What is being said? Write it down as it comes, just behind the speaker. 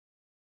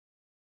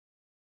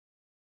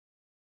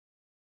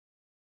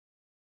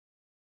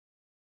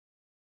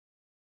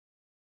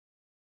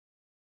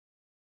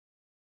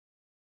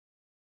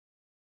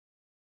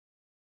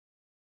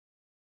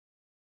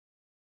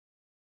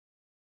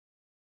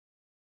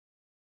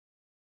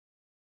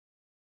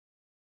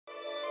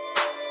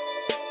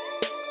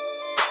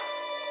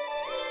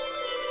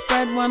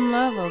spread one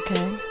love,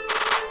 okay?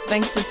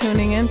 Thanks for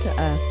tuning in to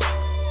us,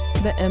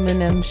 the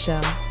Eminem Show.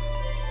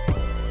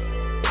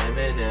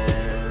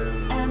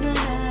 Eminem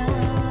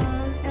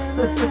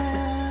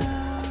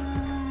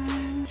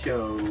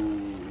Show.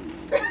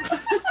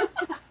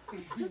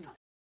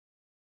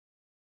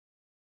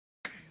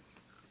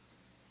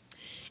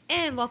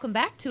 And welcome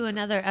back to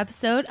another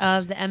episode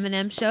of the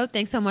Eminem Show.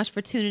 Thanks so much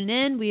for tuning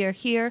in. We are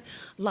here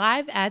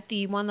live at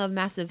the One Love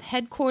Massive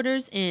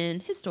headquarters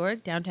in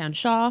historic downtown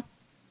Shaw,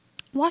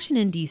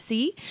 Washington,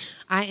 D.C.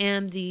 I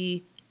am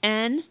the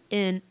N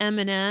in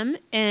Eminem,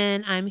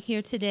 and I'm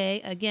here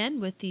today again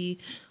with the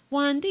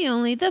one, the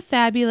only, the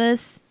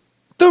fabulous,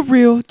 the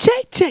real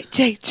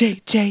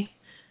J.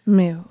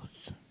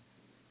 Mills.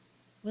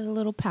 with a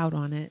little pout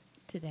on it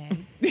today.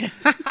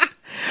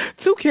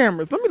 2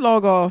 cameras. Let me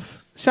log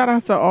off. Shout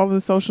out to all the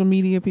social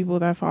media people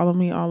that follow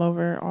me all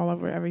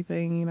over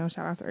everything. You know,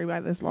 shout out to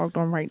everybody that's logged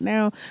on right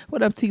now.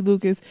 What up, T.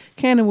 Lucas?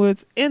 Cannon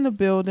Woods in the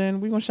building.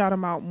 We're going to shout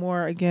them out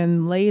more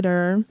again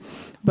later.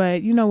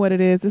 But you know what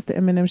it is. It's the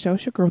Eminem Show.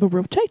 It's your girl, the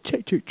real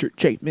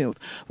J. Mills.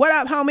 What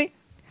up, homie?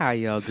 How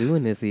y'all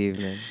doing this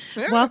evening?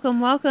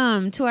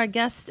 Welcome to our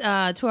guest,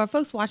 to our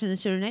folks watching the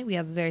show tonight. We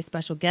have a very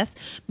special guest,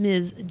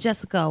 Ms.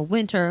 Jessica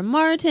Winter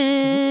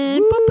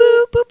Martin. Boop,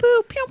 boop, boop,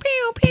 boop, pew,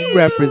 pew, pew.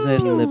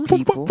 Representing the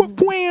people.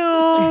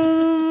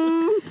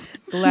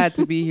 Glad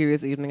to be here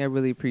this evening. I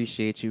really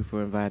appreciate you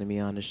for inviting me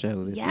on the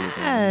show this evening.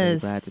 I'm really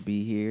glad to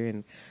be here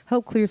and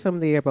help clear some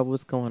of the air about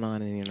what's going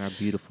on in our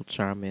beautiful,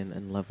 charming,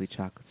 and lovely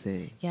Chocolate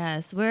City.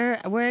 Yes,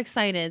 we're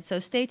excited. So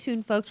stay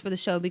tuned, folks, for the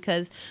show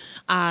because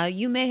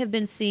you may have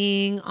been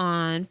seeing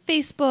on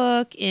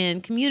Facebook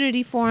and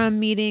community forum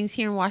meetings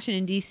here in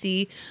Washington,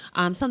 D.C.,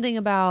 something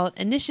about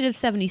Initiative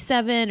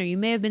 77, or you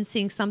may have been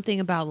seeing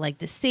something about like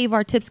the Save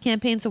Our Tips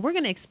campaign. So we're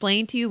going to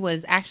explain to you what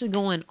is actually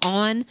going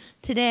on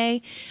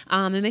today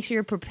and make sure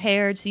you're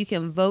prepared so you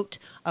can vote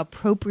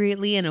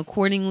appropriately and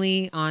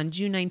accordingly on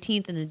June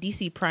 19th in the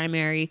DC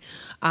primary.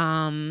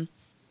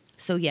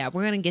 So yeah,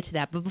 we're going to get to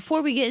that. But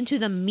before we get into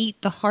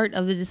the heart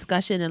of the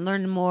discussion and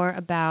learn more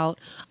about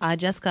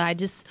Jessica, I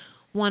just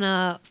want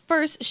to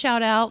first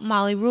shout out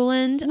Molly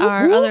Ruland,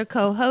 our other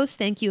co-host.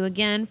 Thank you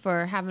again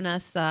for having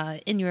us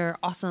in your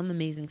awesome,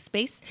 amazing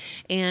space.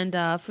 And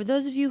for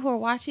those of you who are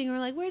watching who are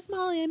like, where's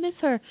Molly? I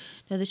miss her.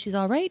 Know that she's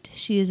all right.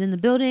 She is in the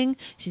building.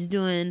 She's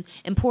doing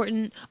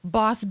important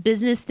boss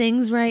business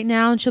things right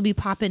now, and she'll be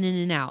popping in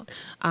and out.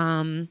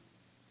 And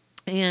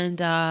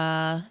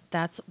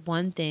that's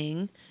one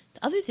thing.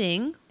 The other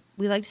thing,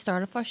 we like to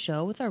start off our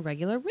show with our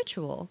regular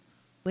ritual,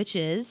 which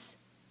is,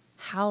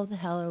 how the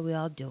hell are we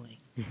all doing?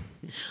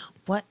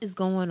 What is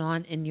going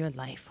on in your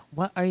life?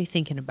 What are you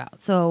thinking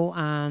about? So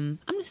I'm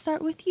going to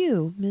start with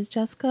you, Ms.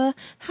 Jessica.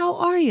 How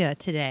are you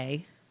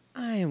today?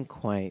 I am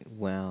quite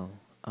well.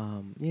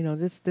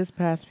 This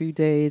past few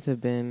days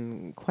have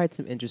been quite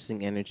some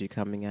interesting energy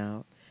coming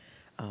out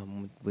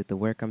with the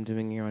work I'm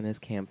doing here on this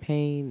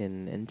campaign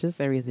and just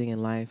everything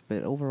in life.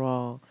 But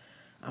overall,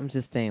 I'm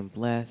just staying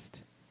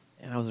blessed.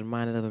 And I was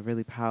reminded of a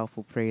really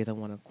powerful phrase I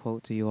want to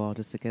quote to you all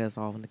just to get us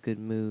all in a good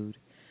mood.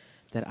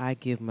 That I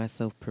give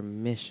myself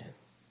permission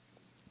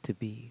to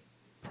be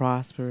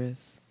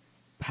prosperous,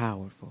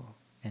 powerful,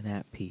 and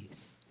at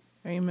peace.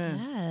 Amen.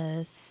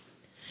 Yes.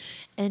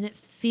 And it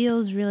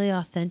feels really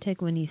authentic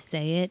when you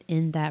say it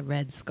in that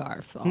red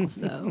scarf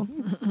also.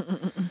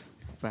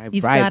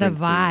 You've got a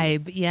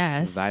vibe,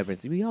 yes.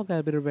 Vibrancy. We all got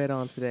a bit of red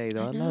on today,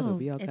 though. I love it.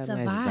 We all got a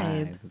nice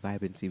vibe.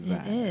 Vibrancy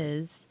vibe. It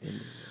is.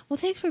 Well,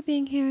 thanks for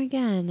being here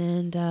again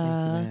and thank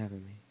you for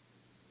having me.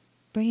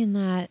 Bringing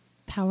that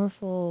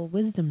powerful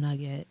wisdom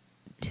nugget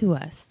to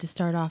us to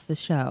start off the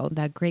show.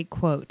 That great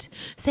quote.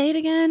 Say it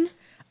again.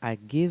 I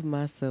give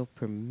myself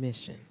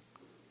permission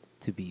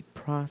to be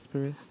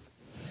prosperous,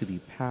 to be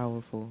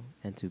powerful,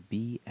 and to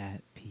be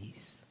at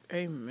peace.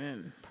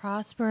 Amen.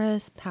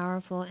 Prosperous,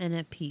 powerful, and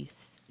at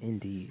peace.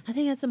 Indeed. I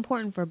think that's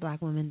important for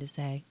Black women to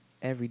say.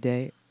 Every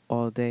day,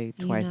 all day,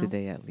 twice a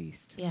day at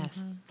least. Yes.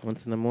 Mm-hmm.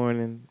 Once in the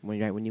morning,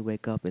 when you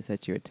wake up and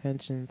set your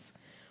intentions.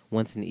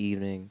 Once in the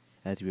evening,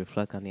 as you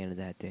reflect on the end of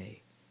that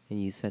day.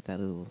 And you set that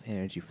little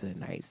energy for the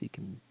night so you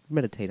can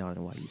meditate on it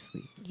while you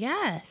sleep.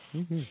 Yes.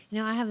 Mm-hmm. You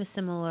know, I have a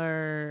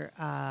similar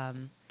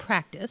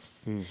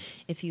practice,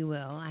 if you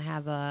will. I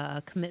have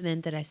a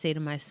commitment that I say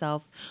to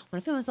myself when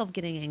I feel myself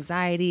getting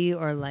anxiety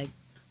or like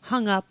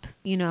hung up,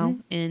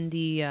 in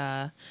the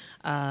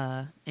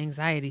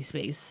anxiety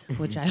space,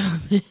 which I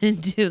often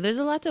do. There's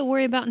a lot to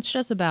worry about and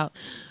stress about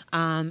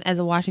as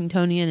a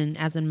Washingtonian and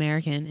as an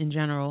American in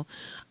general.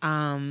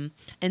 And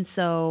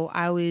so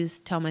I always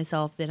tell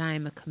myself that I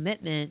am a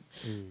commitment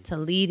to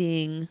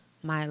leading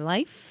my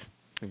life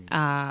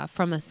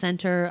from a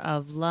center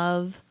of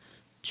love,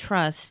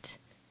 trust,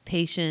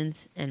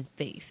 patience, and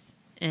faith.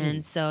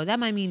 And so that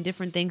might mean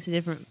different things to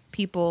different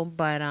people,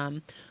 but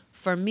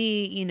for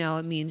me,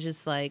 it means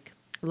just like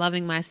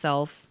loving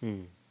myself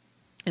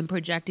and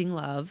projecting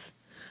love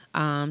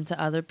to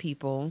other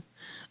people,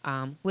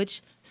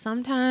 which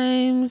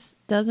sometimes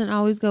doesn't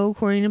always go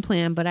according to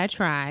plan, but I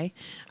try.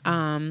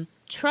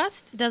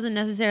 trust doesn't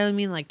necessarily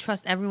mean like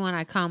trust everyone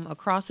I come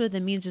across with.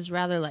 It means just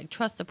rather like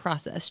trust the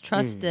process,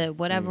 trust that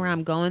whatever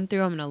I'm going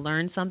through, I'm going to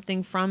learn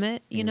something from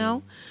it, you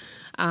know?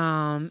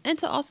 And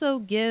to also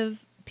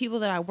give people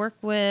that I work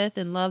with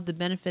and love the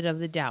benefit of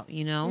the doubt,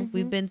 you know?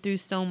 We've been through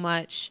so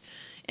much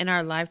in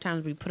our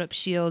lifetimes. We put up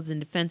shields and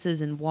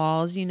defenses and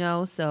walls, you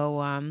know? So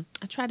I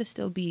try to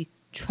still be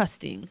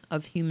trusting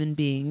of human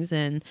beings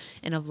and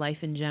of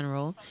life in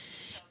general.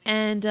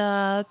 And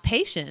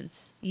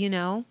patience, you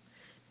know?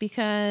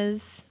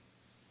 Because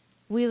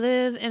we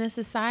live in a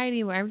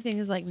society where everything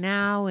is like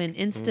now and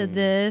insta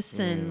this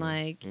and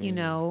like, you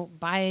know,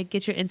 buy it,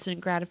 get your instant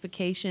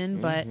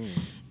gratification. But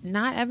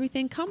not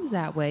everything comes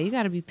that way. You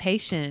got to be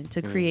patient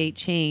to create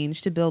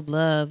change, to build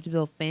love, to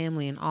build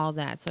family and all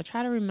that. So I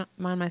try to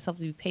remind myself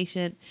to be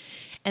patient.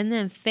 And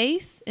then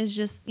faith is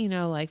just, you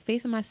know, like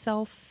faith in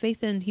myself,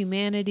 faith in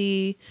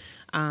humanity,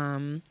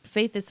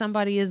 faith that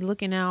somebody is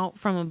looking out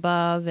from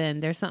above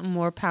and there's something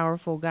more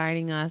powerful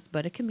guiding us,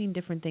 but it can mean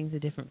different things to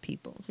different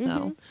people.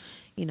 So,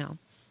 you know,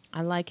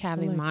 I like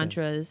having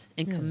mantras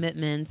and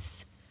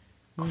commitments,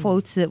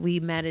 quotes that we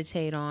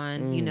meditate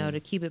on, you know, to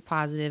keep it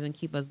positive and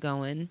keep us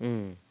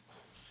going.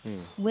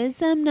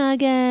 Wisdom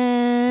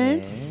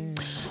nuggets. Yeah.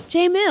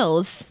 Jay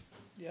Mills,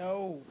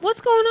 Yo. what's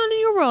going on in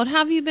your world? How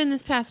have you been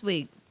this past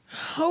week?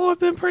 Oh, I've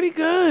been pretty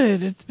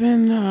good. It's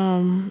been,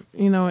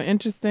 you know, an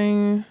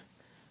interesting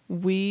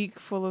week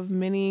full of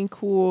many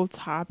cool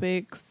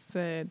topics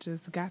that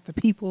just got the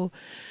people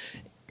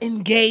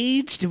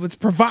engaged. It was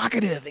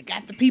provocative. It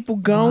got the people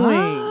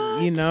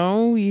going. You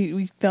know,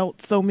 we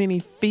felt so many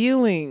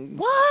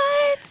feelings.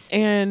 What?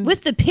 And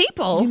With the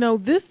people? you know,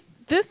 this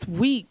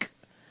week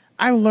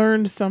I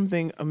learned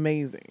something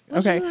amazing.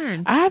 What'd you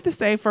learn? I have to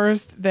say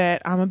first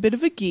that I'm a bit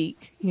of a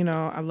geek. You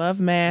know, I love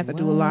math. I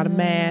do a lot of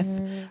math.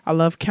 I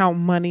love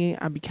counting money.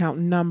 I be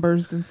counting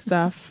numbers and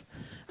stuff.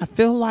 I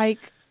feel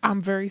like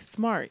I'm very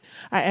smart.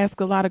 I ask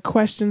a lot of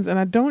questions and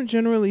I don't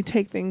generally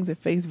take things at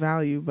face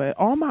value, but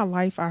all my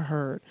life I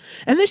heard.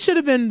 And this should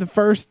have been the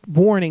first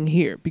warning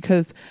here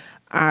because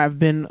I've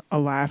been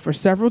alive for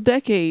several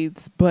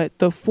decades, but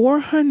the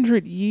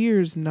 400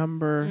 years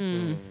number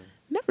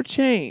never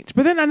changed.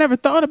 But then I never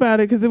thought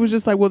about it because it was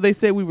just like, well, they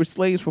said we were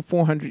slaves for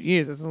 400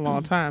 years. That's a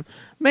long time.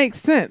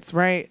 Makes sense,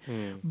 right?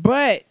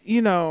 But,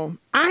 you know,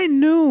 I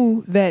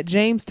knew that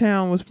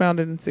Jamestown was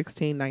founded in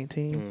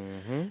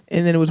 1619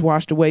 and then it was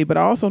washed away. But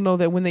I also know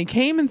that when they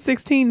came in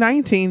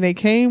 1619, they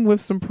came with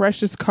some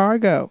precious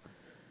cargo.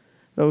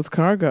 Those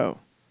cargo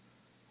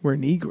were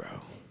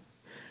Negro.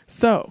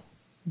 So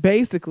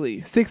basically,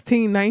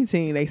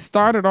 1619, they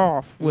started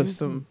off with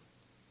some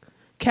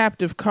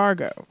captive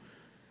cargo.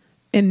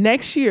 And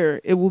next year,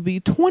 it will be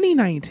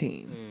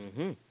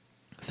 2019.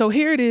 So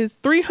here it is,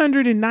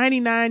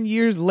 399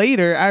 years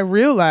later, I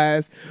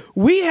realize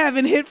we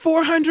haven't hit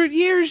 400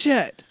 years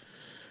yet.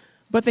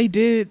 But they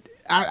did.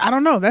 I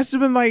don't know. That's just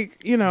been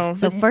like, you know.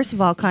 So first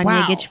of all, Kanye,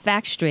 Wow. get your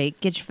facts straight.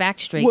 Get your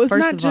facts straight. Well, it's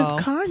first not of just all.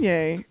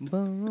 Kanye.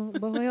 But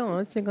hold on,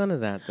 let's think onto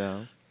that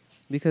though,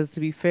 because to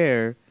be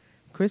fair,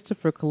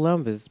 Christopher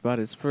Columbus brought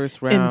his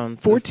first In round.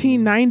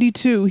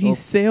 1492, he Well,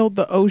 sailed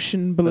the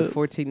ocean But blue.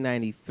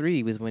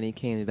 1493 was when he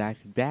came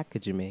back to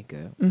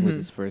Jamaica with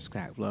his first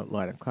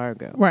load of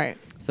cargo. Right.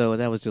 So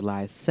that was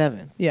July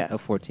 7th Yes. of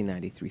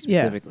 1493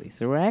 Yes. specifically.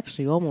 So we're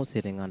actually almost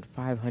hitting on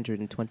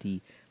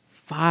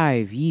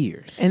 525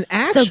 years. And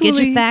actually, So get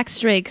your facts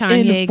straight, Kanye.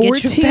 in Get your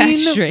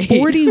facts straight.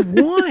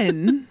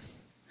 1441,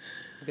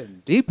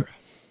 getting deeper.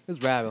 This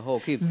rabbit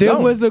hole keeps there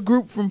going. was a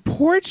group from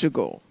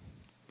Portugal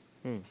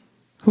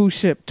who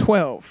shipped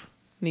 12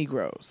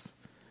 Negroes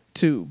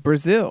to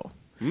Brazil.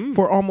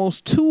 For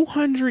almost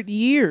 200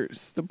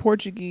 years, the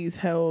Portuguese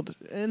held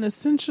an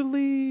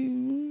essentially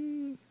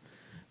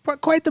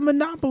quite the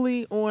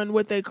monopoly on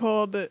what they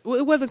called it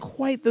wasn't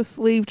quite the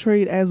slave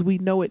trade as we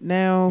know it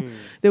now.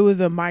 There was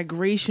a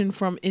migration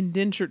from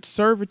indentured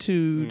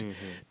servitude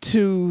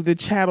to the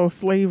chattel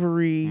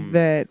slavery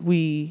that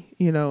we,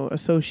 you know,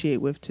 associate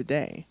with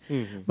today.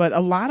 But a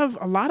lot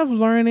of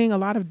learning, a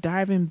lot of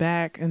diving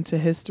back into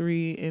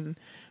history and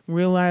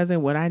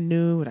realizing what I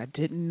knew, what I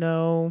didn't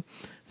know,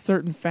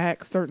 certain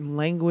facts, certain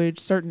language,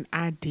 certain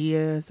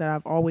ideas that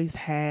I've always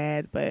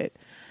had. But,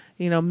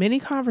 you know, many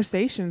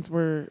conversations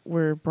were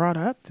brought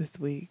up this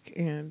week.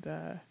 And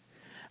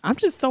I'm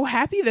just so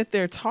happy that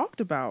they're talked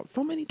about.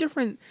 So many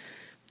different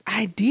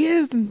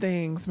ideas and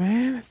things,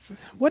 man.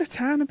 What a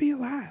time to be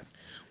alive.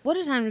 What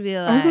a time to be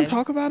Are we alive. going to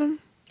talk about them?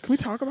 Can we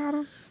talk about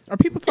them? Are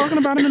people talking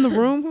about them in the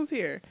room? Who's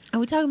here? Are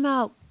we talking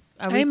about?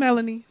 Hey,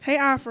 Melanie. Hey,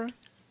 Afra.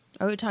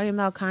 Are we talking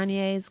about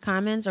Kanye's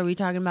comments? Or are we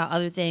talking about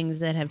other things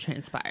that have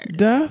transpired?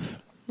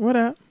 Duff. What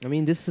up? I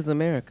mean, this is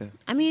America.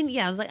 I mean,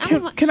 yeah, I was like,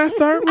 Can I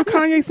start with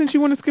Kanye since you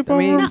want to skip I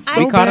over mean, him No,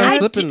 so caught her bad?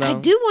 slipping, I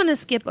though. do want to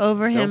skip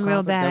over him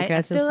real bad. Don't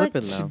catch I him feel like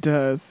slipping, She though.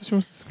 does. She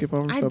wants to skip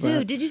over him I so do.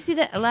 bad. Did you see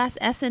that last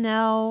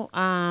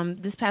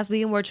SNL this past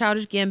weekend where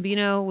Childish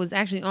Gambino was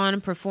actually on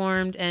and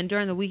performed? And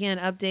during the weekend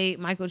update,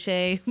 Michael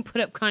Che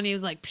put up Kanye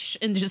was like, psh,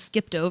 and just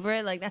skipped over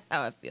it. Like, that's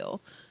how I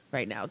feel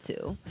right now,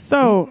 too.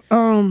 So,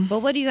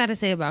 But what do you got to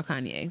say about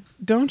Kanye?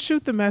 don't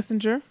shoot the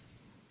messenger.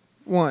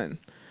 One.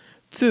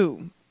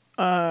 Two,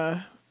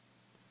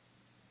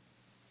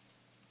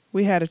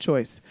 we had a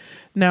choice.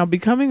 Now,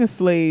 becoming a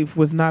slave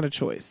was not a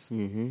choice.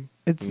 Mm-hmm.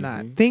 It's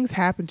not. Things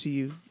happen to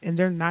you, and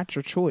they're not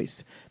your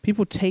choice.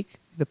 People take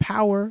the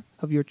power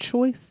of your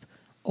choice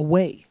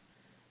away.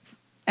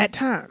 At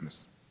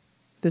times,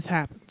 this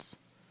happens.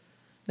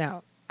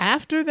 Now,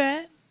 after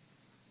that,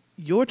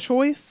 your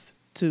choice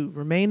to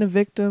remain a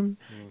victim,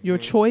 your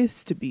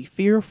choice to be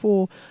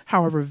fearful,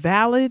 however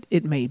valid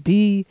it may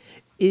be,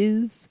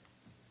 is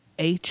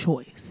a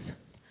choice.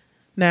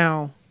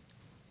 Now,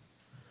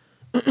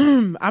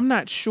 I'm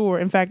not sure.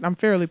 In fact, I'm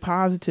fairly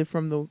positive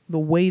from the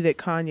way that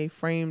Kanye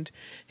framed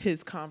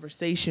his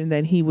conversation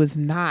that he was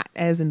not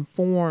as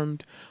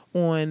informed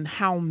on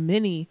how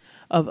many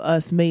of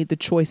us made the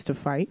choice to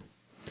fight.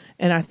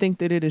 And I think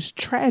that it is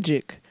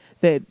tragic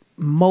that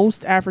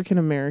most African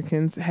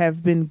Americans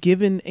have been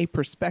given a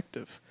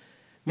perspective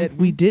that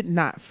we did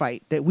not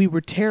fight, that we were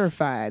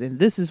terrified. And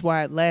this is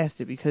why it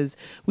lasted, because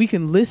we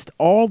can list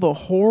all the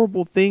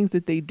horrible things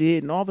that they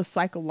did and all the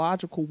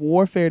psychological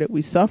warfare that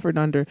we suffered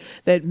under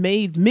that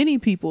made many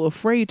people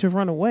afraid to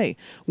run away.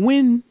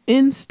 When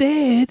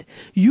instead,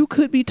 you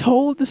could be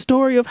told the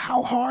story of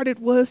how hard it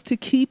was to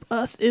keep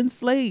us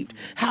enslaved,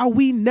 how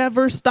we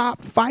never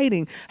stopped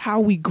fighting, how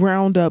we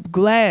ground up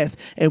glass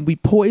and we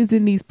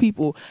poison these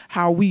people,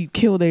 how we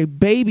kill their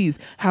babies,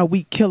 how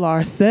we kill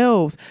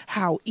ourselves,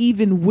 how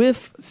even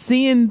with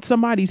seeing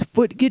somebody's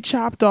foot get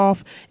chopped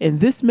off and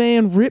this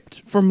man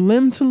ripped from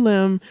limb to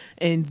limb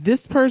and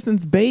this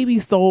person's baby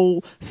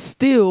soul,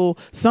 still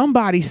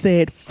somebody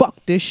said, fuck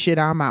this shit,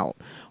 I'm out.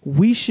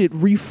 We should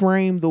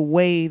reframe the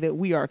way that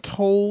we are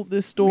told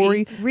this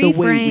story, the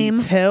way we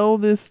tell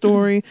this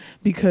story,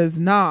 because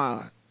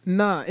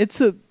it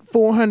took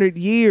 400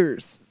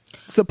 years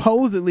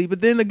supposedly, but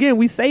then again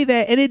we say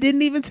that and it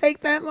didn't even take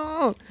that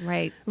long.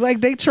 Right.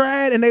 Like they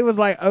tried and they was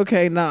like,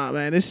 okay, nah,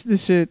 man, this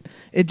shit,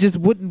 it just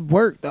wouldn't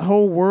work. The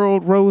whole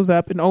world rose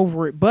up and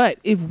over it. But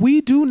if we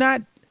do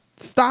not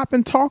stop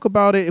and talk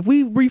about it, if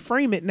we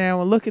reframe it now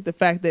and look at the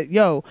fact that,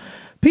 yo,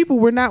 people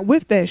were not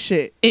with that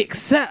shit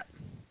except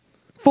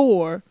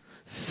for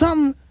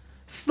some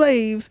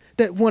slaves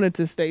that wanted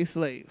to stay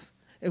slaves.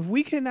 If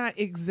we cannot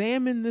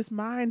examine this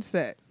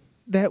mindset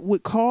that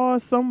would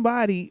cause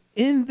somebody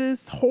in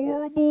this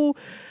horrible,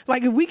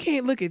 like if we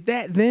can't look at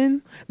that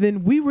then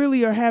we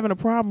really are having a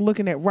problem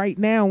looking at right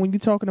now when you're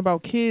talking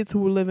about kids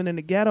who are living in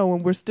the ghetto,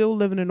 and we're still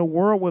living in a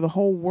world where the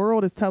whole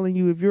world is telling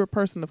you if you're a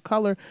person of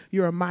color,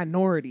 you're a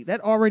minority.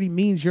 That already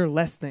means you're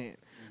less than.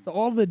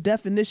 All the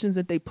definitions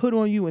that they put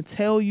on you and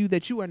tell you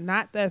that you are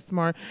not that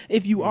smart.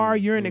 If you are,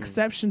 you're an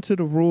exception to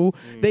the rule.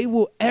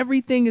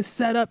 Everything is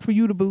set up for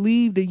you to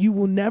believe that you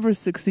will never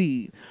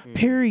succeed,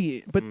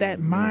 period. But that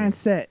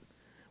mindset,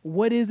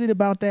 what is it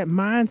about that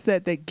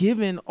mindset that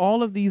given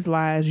all of these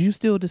lies, you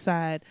still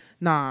decide,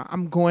 nah,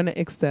 I'm going to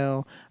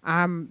excel.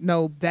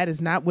 No, that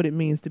is not what it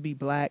means to be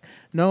black.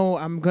 No,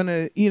 I'm going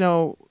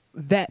to,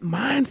 that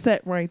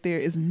mindset right there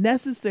is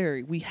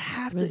necessary. We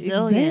have to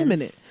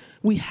examine it.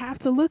 We have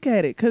to look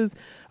at it because,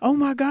 oh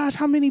my gosh,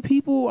 how many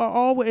people are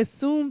always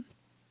assumed.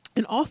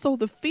 And also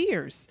the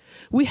fears.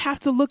 We have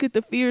to look at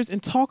the fears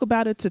and talk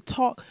about it, to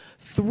talk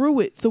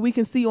through it so we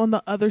can see on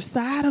the other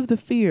side of the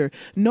fear.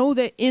 Know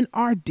that in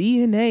our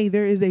DNA,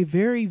 there is a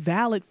very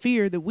valid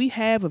fear that we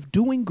have of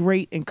doing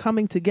great and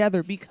coming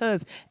together,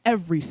 because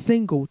every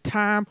single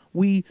time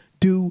we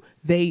do,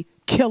 they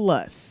kill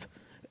us.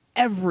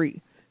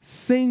 Every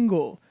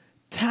single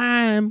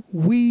time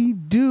we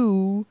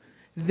do,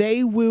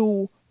 they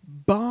will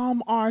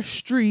bomb our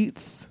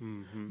streets,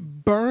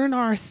 burn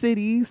our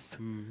cities,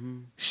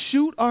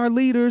 shoot our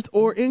leaders,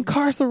 or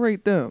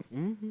incarcerate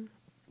them.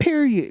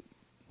 Period.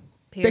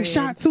 They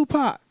shot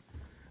Tupac.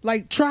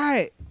 Like, try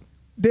it.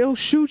 They'll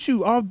shoot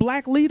you. Our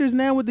black leaders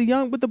now with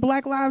the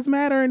Black Lives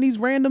Matter and these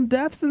random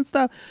deaths and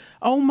stuff.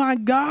 Oh my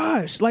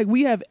gosh. Like,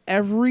 we have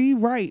every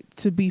right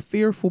to be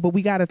fearful, but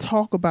we got to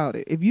talk about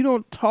it. If you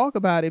don't talk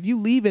about it, if you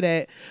leave it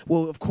at,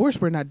 well, of course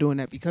we're not doing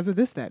that because of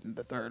this, that, and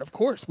the third. Of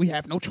course, we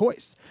have no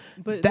choice.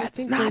 But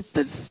that's not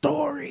the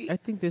story. I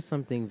think there's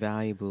something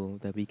valuable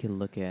that we can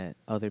look at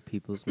other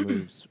people's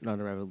moves,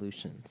 other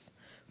revolutions.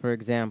 For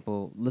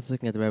example, let's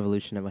look at the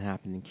revolution that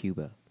happened in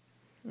Cuba.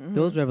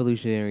 Those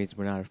revolutionaries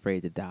were not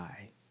afraid to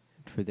die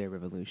for their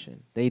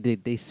revolution.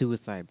 They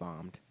suicide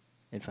bombed,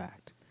 in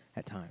fact,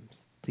 at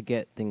times, to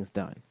get things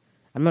done.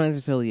 I'm not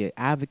necessarily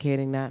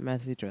advocating that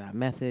message or that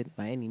method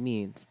by any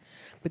means,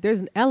 but there's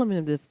an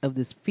element of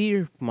this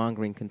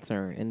fear-mongering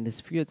concern and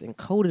this fear that's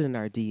encoded in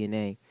our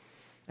DNA.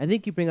 I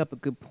think you bring up a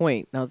good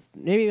point. Now,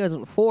 maybe it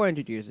wasn't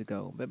 400 years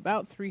ago, but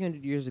about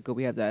 300 years ago,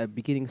 we have that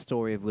beginning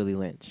story of Willie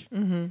Lynch.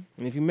 And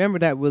if you remember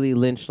that Willie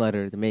Lynch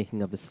letter, The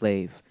Making of a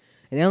Slave,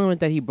 an element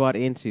that he brought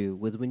into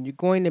was when you're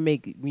going to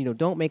make,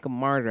 don't make a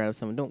martyr out of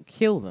someone, don't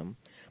kill them,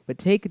 but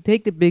take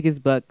the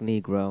biggest buck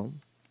Negro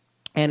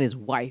and his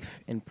wife,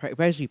 and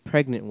especially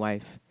pregnant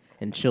wife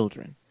and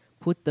children.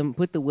 Put the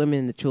women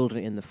and the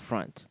children in the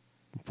front.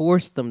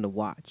 Force them to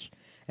watch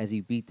as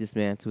he beat this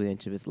man to the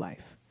end of his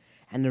life.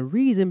 And the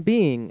reason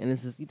being, and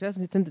this is, he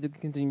doesn't tend to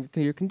continue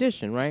your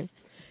condition, right,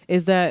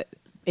 is that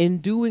in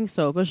doing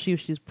so, especially if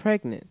she's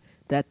pregnant,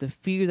 that the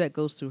fear that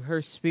goes through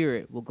her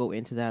spirit will go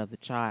into that of the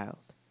child.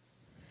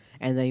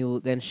 And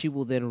then she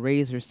will then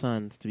raise her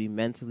sons to be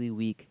mentally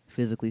weak,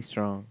 physically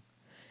strong,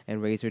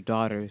 and raise her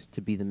daughters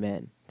to be the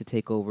men, to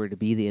take over, to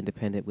be the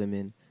independent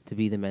women, to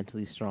be the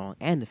mentally strong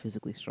and the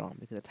physically strong,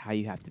 because that's how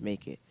you have to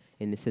make it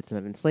in the system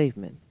of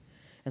enslavement.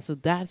 And so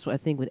that's what I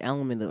think, an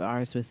element of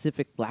our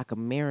specific Black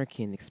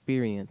American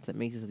experience that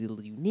makes us a little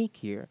unique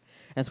here,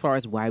 as far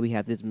as why we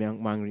have this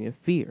mongering of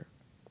fear.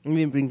 And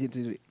even brings it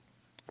to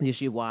the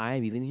issue of why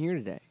I'm even here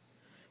today.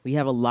 We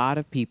have a lot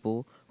of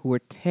people who are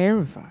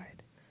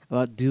terrified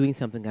about doing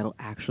something that will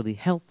actually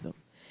help them.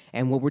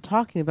 And what we're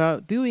talking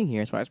about doing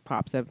here, as far as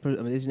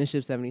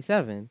Initiative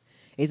 77,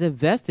 is a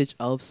vestige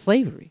of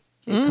slavery.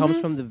 It comes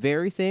from the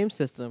very same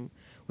system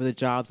where the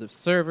jobs of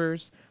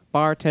servers,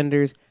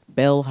 bartenders,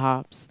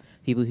 bellhops,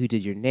 people who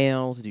did your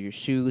nails, who do your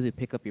shoes, who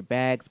pick up your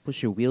bags,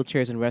 push your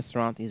wheelchairs in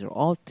restaurants. These are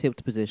all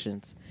tipped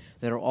positions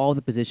that are all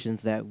the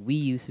positions that we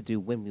used to do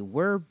when we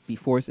were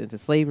forced into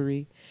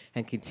slavery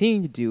and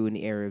continue to do in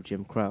the era of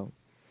Jim Crow.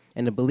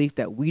 And the belief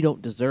that we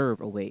don't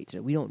deserve a wage,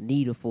 that we don't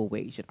need a full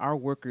wage, that our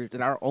workers, that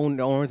our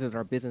owners of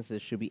our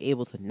businesses should be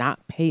able to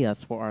not pay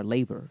us for our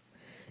labor,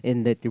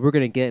 and that we're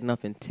going to get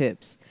enough in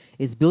tips,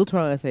 is built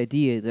around this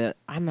idea that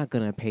I'm not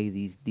going to pay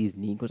these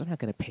Negroes, I'm not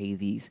going to pay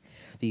these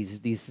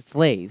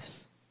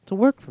slaves to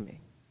work for me.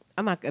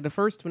 I'm not when the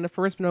first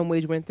minimum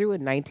wage went through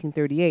in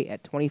 1938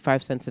 at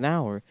 25 cents an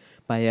hour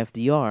by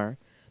FDR,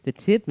 the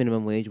tip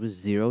minimum wage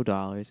was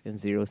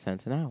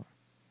 $0.00 an hour.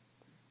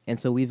 And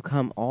so we've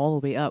come all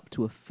the way up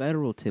to a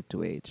federal tipped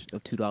wage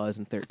of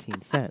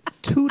 $2.13.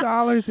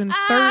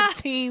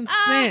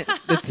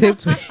 $2.13. The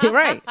tipped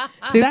right.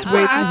 Tipped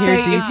wage here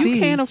in DC if you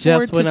can't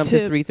afford just went to up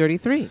tip, to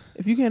 $3.33.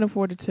 If you can't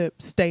afford to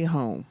tip, stay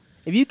home.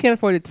 If you can't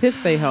afford to tip,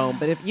 stay home.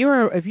 But if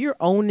you're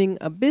owning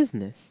a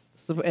business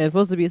and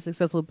supposed to be a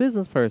successful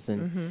business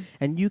person,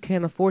 and you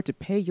can't afford to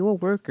pay your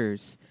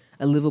workers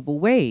a livable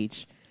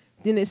wage,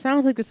 then it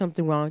sounds like there's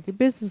something wrong with your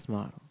business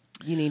model.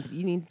 You need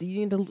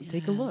to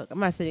take a look. I'm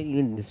not saying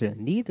you necessarily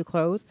need to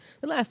close.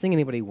 The last thing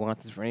anybody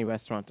wants is for any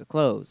restaurant to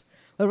close.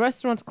 But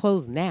restaurants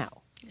close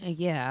now.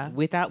 Yeah.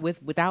 Without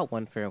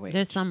one fair wage.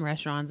 There's some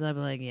restaurants that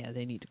be like, yeah,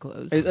 they need to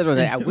close. I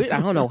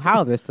don't know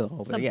how they're still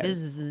open. Some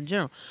businesses in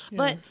general. Yeah.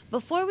 But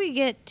before we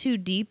get too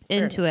deep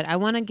into it, I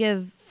want to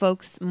give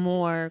folks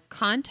more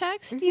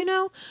context, you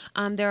know.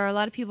 There are a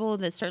lot of people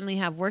that certainly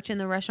have worked in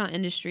the restaurant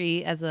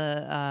industry as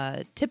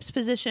a tips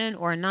position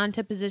or a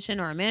non-tip position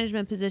or a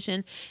management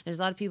position. There's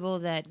a lot of people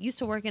that used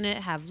to work in it,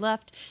 have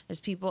left. There's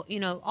people,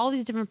 you know, all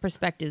these different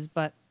perspectives.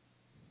 But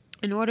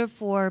in order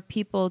for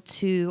people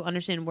to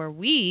understand where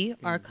we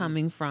are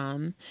coming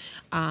from,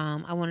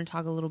 I want to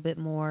talk a little bit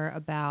more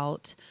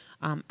about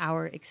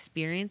our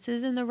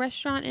experiences in the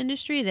restaurant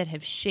industry that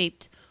have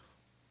shaped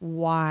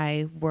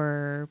why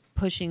we're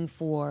pushing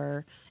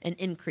for an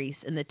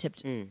increase in the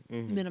tipped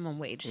minimum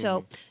wage.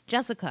 So,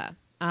 Jessica,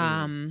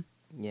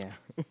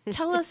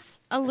 tell us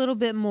a little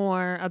bit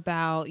more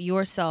about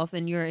yourself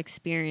and your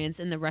experience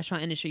in the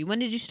restaurant industry. When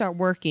did you start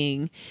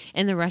working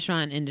in the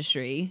restaurant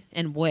industry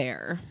and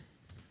where?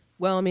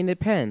 Well, I mean, it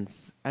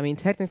depends. I mean,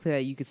 technically,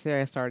 you could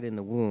say I started in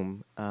the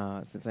womb,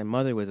 since my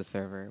mother was a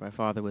server, my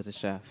father was a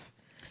chef.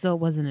 So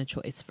it wasn't a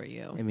choice for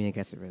you. I mean, I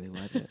guess it really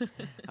wasn't.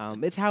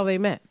 It's how they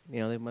met.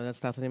 You know,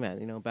 that's how they met.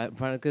 You know,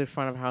 good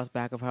front of house,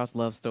 back of house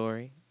love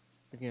story.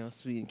 You know,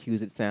 sweet and cute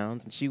as it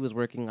sounds. And she was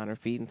working on her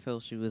feet until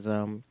she was,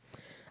 I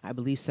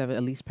believe,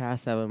 at least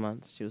past 7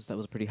 months. That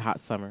was a pretty hot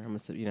summer.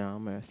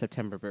 I'm a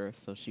September birth,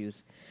 so she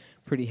was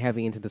pretty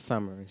heavy into the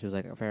summer. And she was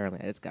like,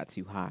 apparently, it's got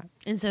too hot.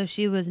 And so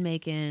she was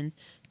making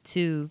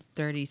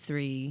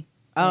 $2.33.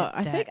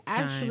 I think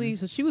actually,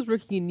 so she was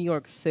working in New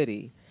York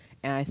City.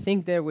 And I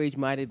think their wage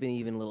might have been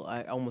even a little,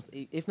 almost,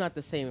 if not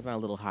the same, if not a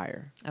little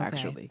higher,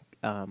 actually.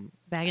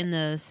 Back in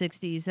the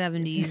 60s,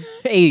 70s.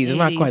 80s. I'm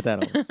not quite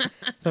that old.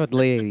 It's about the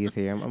late 80s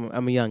here. I'm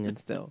a youngin'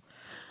 still.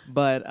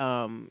 But,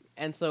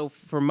 and so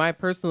for my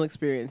personal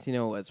experience, you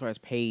know, as far as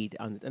paid,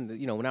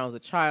 you know, when I was a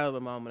child,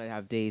 my mom would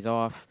have days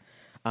off.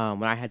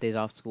 When I had days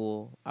off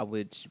school,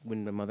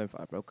 when my mother and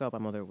father broke up, my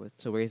mother was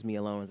to raise me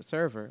alone as a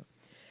server.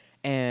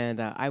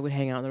 And I would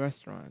hang out in the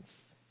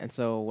restaurants. And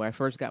so when I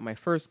first got my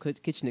first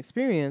kitchen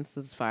experience,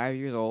 I was 5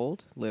 years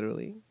old,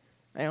 literally.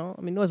 I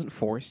mean, it wasn't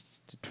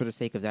forced for the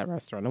sake of that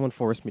restaurant. No one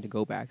forced me to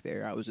go back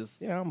there. I was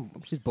just, you know, I'm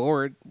just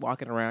bored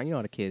walking around. You know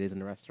how the kid is in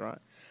the restaurant.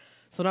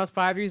 So when I was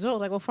 5 years old,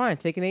 like, well, fine,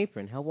 take an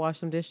apron, help wash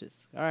some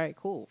dishes. All right,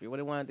 cool. If you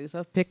really want to do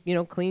stuff,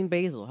 clean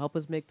basil, help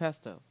us make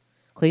pesto,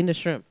 clean the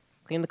shrimp,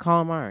 clean the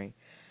calamari.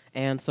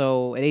 And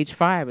so at age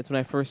 5, it's when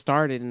I first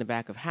started in the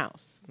back of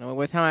house. You know,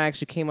 by the time I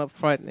actually came up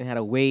front and had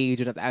a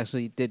wage and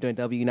actually did doing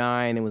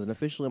W-9 and was an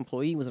official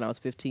employee was when I was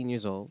 15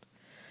 years old.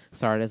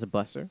 Started as a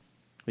busser,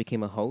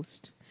 became a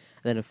host,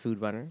 then a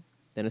food runner,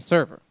 then a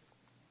server.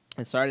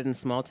 I started in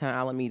small town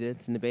Alameda.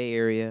 It's in the Bay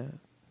Area.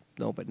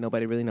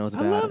 Nobody really knows I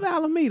about love it.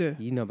 Alameda.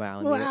 You know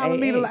about Well,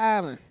 Alameda. Alameda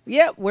Island.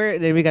 Yep,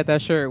 then we got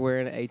that shirt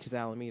wearing the H is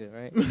Alameda,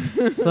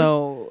 right?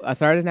 So I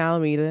started in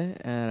Alameda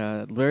at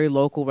a very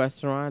local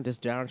restaurant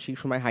just down the street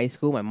from my high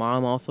school. My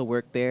mom also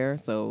worked there,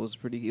 so it was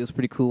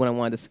pretty cool. When I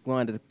wanted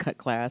to cut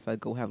class, I'd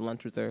go have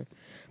lunch with her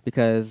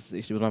because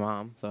she was my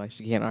mom, so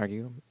she can't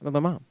argue with my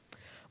mom.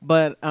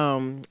 But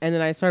and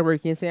then I started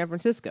working in San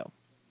Francisco.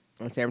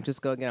 In San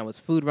Francisco again, I was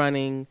food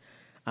running,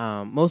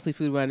 mostly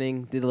food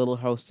running. Did a little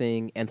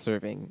hosting and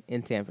serving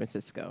in San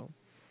Francisco.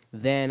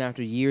 Then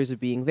after years of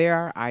being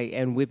there,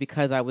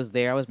 because I was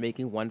there, I was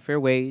making one fair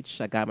wage.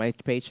 I got my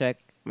paycheck.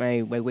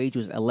 My wage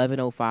was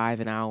 $11.05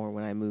 an hour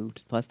when I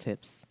moved, plus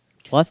tips,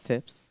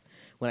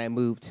 when I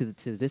moved to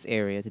this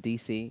area, to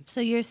DC.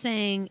 So you're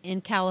saying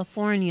in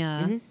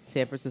California,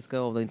 San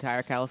Francisco, the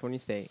entire California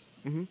state.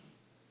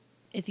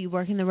 if you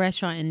work in the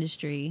restaurant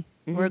industry,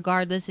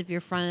 regardless if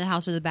you're front of the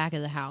house or the back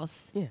of the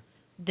house,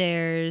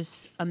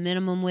 there's a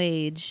minimum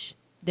wage.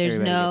 There's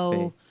Everybody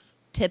gets no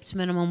tipped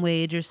minimum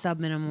wage or sub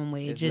minimum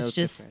wage. There's It's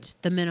no just difference.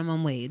 the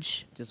minimum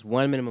wage. Just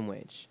one minimum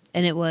wage.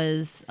 And it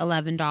was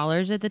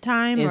 $11 at the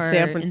time, In or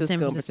San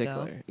Francisco in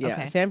particular. Yeah,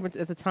 Okay. San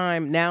Francisco at the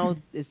time. Now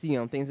it's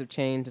things have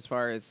changed as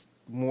far as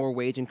more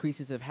wage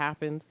increases have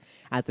happened.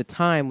 At the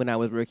time when I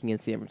was working in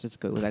San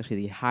Francisco, it was actually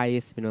the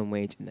highest minimum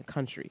wage in the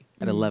country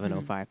at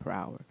 $11.05 per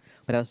hour.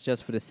 But that was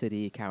just for the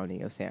city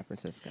county of San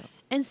Francisco.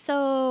 And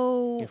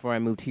so, Before I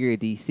moved here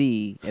to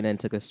DC and then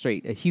took a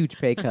huge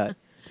pay cut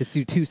to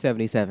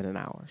 $2.77 an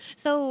hour.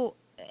 so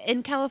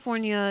in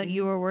California,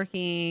 you were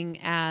working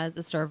as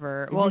a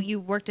server. Well, you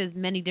worked as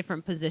many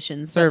different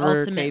positions, but Server,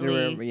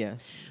 ultimately, caterer,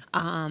 yes.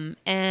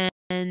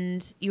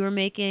 and you were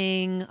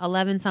making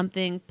 11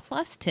 something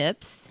plus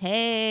tips.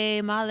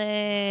 Hey,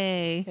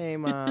 Molly. Hey,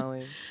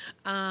 Molly.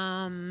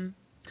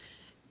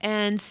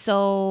 And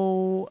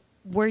so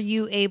were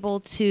you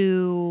able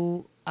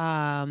to,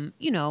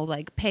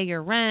 like pay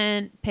your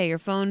rent, pay your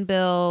phone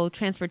bill,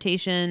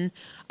 transportation?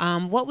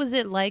 What was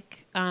it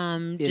like?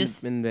 In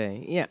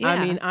Bay. Yeah. Yeah. I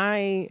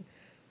mean,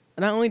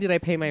 not only did I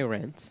pay my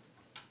rent,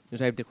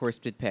 which I, of course,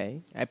 did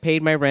pay, I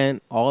paid my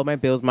rent, all of my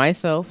bills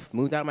myself,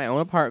 moved out of my own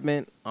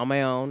apartment on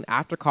my own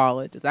after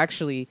college. It's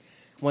actually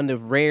one of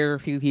the rare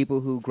few people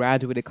who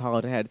graduated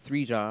college. I had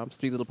 3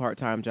 little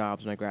part-time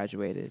jobs when I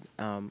graduated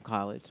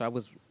college. So I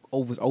was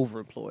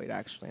overemployed,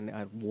 actually, and I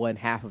had one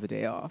half of a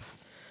day off.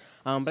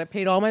 But I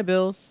paid all my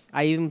bills.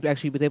 I even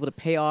actually was able to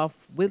pay off,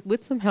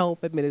 with some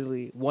help,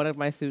 admittedly, one of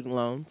my student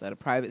loans. I had a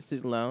private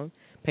student loan,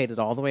 paid it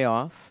all the way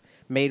off,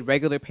 made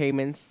regular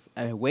payments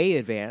way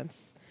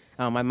advance.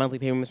 My monthly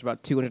payment was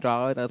about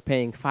 $200. I was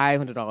paying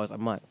 $500 a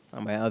month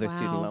on my other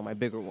student Wow. loan, my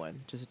bigger one.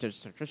 Just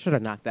should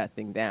have knocked that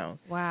thing down.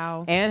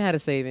 wow. And had a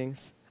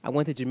savings. I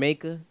went to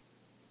Jamaica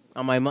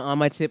on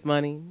my tip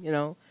money,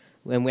 and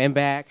went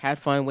back, had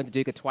fun. Went to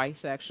Jamaica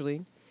twice,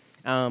 actually,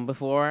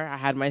 before I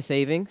had my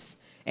savings.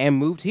 And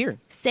moved here.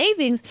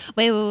 Savings.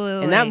 Wait.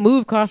 And that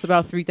move cost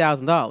about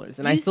 $3,000.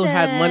 And I You still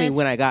had money said-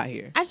 when I got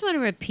here. I just want to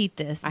repeat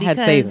this. I had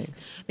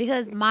savings.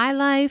 Because my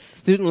life,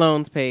 Student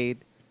loans paid,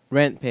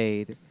 rent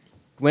paid,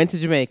 went to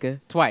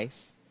Jamaica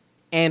twice,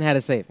 and had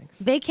a savings.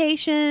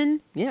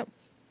 vacation, Yep.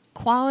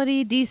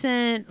 quality,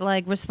 decent,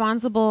 like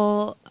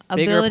responsible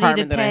Bigger ability to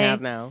apartment than I pay,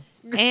 have now.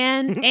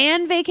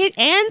 and vacation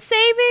and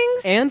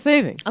savings. And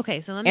savings.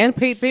 Okay, so let me And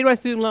paid my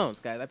student loans,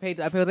 guys. I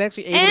was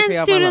actually able to pay and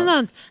off student my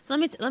loans. loans.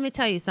 So let me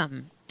tell you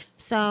something.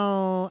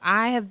 So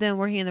I have been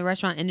working in the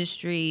restaurant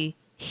industry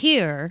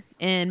here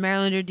in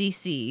Maryland or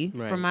DC for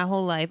Right. my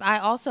whole life. I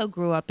also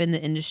grew up in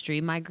the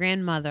industry. My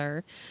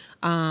grandmother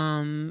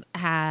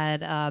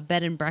had a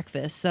bed and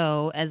breakfast.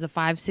 So as a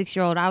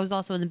 5-6-year-old, I was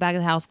also in the back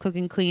of the house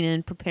cooking,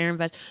 cleaning, preparing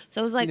veg.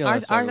 So it was like You know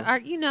that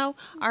struggle.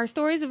 our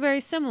stories are very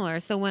similar.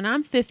 So when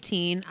I'm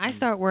 15, I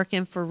start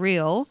working for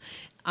real.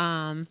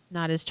 Not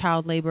as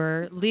child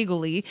labor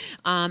legally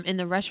in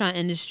the restaurant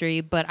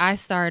industry, but I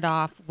started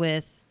off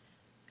with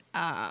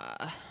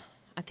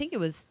I think it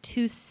was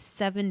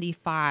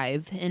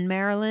 $2.75 in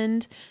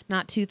Maryland,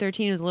 not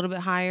 $2.13. It was a little bit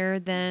higher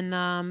than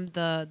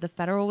the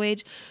federal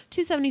wage,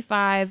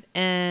 $2.75,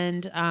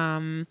 and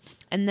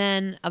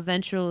then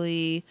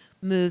eventually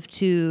moved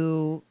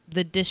to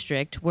the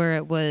district where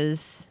it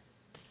was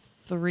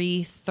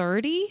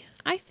 $3.30,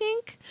 I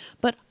think.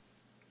 But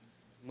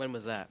When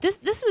was that? this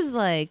was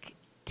like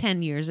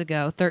 10 years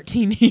ago,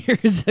 13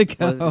 years ago.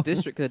 Well,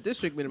 the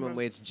district minimum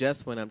wage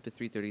just went up to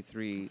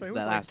 $3.33 So it was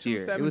like last year.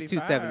 It was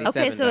 $2.75. $2.77.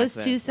 Okay, so it's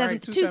back then.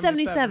 Right,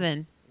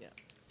 $2.77. Yeah.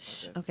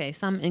 Okay,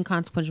 some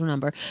inconsequential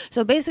number.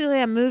 So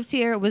basically, I moved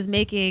here, was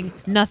making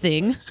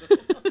nothing,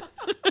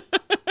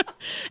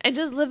 and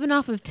just living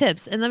off of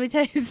tips. And let me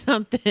tell you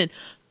something.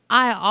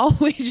 I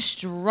always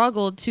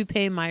struggled to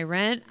pay my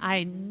rent.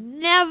 I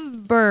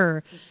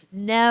never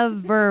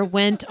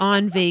went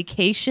on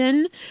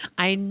vacation.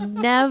 I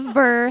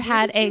never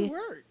had Where did you a.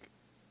 work?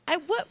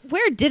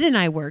 Where didn't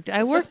I work?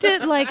 I worked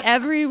at like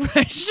every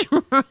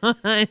restaurant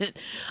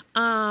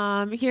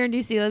here in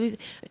DC. Let me see.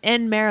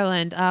 In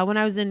Maryland. When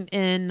I was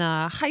in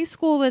high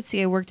school, let's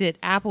see, I worked at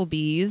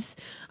Applebee's.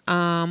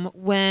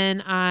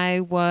 When I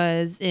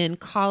was in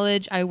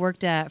college, I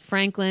worked at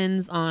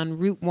Franklin's on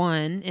Route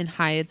 1 in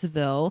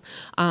Hyattsville,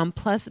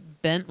 plus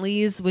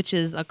Bentley's, which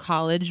is a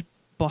college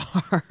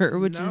bar,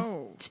 which is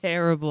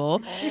terrible.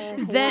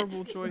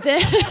 Horrible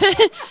choices.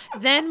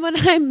 Then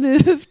when I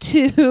moved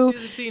to... She was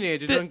a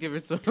teenager. Don't give her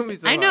so many.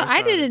 I know.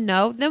 I didn't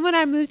know. Then when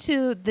I moved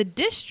to the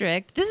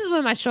district, this is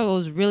when my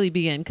struggles really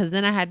began, because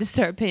then I had to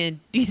start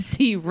paying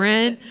DC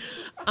rent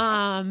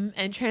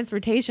and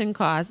transportation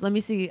costs. Let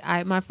me see.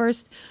 My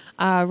first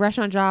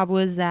restaurant job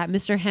was at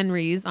Mr.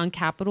 Henry's on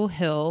Capitol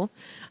Hill.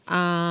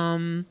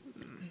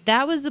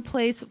 That was the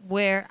place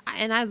where,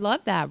 and I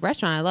love that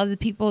restaurant. I love the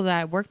people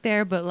that worked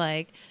there, but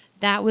like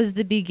that was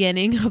the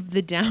beginning of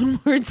the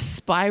downward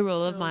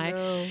spiral of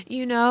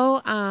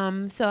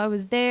so I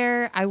was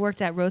there. I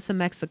worked at Rosa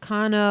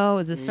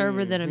Mexicano as a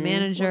server, then a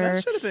manager. Well,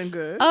 that should have been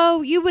good.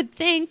 Oh, you would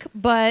think,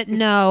 but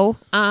no.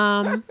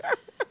 There's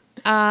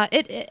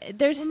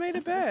What made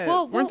it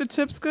bad? Weren't the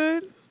tips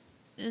good?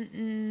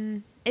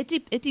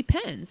 It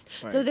depends.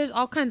 Right. So there's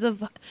all kinds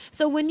of.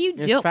 So when you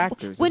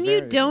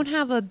don't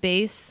have a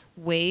base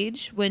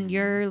wage, when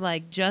you're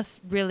like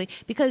just really,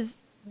 because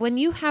when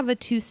you have a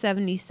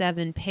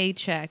 $277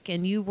 paycheck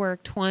and you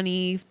work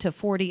 20 to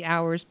 40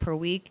 hours per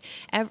week,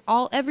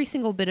 every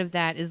single bit of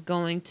that is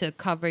going to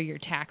cover your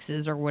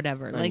taxes or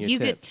whatever. And like your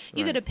tips,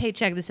 you get a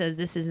paycheck that says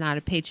this is not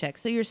a paycheck,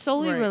 so you're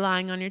solely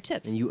relying on your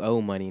tips. And you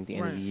owe money at the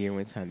end of the year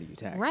when it's time to do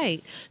taxes.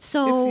 Right.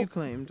 So if you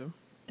claimed them.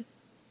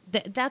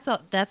 That's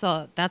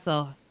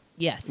a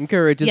yes.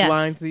 Encourages yes.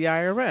 lying to the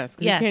IRS.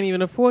 Yes. You can't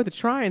even afford to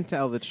try and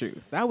tell the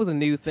truth. That was a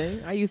new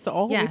thing. I used to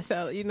always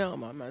tell,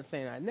 I'm not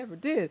saying I never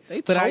did.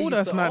 They told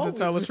us not to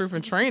tell the truth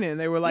in training.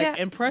 They were like,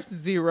 and press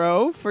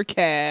 0 for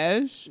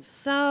cash.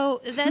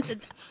 So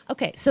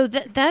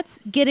that's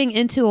getting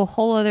into a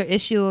whole other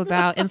issue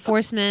about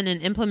enforcement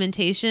and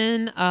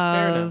implementation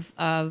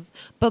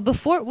but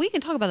before we can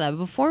talk about that,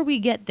 before we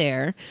get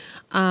there,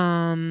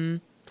 I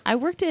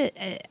worked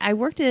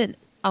at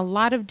a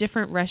lot of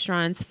different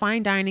restaurants,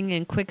 fine dining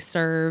and quick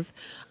serve,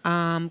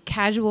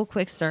 casual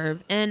quick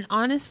serve. And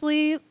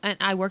honestly,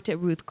 I worked at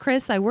Ruth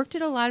Chris. I worked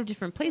at a lot of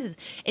different places.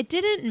 It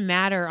didn't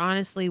matter,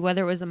 honestly,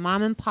 whether it was a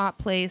mom and pop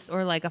place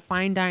or like a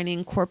fine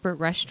dining corporate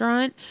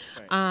restaurant.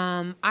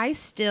 Right. I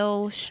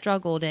still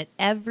struggled at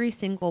every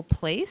single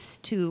place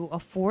to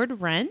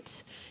afford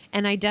rent.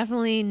 And I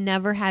definitely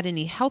never had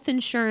any health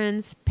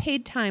insurance,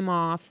 paid time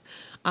off,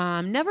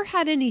 never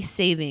had any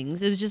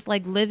savings. It was just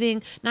like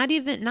living, not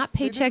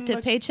paycheck to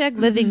paycheck,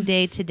 living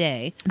day to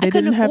day. They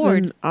didn't have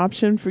an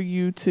option for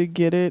you to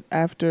get it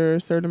after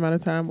a certain amount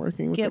of time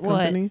working with the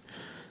company.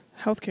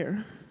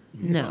 Healthcare.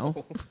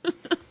 No.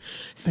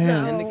 So,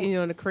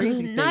 and the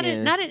crazy thing not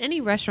is, not at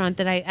any restaurant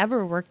that I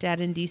ever worked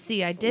at in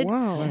DC. I did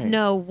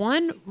know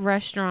one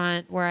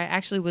restaurant where I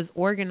actually was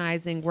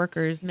organizing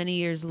workers many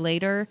years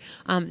later.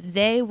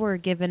 They were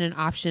given an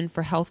option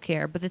for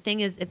healthcare, but the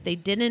thing is, if they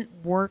didn't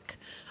work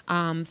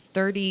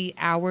 30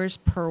 hours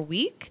per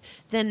week,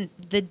 then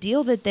the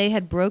deal that they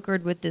had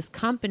brokered with this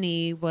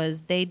company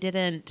was they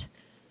didn't.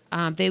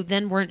 They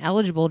then weren't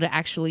eligible to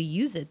actually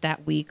use it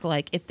that week,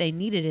 like if they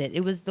needed it.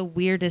 It was the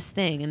weirdest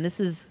thing, and this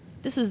was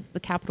the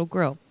Capitol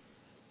Grill.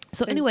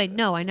 So anyway,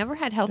 no, I never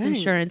had health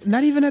insurance.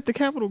 Not even at the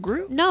Capitol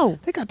Grill? No.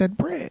 They got that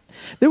bread.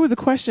 There was a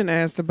question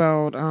asked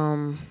about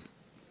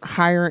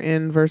higher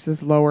end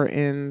versus lower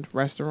end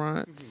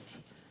restaurants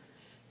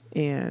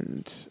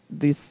and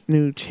this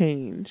new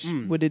change.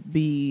 Would it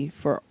be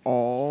for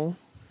all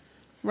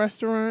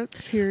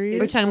restaurants, period?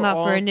 We're talking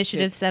about for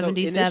Initiative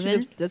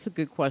 77? That's a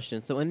good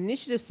question. So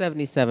Initiative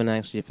 77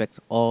 actually affects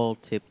all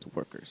tipped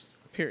workers.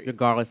 Period.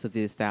 Regardless of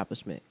the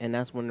establishment. And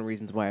that's one of the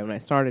reasons why when I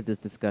started this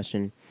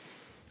discussion,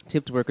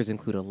 tipped workers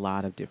include a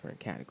lot of different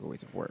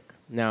categories of work.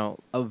 Now,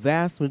 a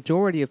vast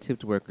majority of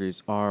tipped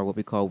workers are what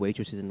we call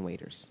waitresses and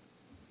waiters.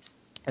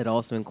 It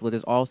also includes,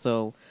 there's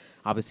also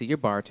obviously your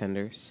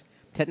bartenders,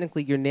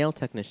 technically your nail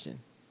technician,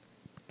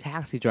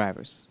 taxi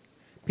drivers,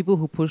 people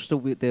who push the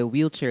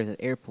wheelchairs at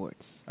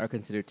airports are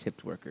considered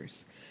tipped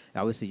workers.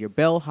 Obviously your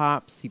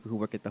bellhops, people who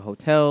work at the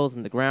hotels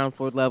and the ground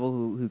floor level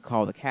who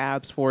call the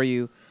cabs for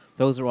you.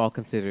 Those are all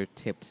considered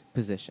tipped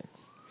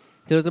positions.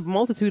 There's a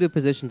multitude of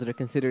positions that are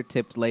considered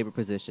tipped labor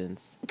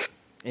positions,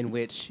 that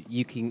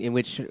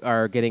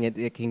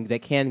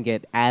can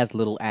get as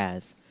little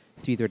as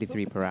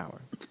 $3.33 per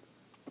hour,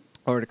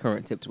 or the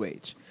current tipped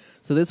wage.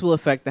 So this will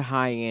affect the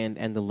high end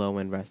and the low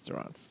end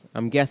restaurants.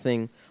 I'm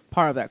guessing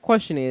part of that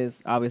question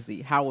is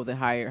obviously how will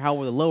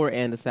the lower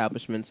end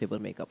establishments be able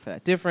to make up for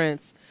that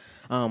difference,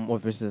 or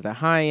versus the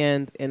high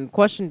end? And the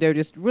question there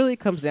just really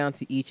comes down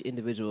to each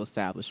individual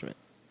establishment.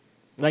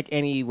 Like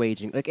any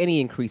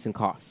increase in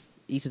costs,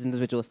 each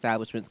individual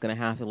establishment is going to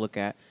have to look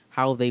at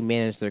how they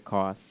manage their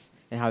costs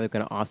and how they're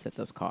going to offset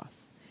those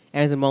costs.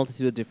 And there's a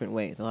multitude of different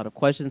ways. A lot of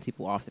questions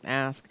people often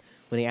ask.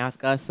 When they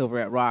ask us over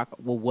at Rock,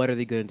 well, what are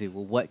they going to do?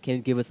 Well, what can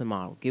give us a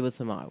model? Give us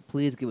a model.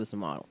 Please give us a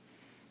model.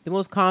 The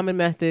most common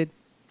method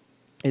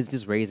is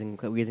just raising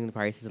the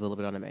prices a little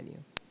bit on the menu.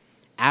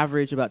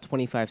 Average about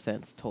 25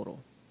 cents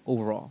total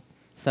overall.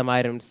 Some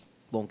items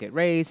won't get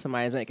raised. Some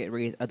items might get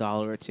raised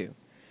 $1 or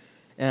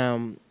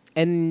 $2.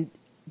 And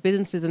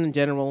businesses in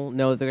general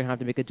know that they're going to have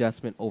to make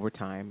adjustment over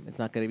time. It's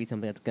not going to be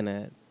something that's going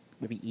to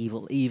maybe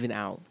even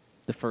out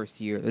the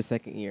first year or the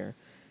second year.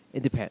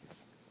 It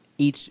depends.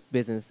 Each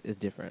business is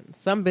different.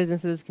 Some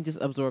businesses can just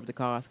absorb the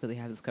cost because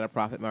they have this kind of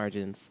profit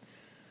margins.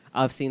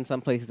 I've seen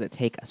some places that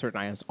take certain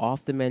items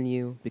off the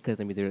menu because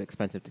maybe they're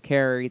expensive to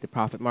carry. The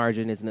profit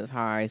margin isn't as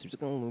high. So we're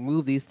just going to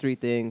remove these 3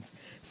 things,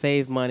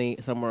 save money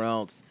somewhere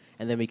else,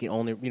 and then we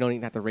don't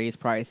even have to raise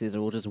prices,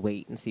 or we'll just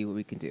wait and see what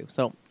we can do.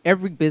 So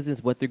every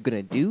business, what they're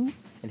going to do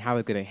and how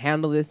they're going to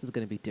handle this is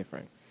going to be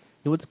different.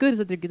 And what's good is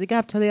that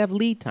they have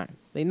lead time.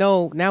 They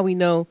know, now we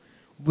know,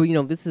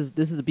 this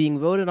is being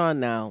voted on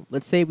now.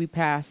 Let's say we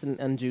pass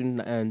on June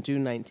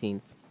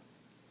 19th.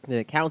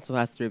 The council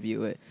has to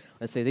review it.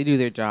 Let's say they do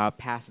their job,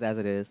 pass it as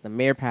it is. The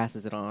mayor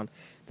passes it on.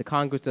 The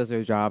Congress does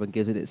their job and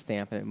gives it its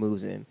stamp, and it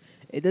moves in.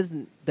 It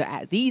doesn't.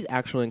 These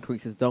actual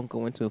increases don't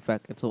go into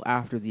effect until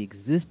after the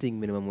existing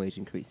minimum wage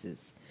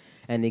increases,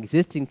 and the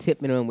existing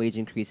tip minimum wage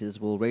increases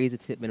will raise the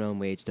tip minimum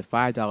wage to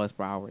 $5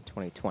 per hour in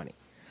 2020.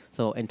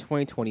 So in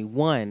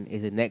 2021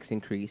 is the next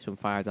increase from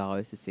 $5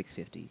 to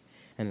 $6.50,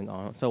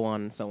 and so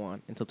on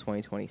until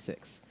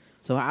 2026.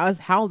 So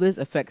how this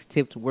affects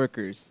tipped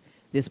workers,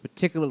 this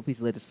particular piece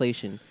of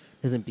legislation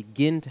doesn't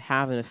begin to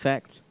have an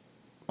effect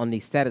on the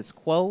status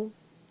quo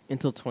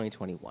until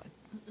 2021,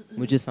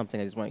 which is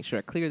something I just want to make sure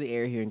I clear the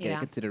air here and get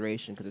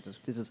consideration,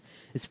 because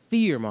it's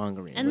fear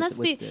mongering. And let's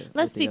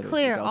be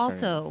clear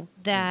also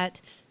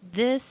that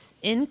this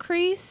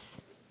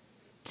increase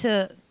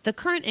to the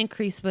current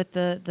increase with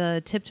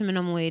the tip to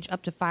minimum wage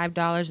up to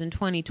 $5 in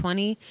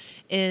 2020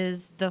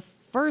 is the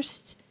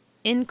first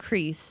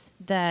increase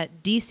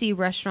that DC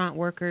restaurant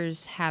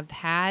workers have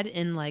had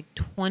in like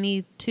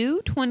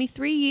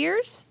 23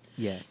 years.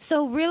 Yes.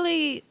 So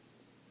really,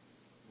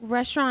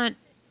 restaurant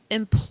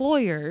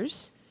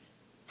employers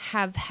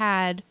have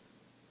had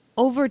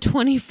over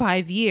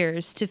 25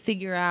 years to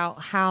figure out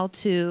how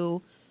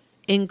to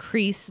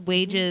increase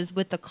wages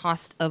with the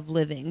cost of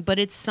living. But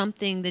it's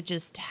something that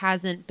just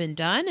hasn't been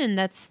done, and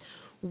that's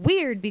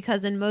weird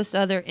because in most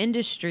other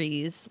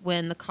industries,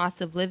 when the cost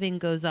of living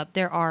goes up,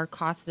 there are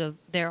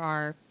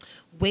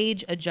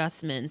wage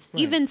adjustments,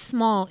 right, even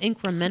small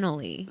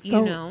incrementally.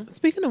 So,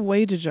 speaking of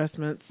wage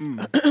adjustments,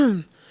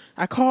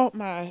 I called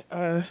my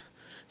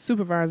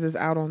supervisors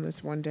out on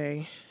this one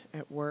day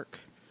at work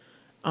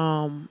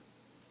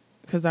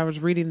because I was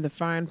reading the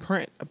fine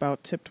print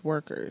about tipped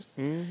workers,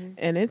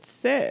 and it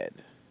said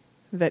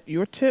that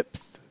your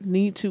tips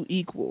need to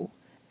equal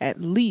at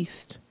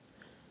least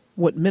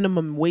what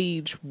minimum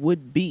wage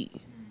would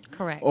be.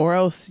 Correct. Or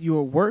else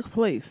your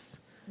workplace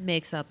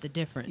makes up the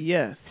difference.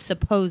 Yes.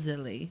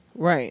 Supposedly.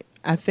 Right.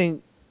 I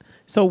think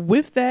so.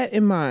 With that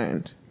in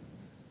mind,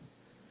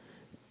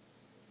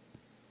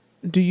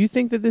 do you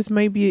think that this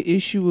may be an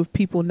issue of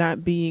people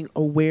not being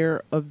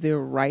aware of their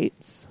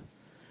rights?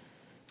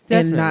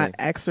 Definitely. And not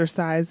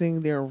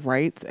exercising their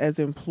rights as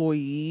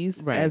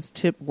employees, right, as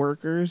tip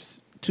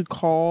workers, to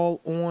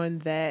call on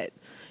that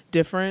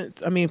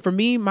difference? I mean, for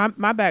me, my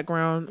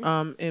background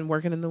in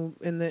working in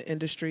the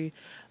industry,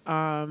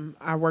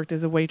 I worked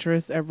as a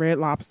waitress at Red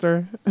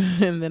Lobster,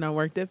 and then I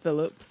worked at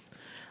Phillips.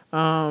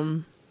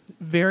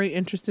 Very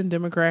interesting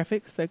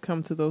demographics that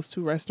come to those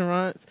two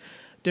restaurants.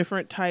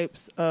 Different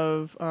types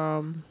of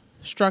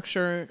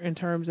structure in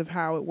terms of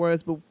how it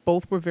was, but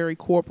both were very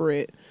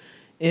corporate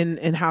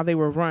in how they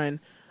were run.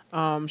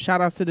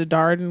 Shout outs to the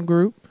Darden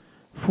Group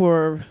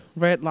for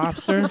Red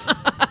Lobster.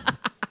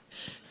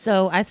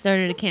 So I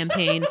started a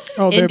campaign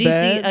in DC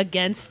bad?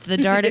 Against the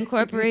Darden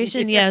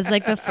Corporation. Yeah, it was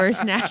like the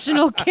first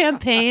national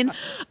campaign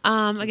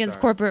against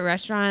corporate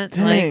restaurants.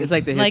 Dang. It's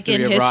like the like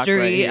history in of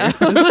history.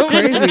 Rock right This is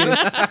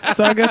crazy.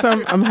 So I guess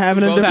I'm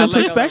having a different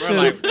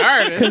perspective,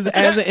 because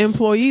as an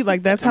employee,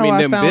 like that's how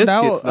I found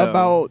out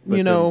about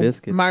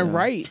my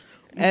right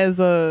as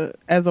a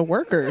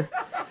worker.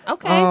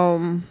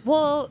 Okay.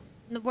 Well,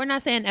 we're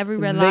not saying every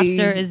Red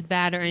Lobster is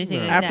bad or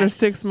anything like that. After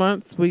 6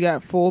 months, we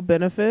got full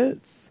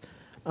benefits.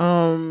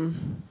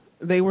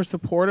 They were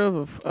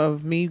supportive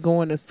of me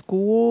going to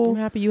school. I'm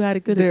happy you had a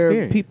good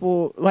experience.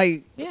 People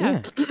like we're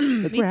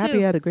happy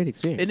you had a great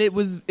experience. And it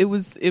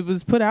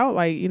was put out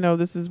like,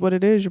 this is what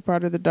it is. You're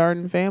part of the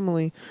Darden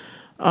family.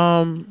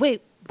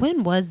 Wait,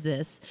 when was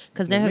this?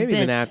 Because there have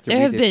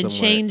been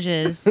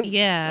changes.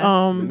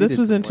 Yeah. This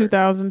was in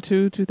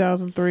 2002,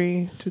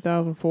 2003,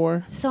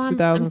 2004, so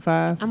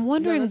 2005. I'm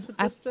wondering.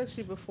 That's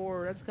actually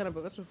before. That's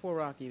before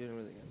Rock even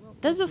really.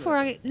 That's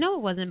before No,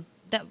 it wasn't.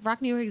 That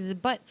Rock New York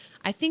existed, but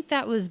I think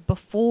that was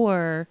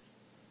before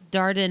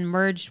Darden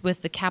merged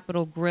with the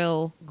Capitol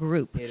Grill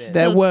group.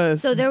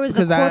 So there was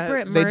a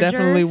corporate merger. They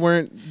definitely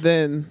weren't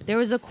then. There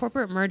was a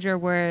corporate merger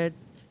where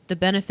the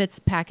benefits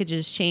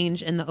packages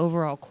changed and the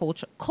overall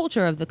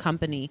culture of the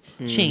company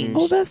changed.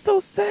 Oh, that's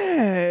so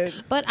sad.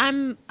 But I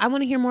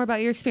want to hear more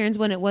about your experience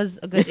when it was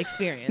a good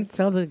experience.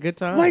 Sounds like a good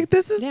time. Like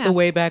this is Yeah. the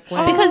way back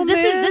when. Because Oh,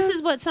 this man.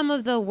 is what some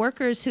of the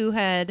workers who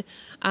had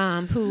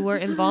who were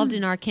involved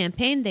in our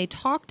campaign, they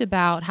talked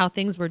about how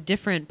things were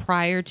different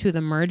prior to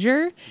the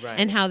merger Right.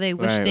 and how they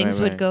wish Right, things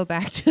right, would right. go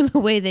back to the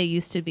way they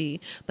used to be.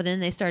 But then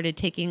they started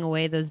taking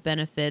away those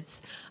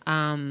benefits,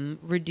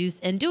 reduced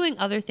and doing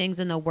other things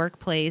in the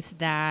workplace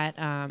that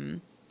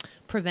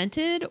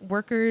prevented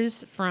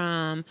workers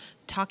from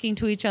talking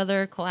to each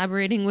other,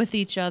 collaborating with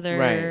each other,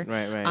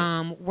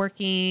 Right.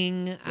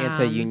 working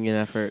Anti-union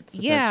efforts.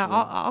 Yeah,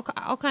 essentially.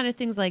 all kind of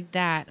things like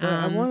that.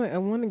 Well, I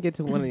want to get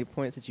to one of the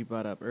points that you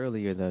brought up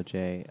earlier, though,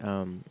 Jay.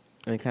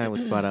 And it kind of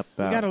was brought up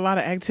we about. got a lot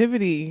of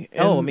activity.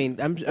 Oh, I in- mean,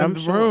 I'm in the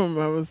sure. room.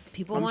 I was.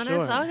 People I'm want to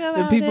sure. talk about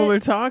The people it. are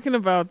talking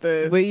about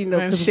this. But, you know,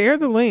 and 'cause share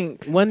the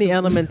link. One of the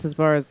elements as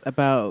far as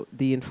about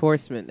the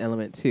enforcement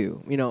element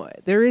too. You know,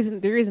 there is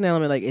an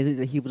element like is it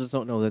that people just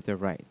don't know that they're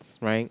rights,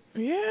 right?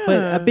 Yeah.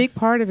 But a big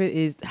part of it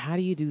is how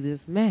do you do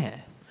this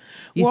math?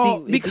 You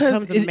well, see,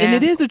 because becomes a and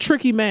it math- is a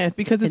tricky math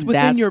because it's And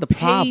within that's your the pay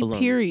problem.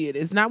 period.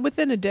 It's not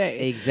within a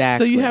day.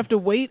 Exactly. So you have to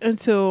wait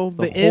until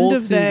The the end whole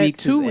of 2 that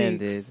weeks 2 is weeks.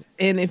 ended.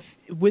 And if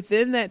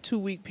within that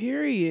 2-week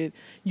period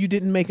you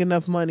didn't make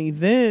enough money,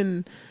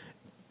 then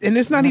and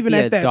it's not It might even be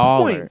at a that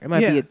dollar. point. It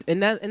might yeah. be,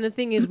 and the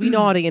thing is, we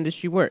know how the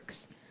industry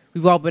works.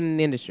 We've all been in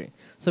the industry,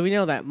 so we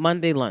know that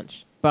Monday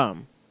lunch,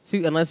 bum. So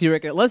unless you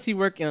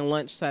work in a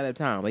lunch side of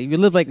town, like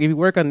if you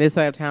work on this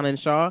side of town in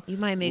Shaw, You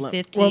might make Well,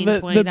 $15,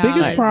 Well, $20. the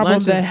biggest problem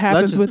Lunch that is-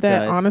 happens lunch is with that,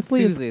 dud.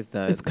 honestly, Tuesday's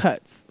dud. is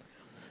cuts.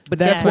 But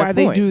That's my why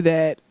they point. do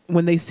that.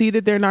 When they see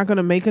that they're not going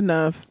to make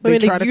enough, I they mean,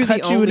 try to you're the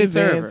cut you in only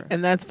advance, server.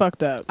 and that's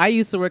fucked up. I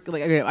used to work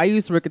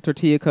at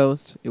Tortilla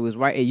Coast. It was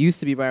right. It used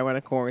to be right around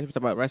the corner. People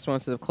talk about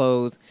restaurants that have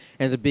closed,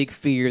 and there's a big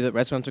fear that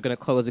restaurants are going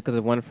to close because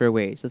of one fair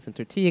wage. Listen,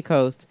 Tortilla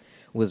Coast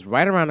was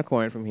right around the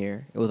corner from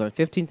here. It was on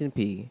 15th and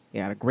P.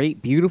 It had a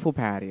great, beautiful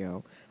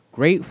patio,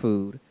 great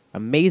food,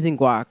 amazing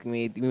guac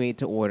we made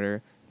to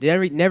order.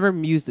 Never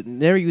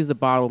used a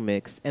bottle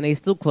mix, and they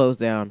still closed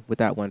down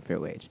without one fair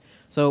wage.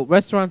 So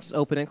restaurants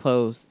open and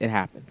close, it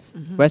happens.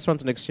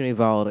 Restaurants are an extremely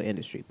volatile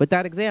industry. But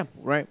that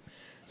example, right?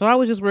 So I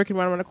was just working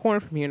right around the corner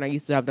from here, and I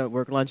used to have to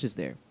work lunches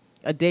there.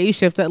 A day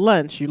shift at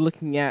lunch, you're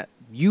looking at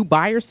you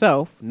by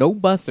yourself, no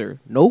busser,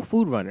 no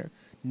food runner,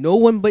 no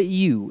one but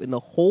you in the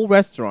whole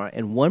restaurant,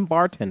 and one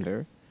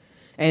bartender.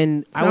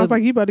 And Sounds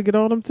like you about to get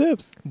all them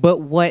tips. but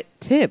what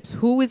tips?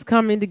 Who is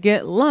coming to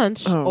get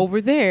lunch Oh. over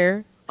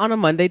there on a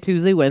Monday,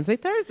 Tuesday, Wednesday,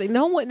 Thursday?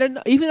 No one, they're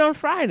not- even on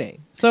Friday.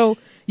 So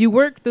you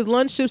work the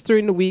lunch shifts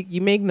during the week,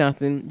 you make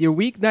nothing. Your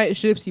weeknight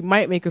shifts, you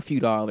might make a few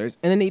dollars.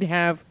 And then they'd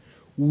have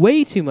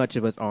way too much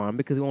of us on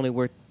because we only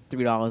work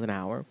 $3 an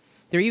hour.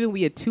 There even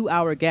be a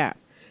 2-hour gap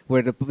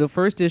where the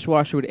first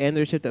dishwasher would end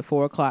their shift at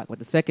 4 o'clock, but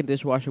the second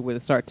dishwasher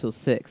would start till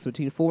 6.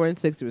 Between 4 and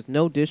 6, there was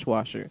no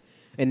dishwasher.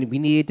 And we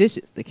needed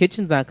dishes. The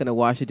kitchen's not going to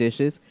wash the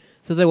dishes.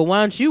 So it's like, well, why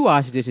don't you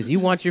wash the dishes? You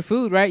want your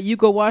food, right? You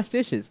go wash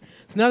dishes.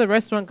 So now the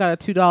restaurant got a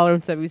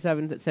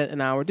 $2.77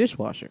 an hour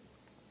dishwasher.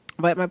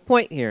 But my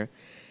point here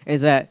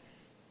is that,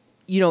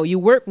 you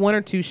work 1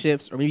 or 2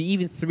 shifts or maybe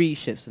even 3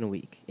 shifts in a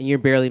week and you're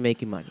barely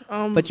making money.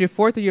 But your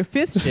 4th or your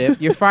 5th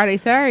shift, your Friday,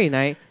 Saturday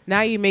night,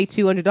 now you made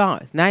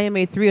 $200. Now you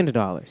made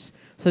 $300.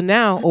 So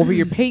now over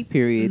your pay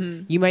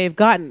period, you may have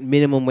gotten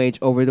minimum wage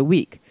over the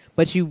week.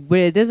 But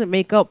it doesn't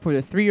make up for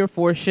the 3 or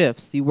 4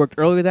 shifts you worked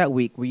earlier that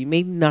week where you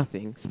made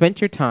nothing, spent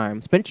your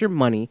time, spent your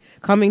money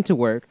coming to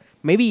work,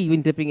 maybe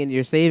even dipping into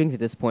your savings at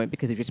this point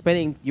because if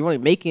you're only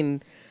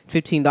making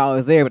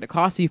 $15 there, but it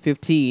costs you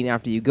 $15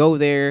 after you go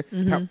there,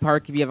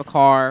 park if you have a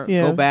car,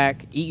 Yeah. go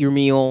back, eat your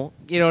meal.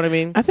 You know what I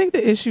mean? I think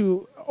the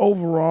issue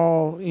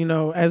overall,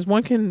 as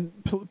one can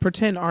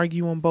pretend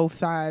argue on both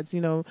sides,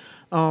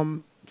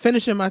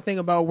 finishing my thing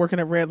about working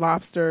at Red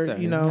Lobster,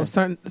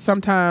 Sorry.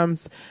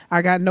 sometimes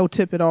I got no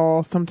tip at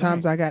all.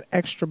 Sometimes Right. I got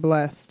extra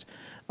blessed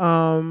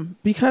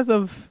because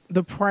of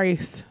the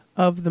price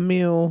of the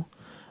meal.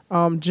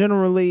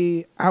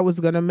 Generally, I was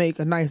going to make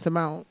a nice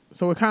amount.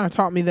 So it kind of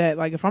taught me that,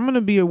 like, if I'm going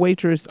to be a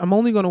waitress, I'm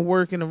only going to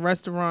work in a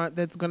restaurant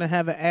that's going to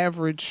have an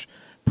average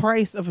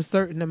price of a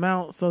certain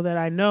amount so that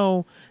I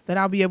know that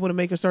I'll be able to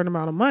make a certain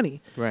amount of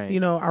money. Right.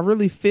 I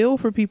really feel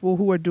for people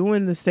who are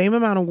doing the same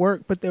amount of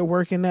work, but they're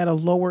working at a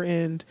lower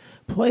end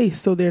place.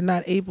 So they're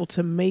not able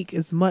to make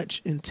as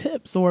much in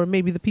tips, or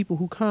maybe the people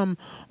who come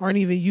aren't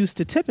even used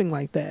to tipping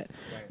like that.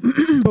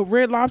 Right. But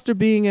Red Lobster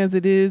being as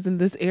it is in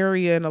this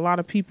area, and a lot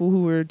of people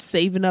who are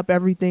saving up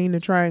everything to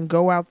try and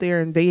go out there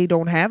and they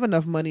don't have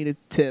enough money to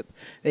tip.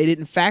 They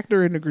didn't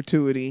factor in the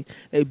gratuity.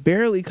 They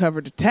barely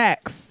covered the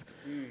tax.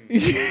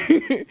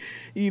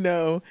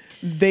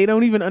 They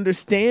don't even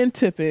understand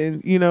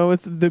tipping.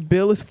 It's the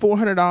bill is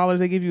 $400.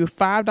 They give you a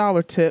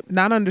 $5 tip,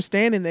 not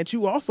understanding that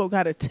you also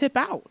got to tip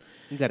out.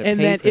 You got to And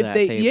pay that for if that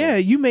they, table.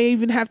 you may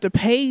even have to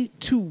pay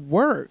to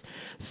work.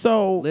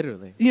 So,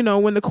 Literally.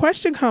 when the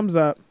question comes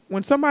up,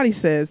 when somebody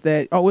says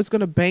that, oh, it's going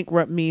to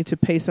bankrupt me to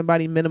pay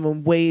somebody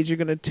minimum wage, you're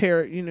going to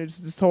tear, it's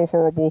just so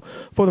horrible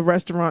for the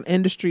restaurant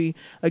industry.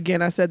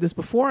 Again, I said this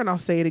before and I'll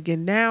say it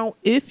again now.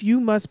 If you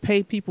must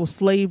pay people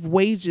slave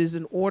wages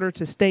in order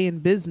to stay in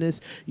business,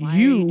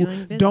 you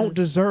don't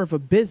deserve a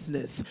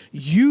business.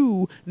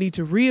 You need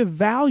to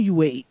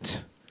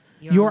reevaluate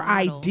your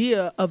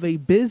idea of a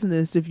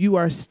business if you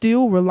are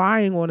still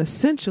relying on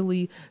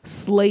essentially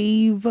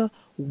slave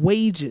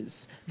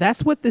wages.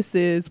 That's what this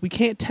is. We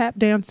can't tap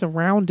dance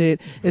around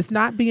it. It's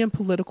not being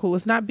political.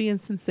 It's not being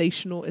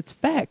sensational. It's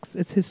facts.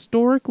 It's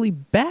historically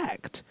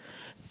backed.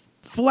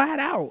 Flat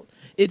out.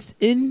 It's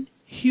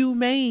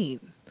inhumane.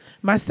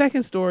 My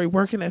second story,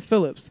 working at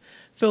Phillips.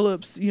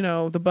 Phillips,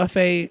 the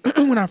buffet,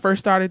 when I first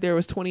started there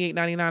was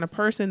 $28.99 a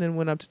person, then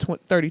went up to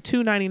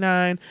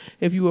 $32.99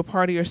 if you were a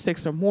party or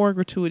 6 or more,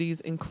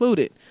 gratuities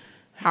included.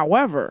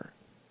 However,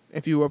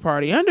 if you were a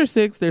party under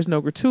 6, there's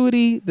no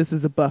gratuity. This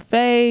is a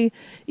buffet.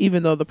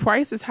 Even though the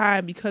price is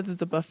high, because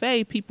it's a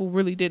buffet, people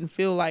really didn't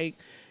feel like,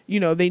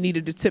 they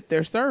needed to tip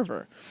their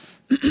server.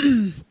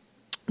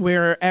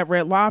 Where at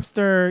Red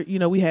Lobster,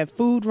 we had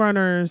food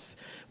runners.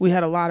 We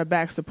had a lot of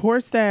back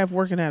support staff.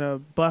 Working at a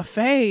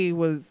buffet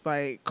was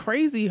like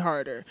crazy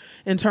harder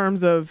in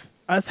terms of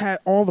us had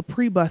all the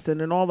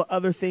pre-busing and all the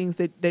other things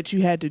that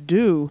you had to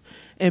do,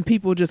 and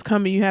people just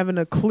coming, you having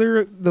to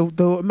clear the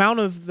amount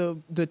of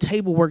the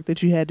table work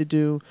that you had to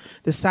do,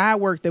 the side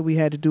work that we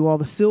had to do, all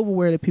the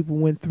silverware that people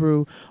went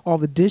through, all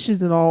the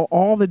dishes and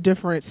all the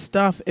different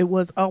stuff. It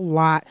was a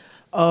lot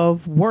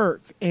of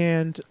work,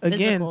 and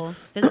again,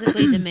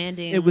 physically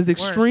demanding. It was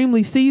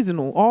extremely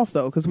seasonal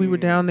also, because we were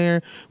down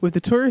there with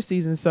the tourist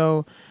season.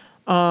 So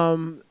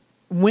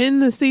when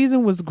the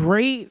season was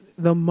great,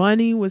 the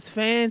money was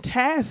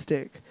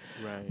fantastic.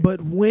 Right.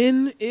 But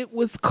when it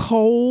was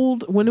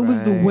cold, when it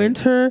was the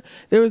winter,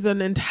 there was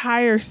an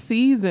entire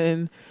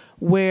season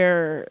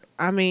where,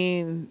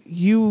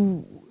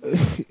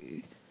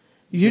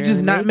 you're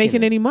just not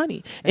making any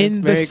money.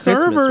 And the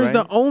servers,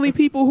 the only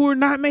people who are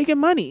not making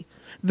money.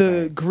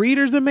 The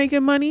greeters are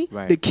making money.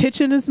 Right. The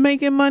kitchen is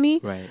making money.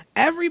 Right.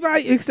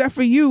 Everybody except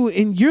for you,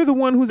 and you're the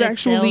one who's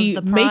actually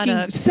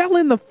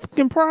selling the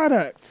fucking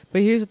product.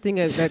 But here's the thing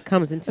that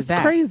comes into that.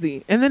 It's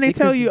crazy. And then they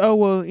tell you, oh,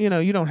 well,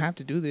 you don't have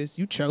to do this.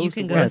 You chose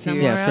to go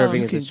somewhere else.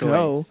 Serving you can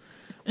go.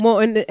 Well,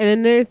 and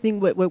another thing,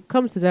 what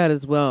comes to that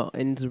as well,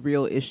 and it's a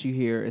real issue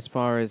here as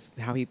far as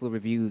how people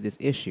review this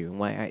issue, and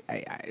why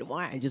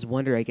I just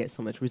wonder I get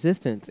so much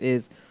resistance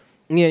is,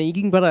 you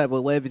can put up,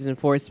 well, what if it's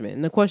enforcement?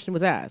 And the question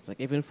was asked, like,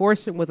 if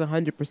enforcement was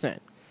 100%,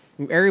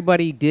 if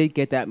everybody did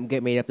get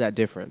made up that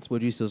difference,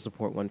 would you still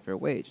support one fair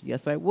wage?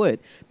 Yes, I would.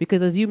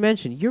 Because as you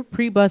mentioned, you're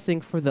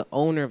pre-busing for the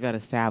owner of that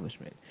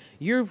establishment.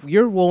 You're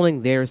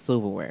rolling their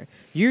silverware.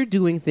 You're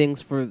doing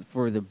things for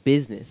the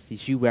business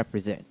that you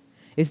represent.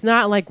 It's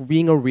not like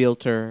being a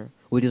realtor,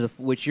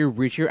 which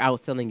you're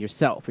out selling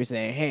yourself. You're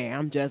saying, hey,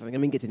 I'm just let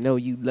me get to know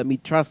you.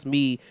 Trust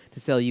me to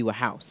sell you a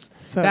house.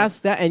 So that's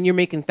that, and you're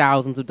making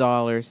thousands of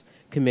dollars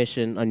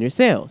commission on your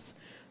sales.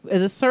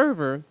 As a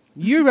server,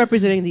 you're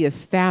representing the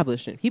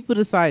establishment. People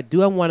decide,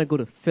 do I want to go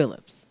to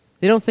Phillips?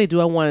 They don't say, do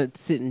I want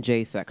to sit in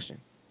J section?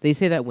 They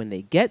say that when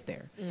they get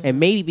there. Mm-hmm. And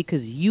maybe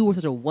because you were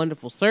such a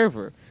wonderful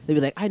server, they'd be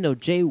like, I know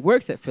Jay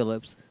works at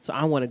Phillips, so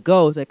I want to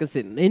go so I can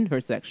sit in her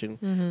section.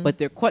 Mm-hmm. But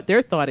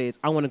their thought is,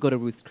 I want to go to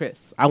Ruth's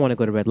Chris. I want to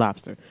go to Red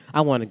Lobster.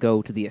 I want to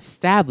go to the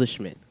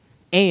establishment.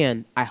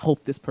 And I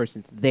hope this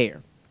person's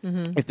there.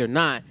 Mm-hmm. If they're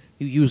not,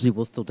 you usually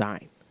will still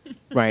dine.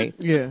 Right?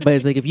 Yeah. But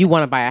it's like, if you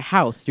want to buy a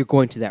house, you're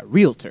going to that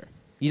realtor.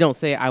 You don't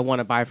say, I want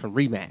to buy from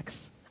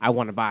Remax. I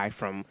want to buy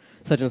from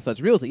such and such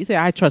realtor. You say,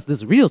 I trust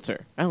this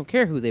realtor. I don't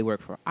care who they work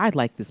for. I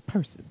like this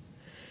person.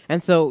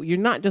 And so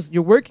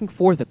you're working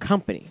for the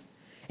company.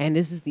 And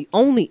this is the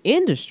only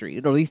industry,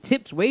 or these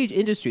tipped wage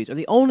industries are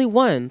the only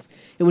ones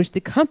in which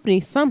the company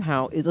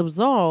somehow is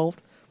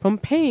absolved from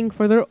paying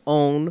for their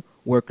own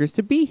workers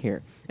to be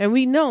here. And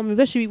we know,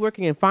 especially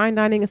working in fine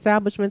dining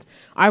establishments.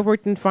 I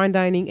worked in fine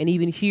dining, and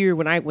even here,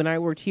 when I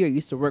worked here, I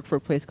used to work for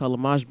a place called La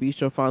Mange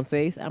Bistro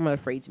Français. I'm not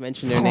afraid to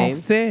mention their name.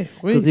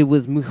 Because it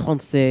was muy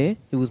français.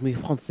 It was muy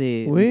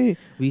français. Oui.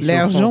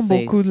 L'argent,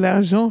 beaucoup de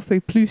l'argent, c'est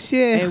plus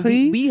cher. And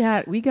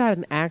we got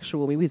an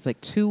actual, maybe it's like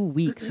 2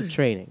 weeks of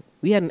training.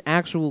 We had an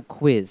actual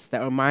quiz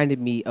that reminded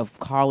me of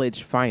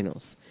college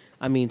finals.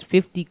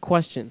 50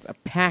 questions, a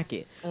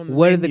packet.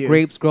 What are the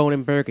grapes grown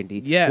in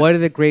Burgundy? Yes. What are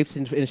the grapes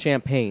in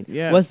Champagne?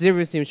 Yes. What's the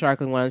difference between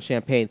sparkling wine and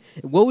champagne?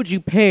 What would you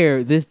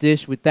pair this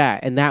dish with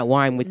that and that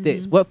wine with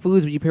this? What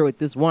foods would you pair with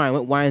this wine?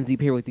 What wines do you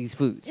pair with these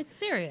foods? It's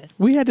serious.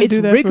 We had to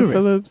do that for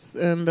Phillips.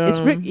 And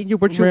you're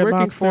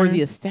working for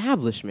the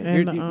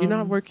establishment. You're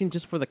not working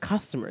just for the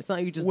customer. It's not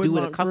like you're just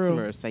doing a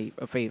customer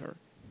a favor.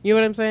 You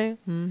know what I'm saying?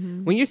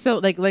 Mm-hmm. When you're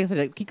like I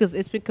said, because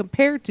it's been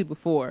compared to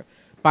before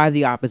by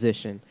the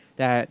opposition,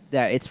 that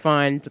it's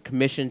fine, it's a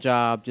commission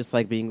job, just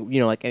like being,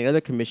 like any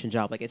other commission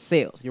job, like it's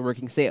sales. You're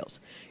working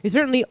sales. You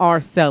certainly are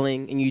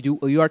selling, and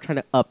you are trying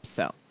to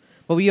upsell.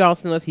 But we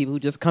also know people who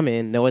just come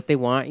in, know what they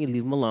want, you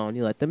leave them alone,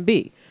 you let them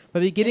be.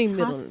 But beginning It's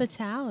middle,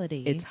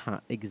 hospitality. it's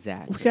hot.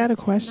 Exactly. We got a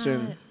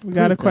question. not- We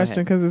got a Please go question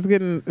ahead. because it's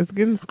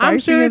getting spicy I'm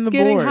sure in it's the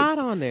getting boards. hot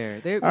on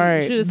there. All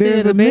right,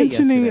 there's a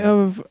mentioning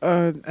of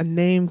a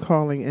name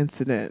calling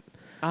incident.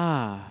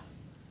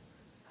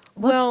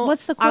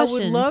 What's the I would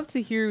question? love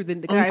to hear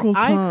the Uncle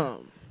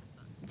Tom.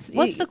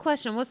 What's the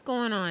question? What's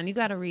going on? You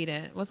got to read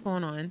it. What's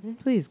going on?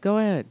 Please go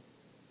ahead.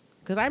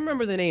 Because I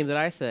remember the name that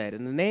I said,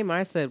 and the name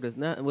I said was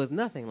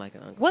nothing like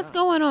an Uncle What's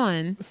Tom. going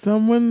on?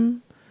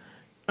 Someone,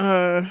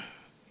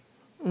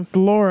 it's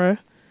Laura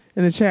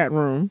in the chat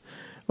room,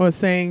 was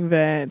saying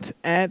that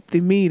at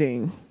the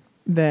meeting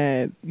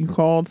that you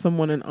called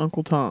someone an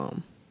Uncle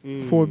Tom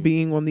for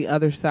being on the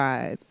other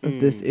side of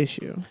this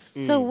issue.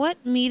 So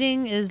what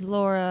meeting is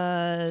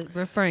Laura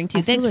referring to?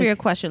 I feel Thanks for like- your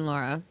question,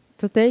 Laura.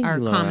 So thank Or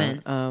you, Laura.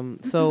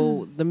 comment.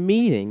 So the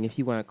meeting, if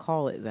you want to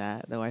call it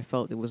that, though, I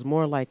felt it was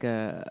more like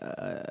an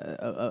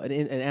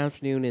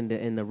afternoon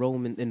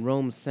in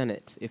Rome's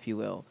Senate, if you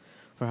will,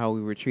 for how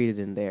we were treated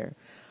in there.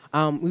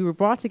 We were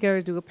brought together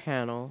to do a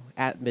panel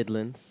at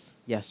Midlands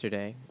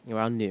yesterday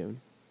around noon.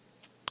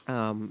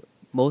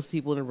 Most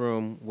people in the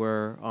room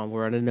were on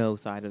the no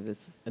side of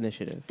this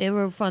initiative. They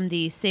were from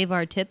the Save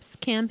Our Tips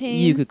campaign.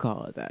 You could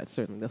call it that.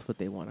 Certainly, that's what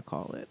they want to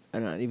call it.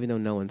 And even though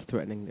no one's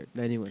threatening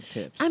anyone's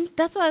tips.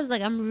 That's why I was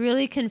like, I'm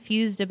really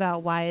confused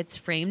about why it's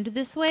framed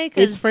this way.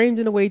 'Cause It's framed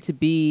in a way to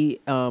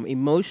be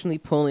emotionally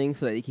pulling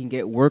so that they can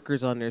get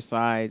workers on their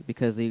side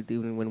because their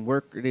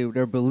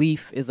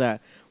belief is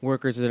that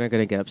workers are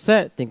going to get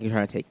upset, think you're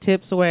trying to take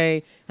tips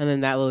away, and then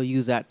that will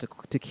use that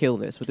to kill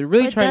this. What they're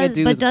really trying to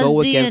do is go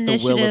against the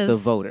will of the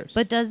voters.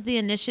 But does the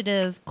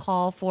initiative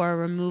call for a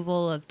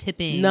removal of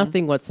tipping?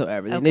 Nothing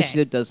whatsoever. The Okay.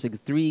 initiative does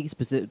three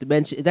specific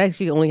dimensions. It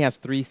actually only has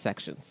 3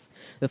 sections.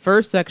 The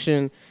first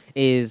section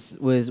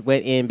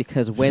went in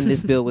because when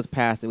this bill was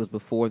passed, it was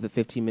before the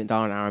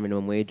 $15 an hour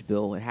minimum wage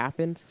bill had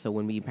happened. So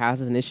when we passed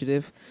this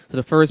initiative, so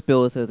the first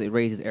bill says it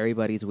raises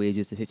everybody's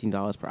wages to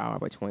 $15 per hour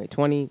by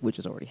 2020, which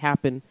has already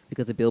happened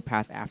because the bill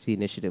passed after the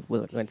initiative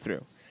went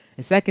through.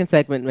 The second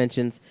segment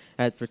mentions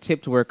that for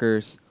tipped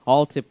workers,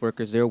 all tipped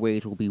workers, their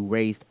wage will be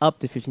raised up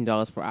to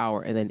 $15 per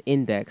hour and then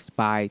indexed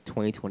by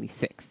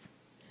 2026.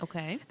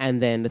 Okay.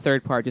 And then the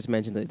third part just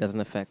mentions that it doesn't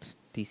affect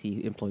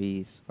DC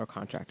employees or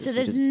contractors. So which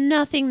there's is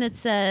nothing that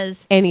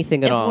says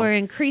anything at if all. we're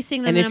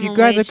increasing the And if minimum you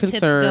guys are wage, tips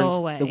concerned, go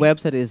away. the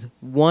website is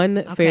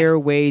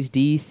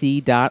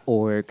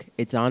onefairwagedc.org.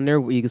 It's on there.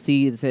 You can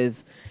see it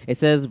says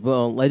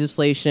well,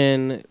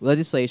 legislation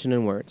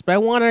and words. But I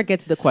want to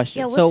get to the question.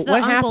 Yeah, what's so the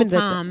what Uncle happened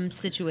Tom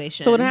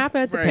situation? So what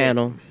happened at the Right.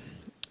 panel?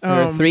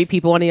 There were 3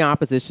 people on the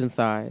opposition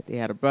side. They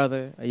had a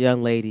brother, a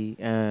young lady,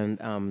 and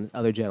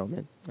other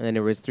gentlemen. And then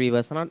there was 3 of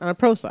us on a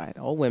pro side,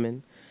 all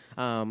women.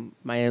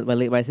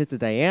 My sister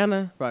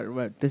Diana,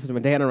 this is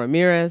Diana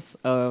Ramirez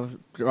of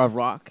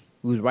Rock,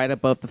 who's right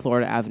above the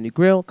Florida Avenue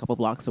Grill, a couple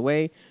blocks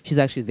away. She's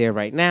actually there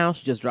right now.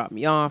 She just dropped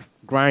me off,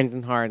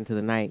 grinding hard into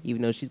the night,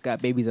 even though she's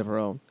got babies of her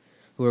own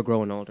who are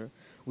growing older.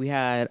 We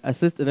had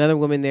another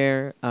woman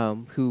there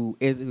who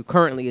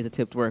currently is a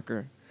tipped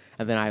worker,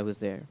 and then I was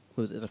there,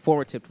 who is a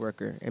former tipped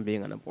worker and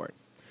being on the board.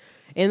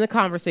 In the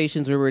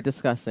conversations we were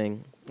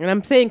discussing, and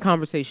I'm saying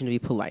conversation to be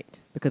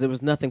polite because there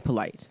was nothing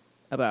polite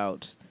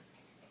about.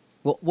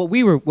 Well,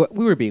 we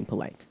were being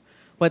polite,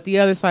 but the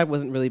other side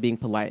wasn't really being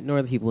polite,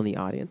 nor the people in the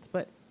audience.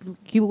 But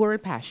people were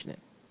passionate.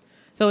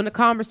 So in the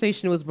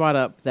conversation, it was brought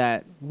up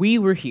that we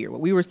were here. What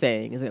we were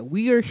saying is that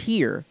we are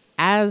here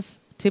as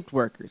tipped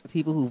workers, as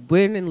people who've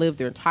been and lived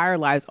their entire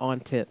lives on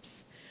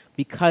tips,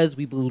 because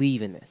we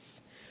believe in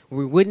this.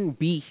 We wouldn't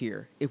be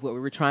here if what we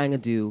were trying to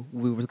do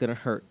was going to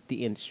hurt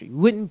the industry. We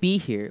wouldn't be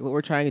here if what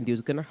we're trying to do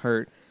is going to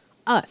hurt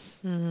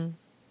us. Mm-hmm.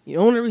 The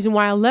only reason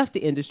why I left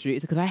the industry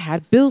is because I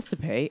had bills to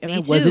pay and Me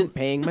I too. wasn't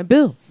paying my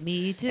bills.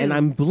 Me too. And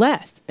I'm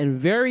blessed and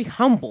very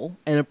humble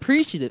and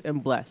appreciative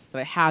and blessed that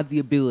I had the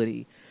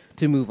ability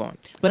to move on.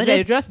 But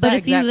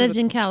if you lived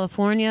in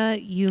California,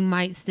 you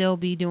might still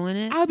be doing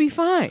it. I would be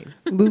fine.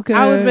 Luca,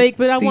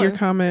 see your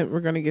comment. We're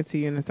going to get to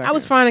you in a second. I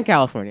was fine in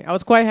California. I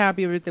was quite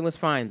happy. Everything was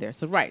fine there.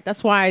 So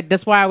that's why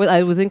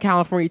I was in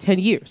California 10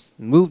 years.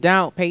 Moved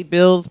out, paid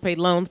bills, paid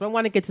loans. But I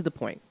want to get to the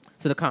point,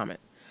 to the comment.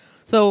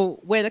 So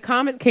when the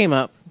comment came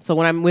up, so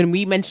when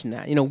we mentioned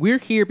that, we're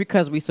here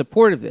because we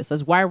supported this.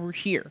 That's why we're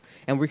here.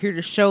 And we're here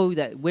to show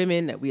that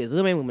we as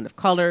women of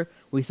color,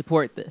 we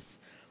support this.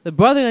 The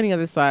brother on the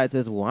other side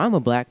says, well, I'm a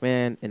black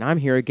man and I'm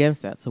here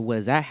against that. So what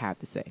does that have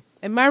to say?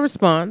 And my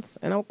response,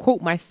 and I'll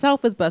quote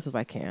myself as best as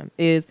I can,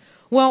 is,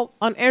 well,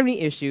 on every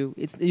issue,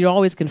 you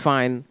always can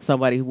find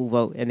somebody who will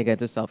vote against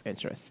their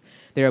self-interest.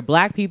 There are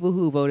black people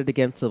who voted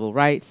against civil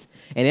rights,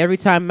 and every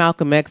time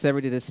Malcolm X ever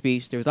did a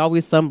speech, there was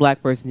always some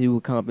black person who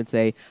would come up and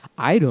say,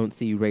 I don't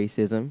see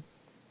racism.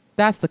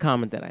 That's the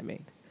comment that I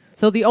made.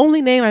 So the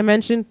only name I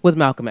mentioned was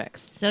Malcolm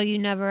X. So you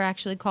never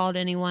actually called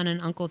anyone an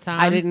Uncle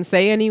Tom? I didn't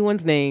say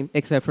anyone's name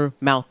except for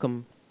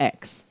Malcolm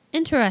X.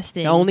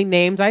 Interesting. The only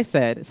names I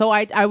said. So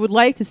I would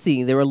like to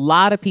see. There were a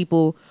lot of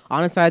people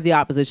on the side of the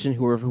opposition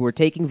who were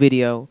taking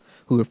video,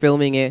 who were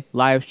filming it,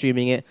 live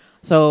streaming it.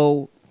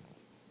 So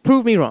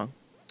prove me wrong.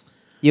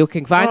 You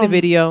can find the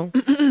video.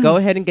 Go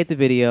ahead and get the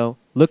video.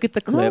 Look at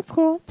the clip. That's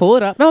cool. Pull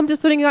it up. No, I'm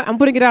just putting it out. I'm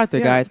putting it out there,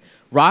 Yeah. guys.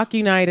 Rock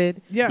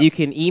United. Yeah. You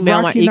can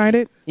email Rock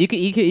United. You can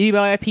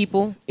email my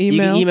people. You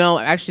Email. can email.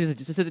 Actually,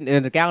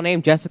 there's a gal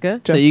named Jessica.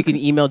 So you can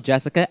email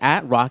Jessica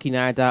at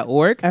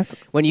rockunited.org.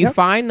 When you Yep.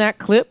 find that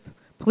clip,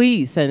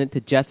 please send it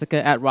to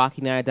Jessica at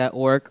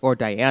rockunited.org or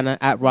Diana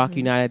at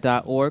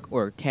rockunited.org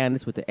or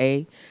Candace with the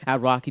A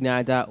at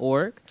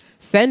rockunited.org.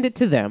 Send it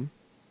to them,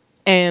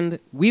 and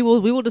we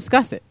will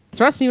discuss it.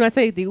 Trust me when I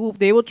say they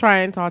will try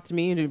and talk to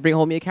me and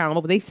hold me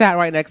accountable. But they sat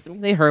right next to me.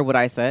 They heard what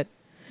I said.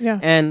 Yeah.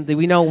 And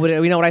we know what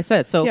I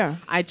said. So Yeah.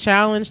 I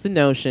challenge the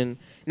notion.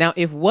 Now,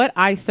 if what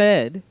I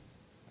said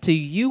to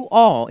you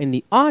all in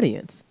the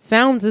audience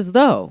sounds as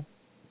though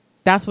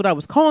that's what I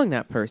was calling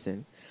that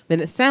person, then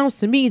it sounds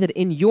to me that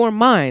in your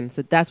minds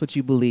that's what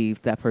you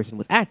believe that person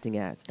was acting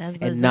as, That's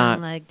what it and not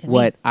sounded like to me.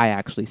 what I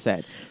actually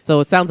said.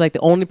 So it sounds like the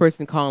only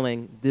person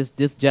calling this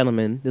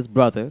gentleman, this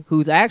brother,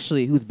 whose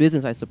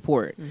business I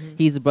support,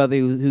 he's the brother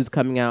who's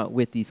coming out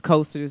with these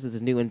coasters. There's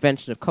a new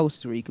invention of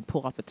coasters where you can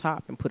pull off the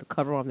top and put a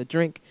cover on the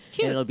drink,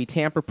 Cute. and it'll be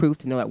tamper-proof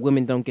to know that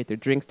women don't get their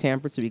drinks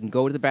tampered, so you can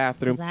go to the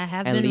bathroom 'Cause I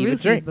have and been leave a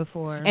roofied drink.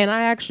 before. And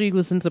I actually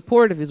was in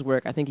support of his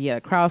work. I think he had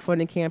a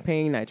crowdfunding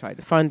campaign. I tried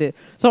to fund it.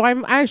 So I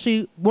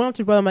actually went up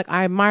to the brother. I'm like,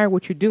 I admire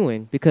what you're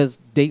doing because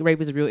date rape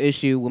is a real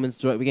issue. Women's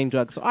getting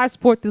drugs. So I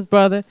support this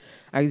brother.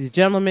 He's a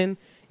gentleman.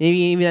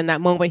 Even in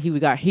that moment, he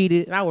got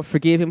heated. And I would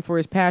forgive him for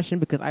his passion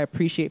because I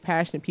appreciate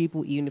passionate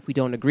people, even if we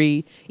don't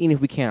agree, even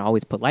if we can't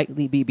always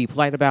politely be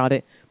polite about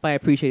it. But I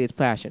appreciate his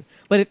passion.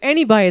 But if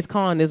anybody is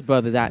calling this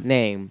brother that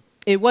name,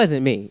 it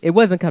wasn't me. It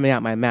wasn't coming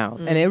out my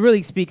mouth. And it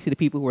really speaks to the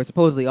people who are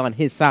supposedly on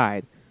his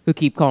side who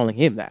keep calling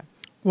him that.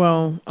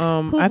 Well, I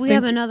we think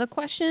have another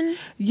question.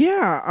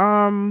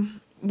 yeah.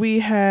 We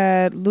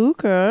had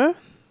Luca.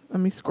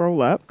 Let me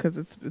scroll up because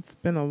it's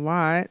been a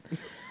lot.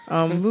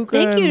 Luca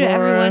Thank you and to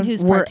Laura everyone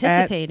who's were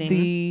participating. at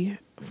the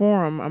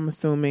forum, I'm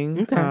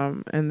assuming.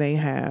 Okay. And they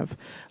have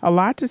a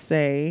lot to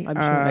say. I'm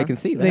sure I can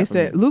see that They from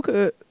said here.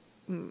 Luca.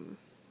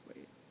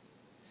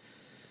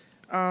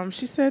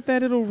 She said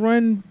that it'll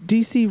run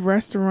DC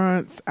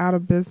restaurants out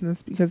of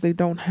business because they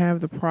don't have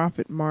the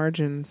profit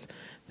margins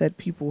that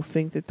people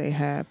think that they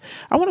have.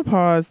 I want to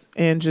pause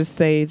and just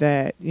say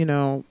that,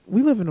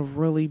 we live in a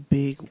really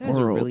big You guys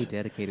are world. really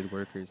dedicated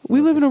workers.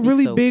 We live in a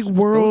really big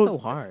world. So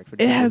hard for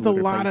the It people has who a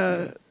are lot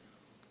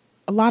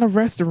replacing. of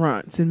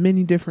restaurants in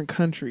many different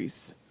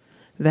countries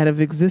that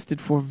have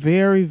existed for a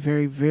very,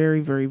 very,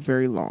 very, very,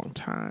 very long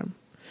time.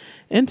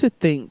 And to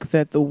think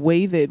that the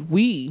way that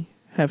we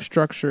have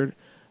structured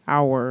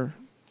our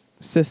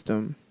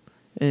system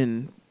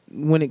and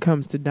when it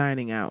comes to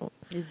dining out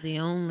Is the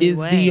only is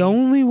way. the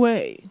only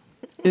way.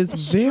 Is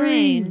It's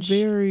very, strange.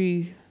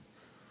 very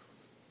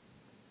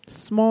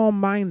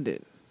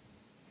small-minded.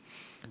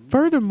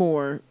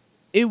 Furthermore,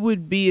 it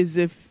would be as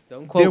if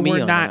Don't quote there me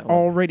were on not that one.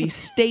 already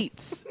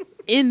states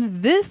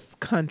in this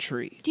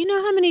country Do you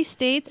know how many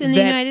states in the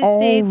that United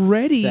States?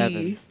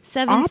 already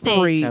Seven operate.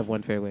 states. Have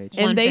one fair wage.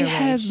 One and they fair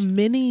have wage.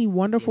 many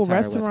wonderful The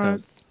entire West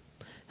restaurants.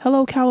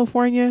 Hello,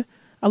 California.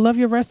 I love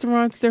your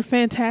restaurants. They're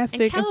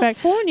fantastic. And In fact,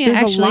 California there's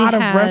a actually lot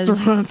of has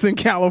restaurants in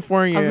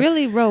California. A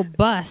really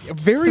robust,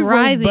 Very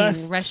thriving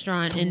robust,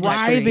 restaurant thriving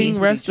industry. Competes with each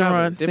other.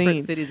 restaurant scene.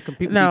 Different cities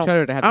compete with Now, each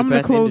other to have I'm the going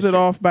best to close it industry.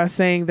 off by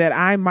saying that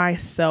I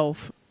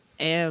myself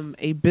am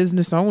a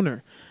business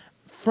owner.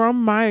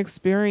 From my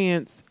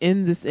experience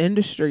in this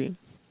industry,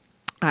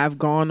 I've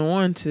gone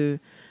on to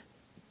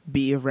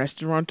be a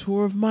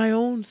restaurateur of my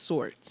own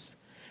sorts.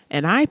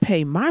 And I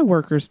pay my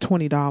workers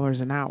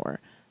 $20 an hour.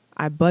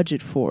 I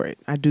budget for it.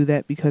 I do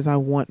that because I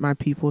want my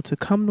people to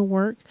come to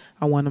work.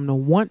 I want them to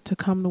want to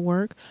come to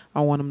work.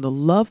 I want them to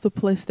love the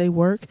place they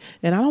work.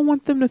 And I don't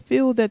want them to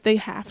feel that they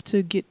have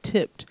to get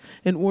tipped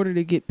in order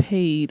to get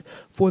paid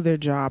for their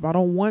job. I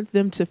don't want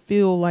them to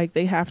feel like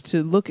they have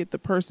to look at the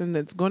person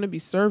that's going to be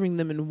serving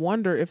them and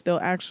wonder if they'll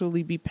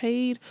actually be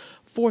paid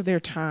for their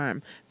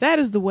time. That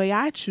is the way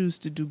I choose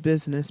to do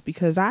business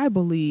because I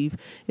believe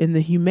in the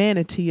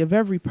humanity of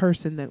every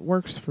person that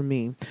works for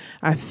me.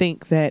 I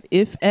think that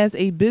if as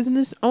a business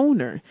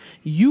owner,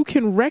 you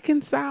can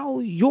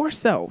reconcile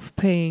yourself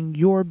paying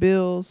your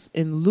bills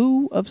in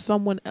lieu of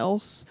someone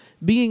else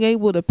being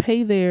able to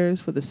pay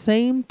theirs for the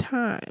same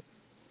time,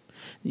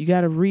 you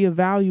got to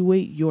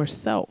reevaluate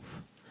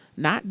yourself,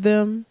 not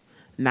them.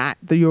 Not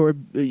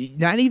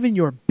even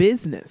your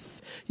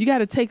business. You got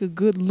to take a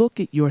good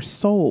look at your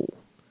soul,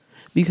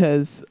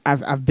 because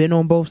I've been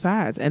on both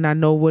sides and I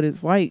know what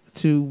it's like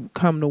to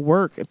come to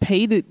work.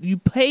 You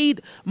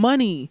paid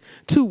money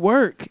to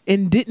work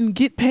and didn't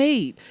get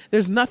paid.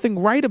 There's nothing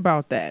right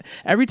about that.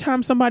 Every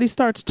time somebody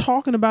starts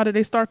talking about it,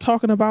 they start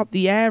talking about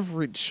the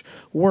average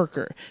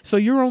worker. So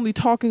you're only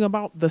talking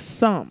about the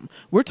sum.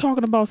 We're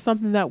talking about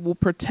something that will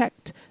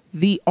protect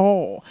the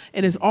all.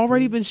 And it's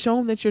already been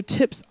shown that your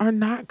tips are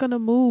not going to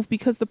move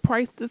because the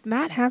price does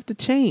not have to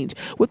change.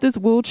 What this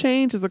will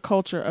change is a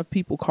culture of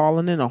people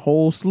calling in a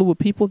whole slew of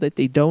people that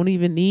they don't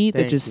even need, that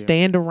Thank just you.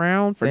 stand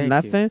around for Thank you.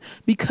 nothing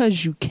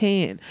because you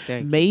can.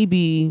 Thank you.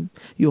 Maybe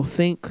you'll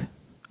think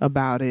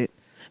about it.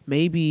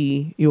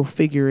 maybe you'll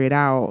figure it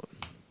out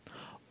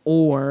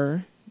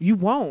or you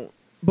won't.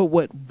 But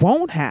what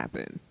won't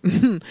happen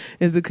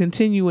is a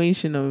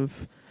continuation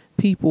of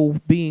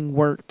people being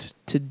worked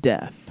to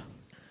death,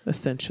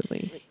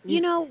 essentially.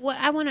 You know what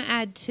I want to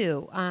add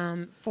too,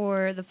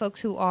 for the folks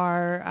who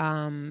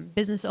are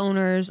business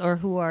owners or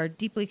who are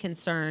deeply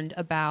concerned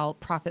about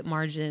profit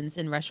margins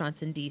in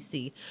restaurants in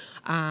DC.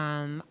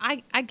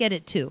 I get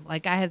it too.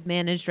 Like, I have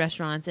managed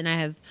restaurants and I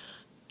have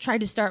tried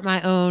to start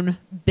my own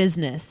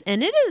business,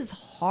 and it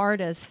is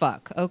hard as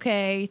fuck,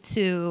 okay,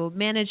 to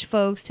manage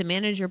folks, to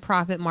manage your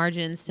profit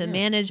margins, to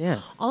manage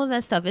all of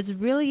that stuff. It's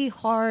really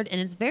hard, and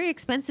it's very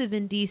expensive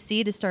in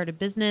DC to start a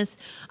business.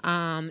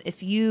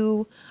 If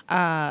you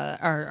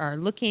are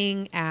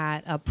looking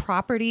at a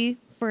property,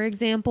 for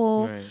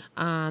example,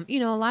 you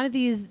know, a lot of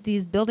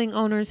these building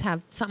owners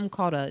have something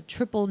called a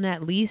triple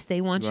net lease. They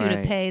want you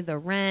to pay the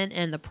rent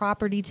and the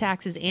property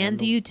taxes and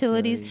the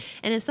utilities.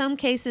 And in some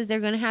cases, they're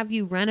going to have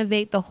you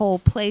renovate the whole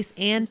place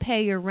and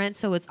pay your rent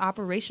so it's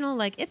operational.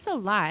 Like, it's a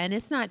lot, and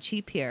it's not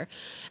cheap here.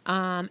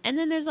 And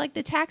then there's like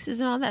the taxes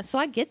and all that. So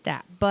I get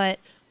that. But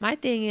my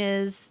thing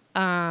is,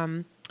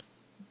 don't.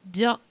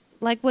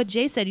 Like what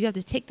Jay said, you have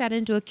to take that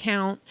into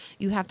account.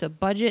 You have to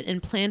budget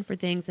and plan for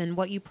things and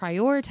what you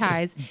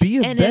prioritize. Be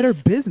a better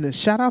business.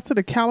 Shout out to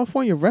the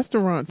California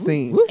restaurant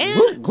scene.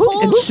 And I'm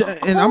going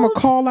to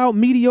call out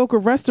mediocre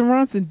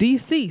restaurants in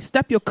D.C.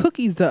 Step your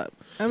cookies up.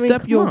 I mean,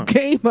 step your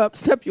game up.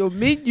 Step your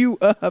menu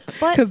up.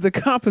 Because the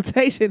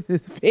competition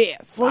is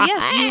fierce. Well,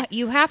 yes,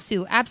 you have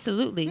to.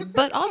 Absolutely.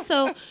 But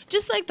also,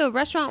 just like the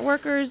restaurant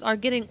workers are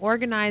getting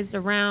organized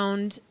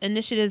around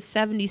Initiative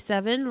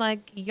 77,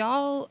 like,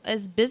 y'all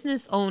as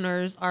business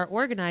owners are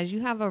organized.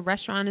 You have a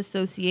restaurant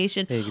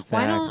association. Exactly.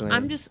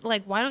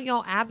 Why don't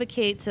y'all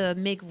advocate to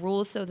make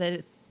rules so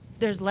that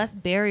there's less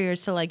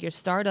barriers to like your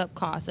startup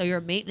costs or your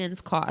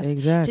maintenance costs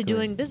to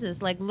doing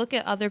business. Like, look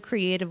at other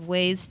creative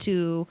ways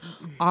to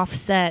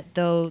offset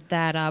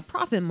that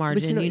profit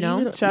margin. You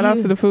know, shout out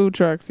to the food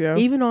trucks, yo.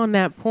 Even on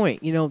that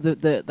point, you know,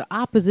 the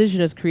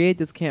opposition has created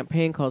this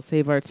campaign called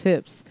Save Our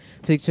Tips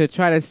to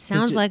try to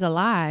sounds like a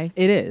lie.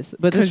 It is,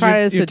 but to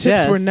try to your suggest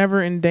tips were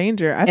never in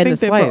danger. I think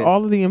that for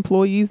all of the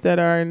employees that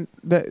are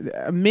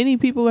many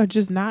people are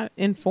just not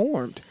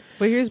informed.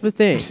 But here's the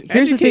thing.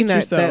 Here's the thing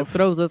that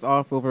throws us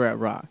off over at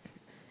Rock.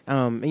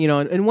 You know,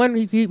 and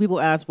when people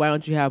ask, why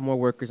don't you have more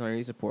workers on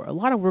your support? A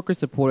lot of workers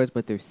support us,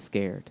 but they're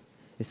scared.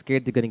 They're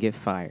scared they're going to get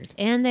fired.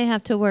 And they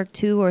have to work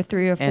 2 or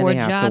 3 or 4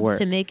 jobs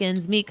to make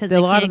ends meet because they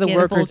can't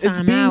get full-time hours.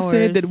 It's being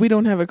said that we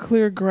don't have a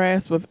clear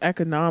grasp of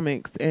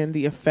economics and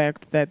the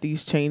effect that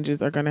these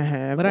changes are going to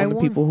have on the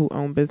people who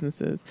own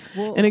businesses.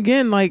 Well, and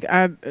again, like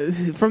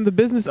from the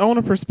business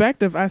owner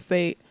perspective, I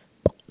say,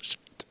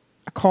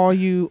 call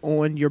you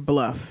on your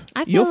bluff.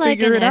 You'll like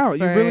figure it out.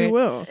 You really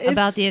will.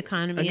 About the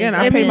economy. Again,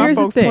 I pay my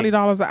folks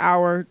 $20 an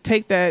hour.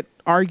 Take that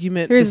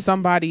argument to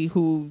somebody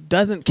who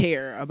doesn't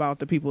care about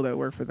the people that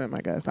work for them,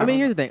 I guess.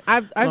 Here's the thing.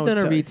 I've done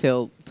a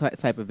retail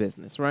type of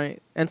business,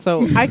 right? And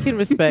so I can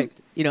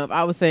respect, you know, if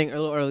I was saying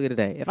earlier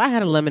today, if I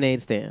had a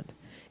lemonade stand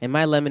and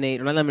my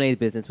lemonade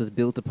business was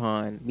built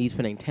upon me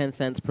spending 10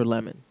 cents per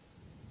lemon,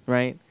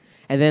 right?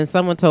 And then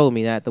someone told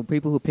me that the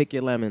people who pick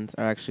your lemons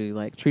are actually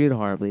like treated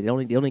horribly. They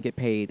only get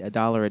paid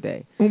 $1 a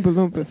day. Oompa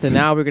Loompas. So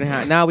now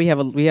we have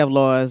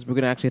laws. We're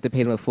gonna actually have to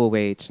pay them a full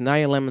wage. Now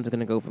your lemons are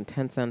gonna go from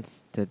 10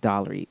 cents to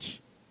 $1 each.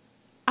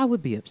 I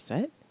would be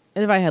upset.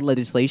 And if I had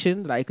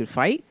legislation that I could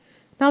fight,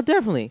 now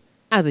definitely,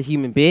 as a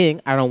human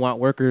being, I don't want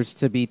workers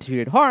to be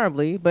treated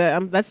horribly.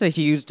 But that's a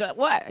huge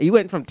what? You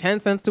went from 10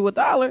 cents to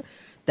 $1.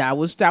 That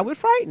would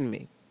frighten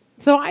me.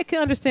 So I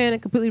can understand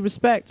and completely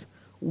respect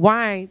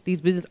why these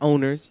business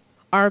owners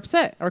are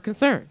upset or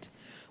concerned.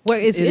 Well,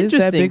 it's interesting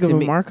is that big to of a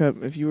me.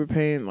 markup if you were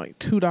paying like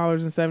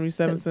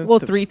 $2.77.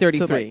 Well,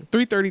 $3.33. Like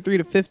 $3.33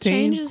 to $15.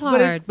 Change is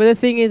hard. But the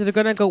thing is, they're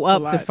going to go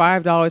up to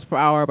 $5 per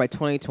hour by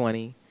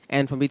 2020,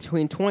 and from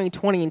between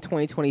 2020 and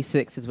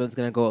 2026 is when it's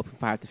going to go up from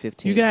 5 to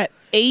 15. You got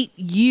 8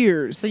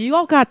 years, so you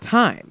all got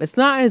time. It's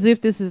not as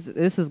if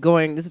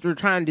we're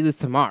trying to do this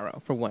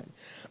tomorrow. For one,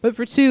 but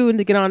for two, and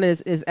to get on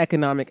this is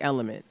economic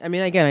element. I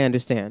mean, again, I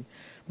understand.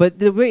 But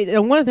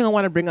one thing I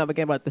want to bring up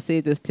again about the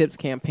Save This Tips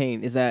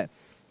campaign is that,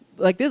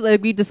 like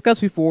we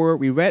discussed before,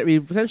 we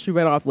essentially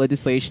read off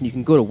legislation. You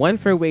can go to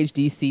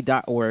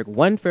onefairwagedc.org,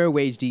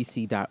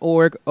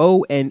 onefairwagedc.org,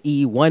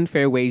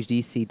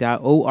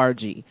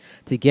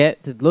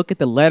 onefairwagedc.org to look at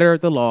the letter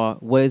of the law,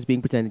 what is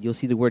being presented. You'll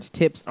see the words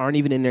tips aren't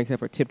even in there except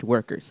for tipped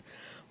workers.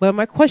 But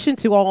my question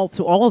to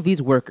all of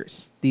these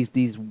workers,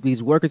 these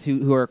workers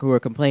who are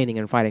complaining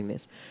and fighting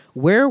this,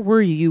 where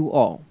were you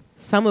all?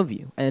 Some of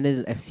you, and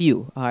then a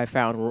few I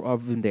found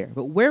of them there.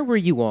 But where were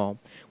you all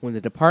when the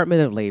Department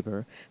of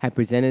Labor had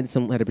presented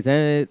some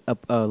legislation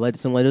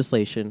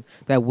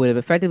that would have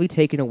effectively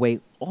taken away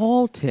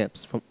all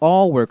tips from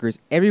all workers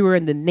everywhere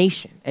in the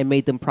nation and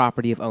made them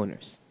property of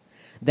owners?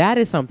 That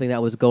is something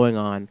that was going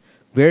on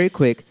very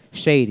quick,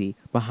 shady,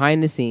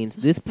 behind the scenes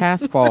this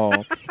past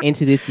fall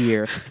into this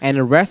year, and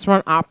the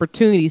Restaurant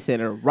Opportunity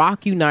Center,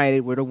 Rock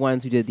United, were the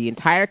ones who did the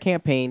entire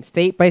campaign,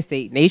 state by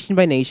state, nation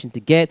by nation, to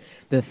get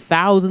the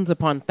thousands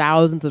upon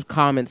thousands of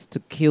comments to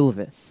kill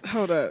this.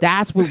 Hold up.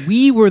 That's what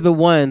we were the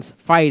ones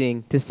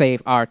fighting to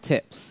save our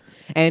tips.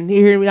 And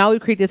here now we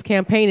create this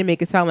campaign and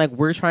make it sound like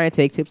we're trying to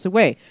take tips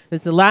away.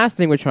 That's the last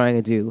thing we're trying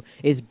to do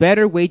is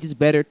better wages,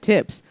 better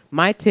tips.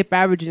 My tip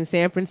average in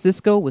San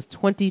Francisco was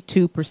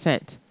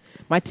 22%.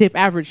 My tip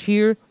average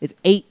here is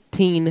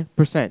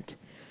 18%.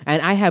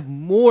 And I have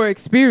more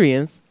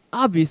experience,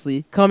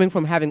 obviously, coming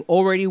from having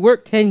already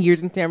worked 10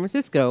 years in San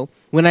Francisco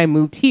when I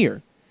moved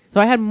here. So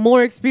I had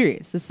more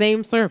experience, the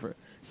same server,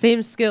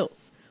 same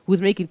skills,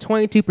 who's making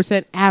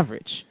 22%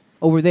 average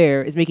over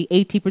there is making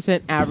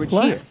 18% average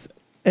Plus here.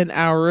 An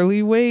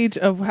hourly wage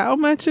of how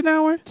much an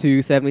hour?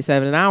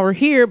 $2.77 an hour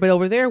here, but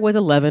over there was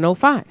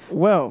 $11.05.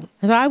 Well,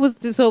 So I was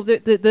that's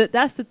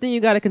the thing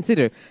you got to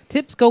consider.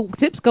 Tips go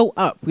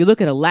up. We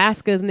look at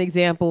Alaska as an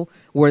example,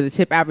 where the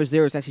tip average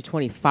there is actually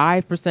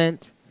 25%,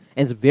 and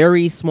it's a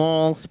very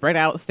small, spread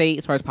out state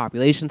as far as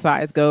population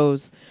size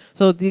goes.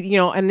 So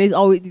and there's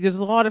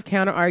a lot of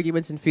counter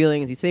arguments and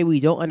feelings. You say we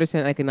don't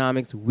understand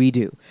economics, we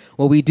do.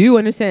 What we do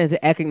understand is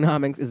that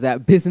economics is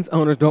that business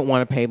owners don't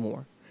want to pay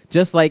more.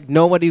 Just like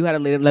nobody who had a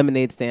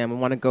lemonade stand would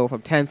want to go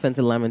from 10 cents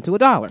a lemon to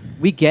 $1.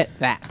 We get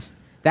that.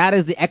 That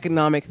is the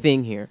economic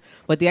thing here.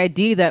 But the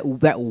idea that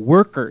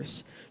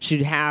workers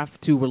should have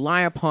to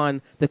rely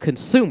upon the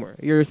consumer,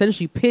 you're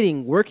essentially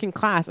pitting working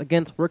class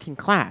against working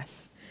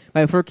class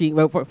by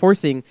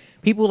forcing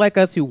people like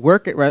us who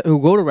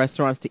who go to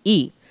restaurants to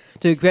eat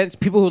to against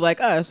people who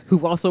like us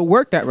who've also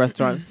worked at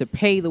restaurants to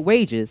pay the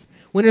wages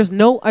when there's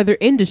no other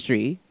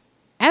industry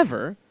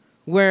ever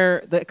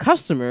where the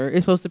customer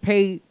is supposed to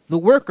pay the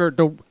worker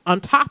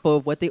on top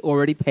of what they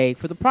already pay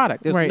for the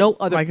product. There's no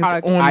other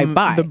product I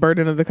buy. The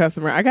burden of the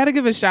customer. I got to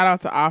give a shout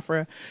out to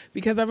Afra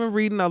because I've been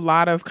reading a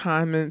lot of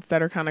comments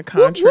that are kind of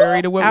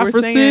contrary to what Afra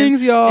we're saying.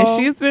 sings, y'all. And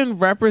she's been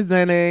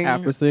representing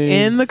Afra sings.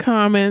 in the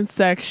comments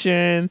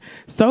section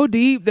so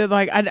deep that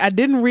I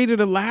didn't read it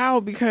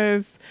aloud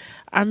because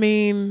I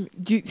mean,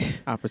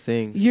 Opera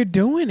sings. You're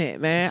doing it,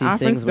 man. She Opera's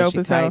sings when dope she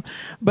as hell. types.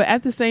 But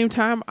at the same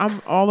time,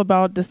 I'm all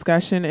about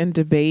discussion and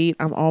debate.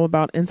 I'm all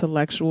about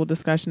intellectual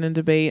discussion and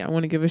debate. I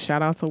want to give a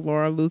shout out to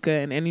Laura Luca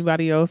and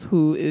anybody else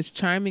who is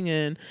chiming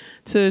in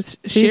to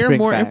share bring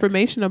more facts.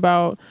 information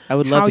about I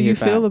would love how to hear you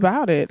feel facts.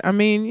 about it. I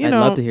mean, I'd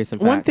love to hear some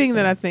one facts, thing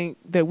that though. I think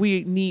that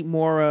we need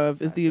more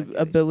of is the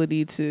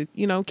ability to,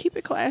 keep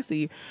it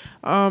classy.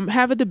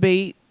 Have a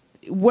debate.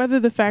 Whether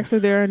the facts are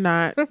there or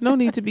not, no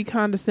need to be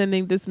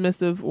condescending,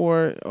 dismissive,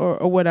 or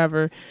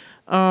whatever.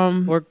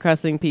 Or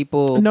cussing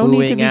people. No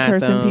need to be booing at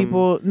cursing them.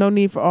 people. No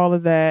need for all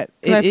of that.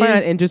 I find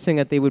it interesting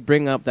that they would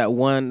bring up that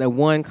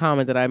one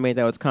comment that I made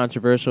that was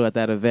controversial at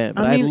that event.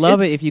 But I mean, I'd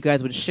love it it's if you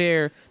guys would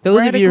share.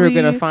 Those of you who are going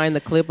to radically- find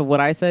the clip of what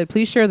I said,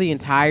 please share the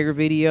entire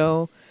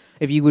video.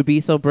 If you would be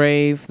so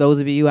brave,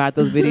 those of you who had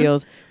those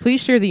videos,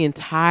 please share the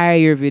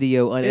entire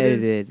video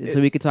unedited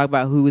so we could talk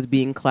about who is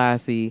being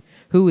classy,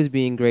 who is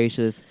being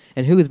gracious,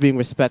 and who is being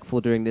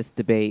respectful during this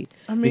debate.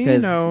 I mean,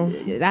 because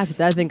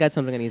I think that's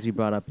something that needs to be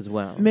brought up as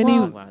well. Many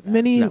In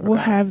that will regard.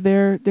 have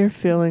their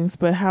feelings,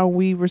 but how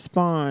we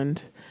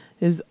respond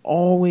is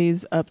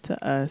always up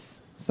to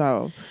us.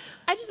 So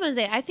I just want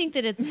to say, I think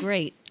that it's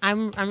great.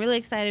 I'm really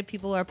excited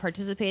people are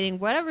participating,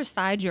 whatever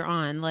side you're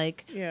on.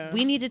 Yeah.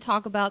 We need to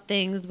talk about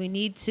things. We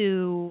need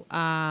to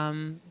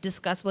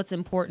discuss what's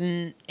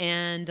important,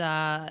 and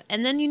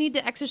then you need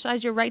to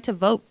exercise your right to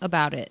vote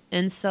about it.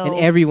 And so, And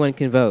everyone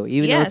can vote,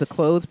 even though it's Yes. a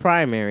closed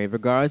primary,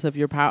 regardless of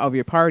your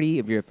party,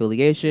 of your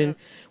affiliation,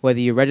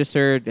 whether you're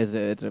registered as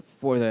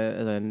one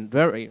of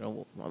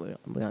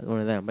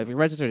them. But if you're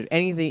registered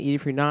anything,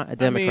 if you're not a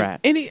Democrat,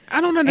 I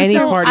don't understand. Any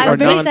party or with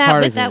that,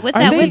 nonpartisan. with Are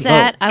that, they- with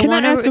that, I Can I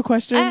want ask a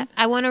question?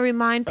 I want to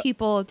remind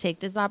people, take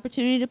this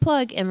opportunity to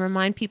plug and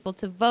remind people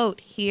to vote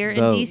here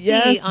Vote. in DC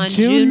Yes, on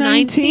June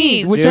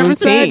 19th. Whichever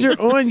side Juneteenth.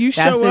 you're on, you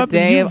that's show the up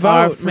day and you of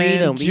our vote, freedom.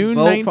 man. We June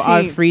vote 19th. for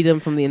our freedom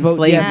from the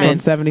Vote yes on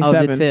enslavement of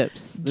 77. the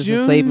tips. This June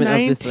enslavement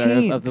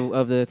 19th.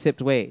 of the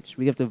tipped wage.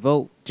 We have to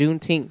vote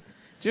Juneteenth.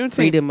 Juneteenth.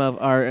 Freedom of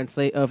our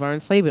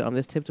enslavement on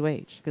this tipped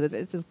wage, because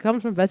it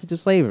comes from vestige of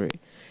slavery.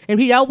 And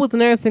that was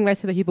another thing that I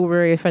said that people were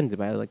very offended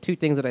by. Like two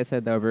things that I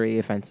said that were very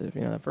offensive.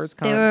 The first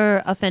They comment.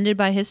 were offended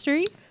by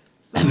history.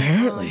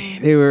 Apparently,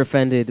 they were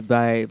offended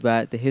by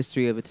the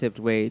history of a tipped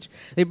wage.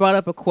 They brought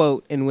up a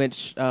quote in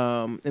which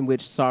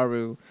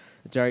Saru,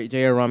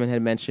 J.R. Rahman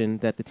had mentioned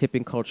that the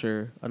tipping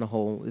culture on a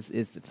whole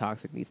is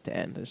toxic, needs to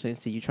end. And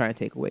so you try and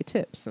take away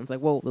tips. And it's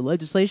like, well, the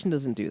legislation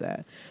doesn't do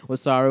that. What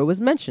Saru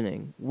was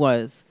mentioning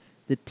was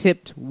the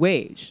tipped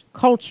wage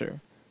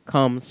culture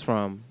comes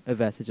from a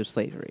vestige of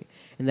slavery.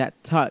 And that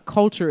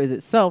culture is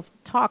itself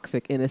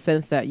toxic in the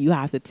sense that you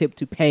have to tip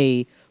to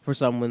pay for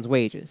someone's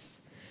wages.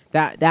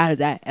 That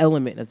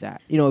element of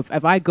that.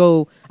 If I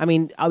go,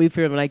 I'll be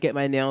fair, when I get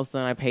my nails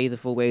done, I pay the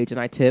full wage and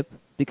I tip.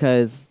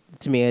 because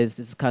to me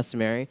it's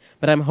customary.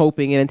 But I'm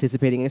hoping and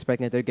anticipating and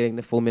expecting that they're getting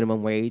the full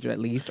minimum wage, or at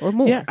least, or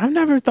more. Yeah, I've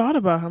never thought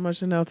about how much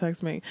the nail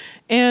techs make.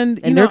 And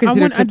you And know, they're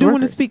considered I do want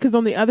to workers. speak because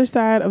on the other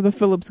side of the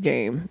Phillips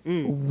game,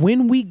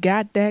 when we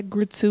got that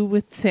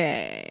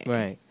gratuity,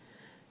 Right.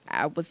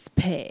 I was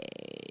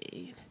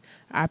paid.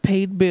 I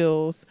paid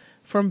bills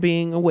from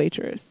being a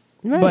waitress.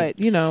 Right. But,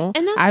 you know,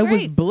 And that's I was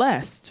great.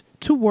 blessed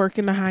to work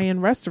in a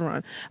high-end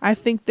restaurant. I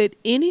think that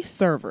any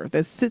server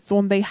that sits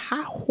on their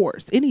high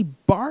horse, any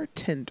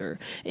bartender,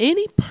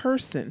 any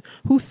person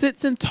who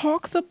sits and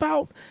talks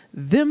about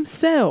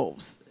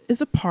themselves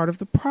is a part of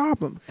the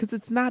problem, because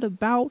it's not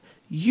about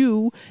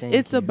you. Thank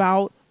It's you.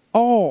 about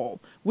all.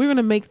 We're going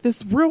to make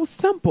this real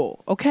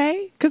simple,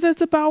 okay? Because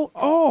it's about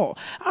all.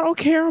 I don't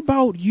care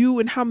about you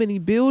and how many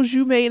bills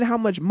you made and how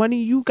much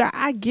money you got.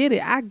 I get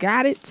it. I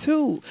got it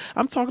too.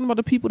 I'm talking about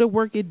the people that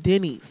work at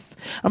Denny's.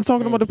 I'm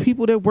talking about the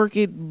people that work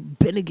at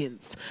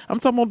Bennigan's. I'm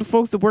talking about the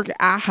folks that work at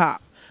IHOP.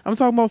 I'm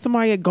talking about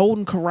somebody at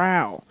Golden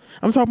Corral.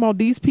 I'm talking about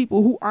these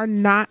people who are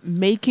not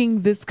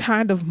making this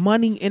kind of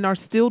money and are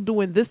still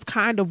doing this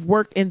kind of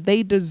work, and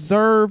they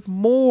deserve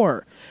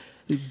more.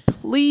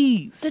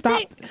 Please The stop,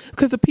 thing-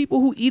 because the people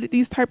who eat at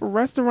these type of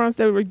restaurants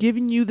that are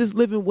giving you this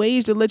living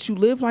wage to let you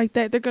live like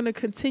that, they're going to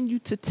continue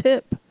to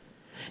tip.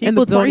 And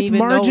the People don't price even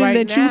know margin right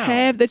that you now.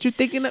 have that you're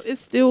thinking of is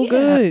still Yeah.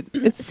 good.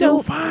 It's still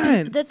So,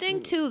 fine. The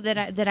thing too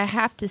that I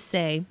have to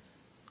say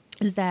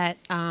is that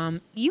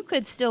you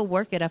could still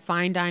work at a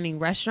fine dining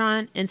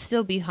restaurant and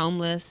still be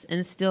homeless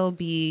and still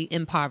be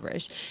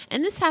impoverished.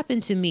 And this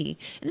happened to me.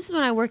 And this is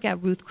when I work at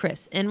Ruth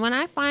Chris. And when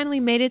I finally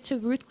made it to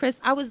Ruth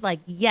Chris, I was like,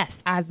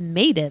 yes, I've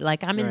made it.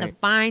 Like, I'm in the Right.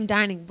 fine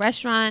dining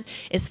restaurant.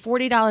 It's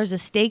 $40 a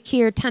steak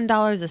here,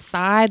 $10 a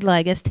side.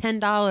 Like, it's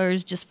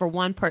 $10 just for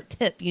one per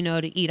tip, you know,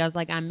 to eat. I was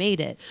like, I made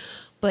it.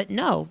 But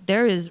no,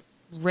 there is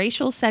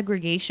racial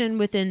segregation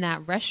within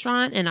that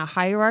restaurant and a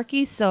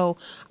hierarchy. So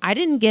I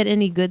didn't get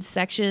any good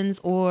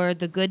sections or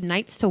the good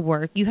nights to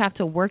work. You have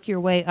to work your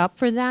way up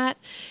for that.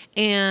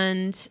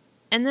 And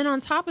then on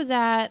top of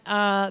that,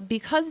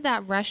 because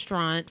that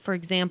restaurant, for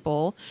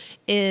example,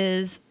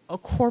 is a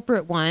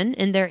corporate one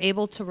and they're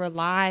able to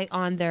rely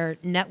on their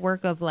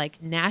network of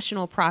like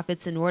national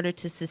profits in order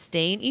to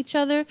sustain each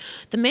other,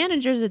 the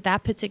managers at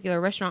that particular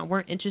restaurant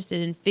weren't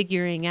interested in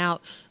figuring out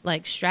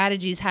like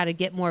strategies how to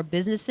get more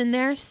business in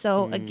there.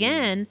 So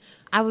again,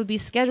 I would be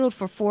scheduled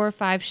for 4 or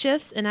 5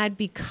 shifts and I'd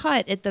be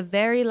cut at the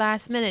very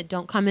last minute.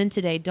 Don't come in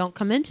today. Don't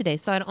come in today.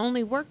 So I'd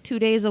only work 2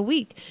 days a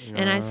week.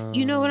 And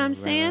you know what I'm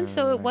saying?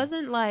 So it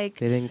wasn't like,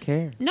 They didn't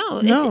care. No.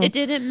 it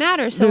didn't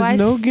matter. So There's I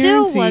no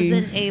still guarantee.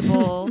 wasn't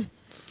able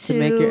To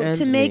make your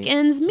ends meet.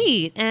 ends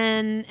meet.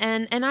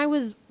 And I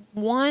was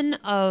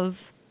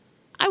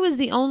I was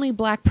the only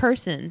black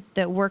person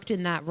that worked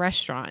in that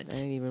restaurant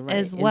Ain't even right.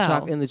 as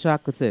well. In the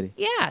chocolate city.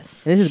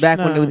 Yes. And this is back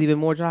when No. it was even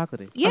more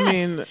chocolatey. Yes.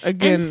 I mean,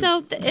 again, and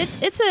so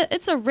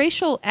it's a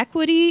racial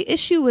equity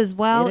issue as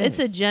well. It It's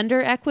a is.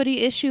 gender equity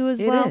issue as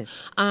It well.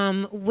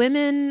 is.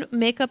 Women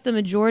make up the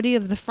majority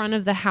of the front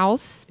of the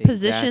house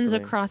positions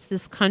Exactly. across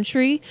this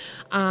country,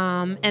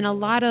 and a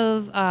lot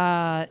of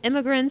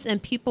immigrants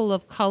and people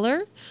of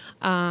color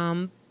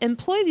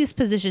employ these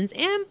positions,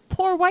 and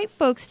poor white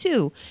folks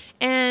too.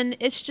 And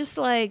it's just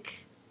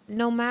like,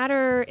 no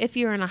matter if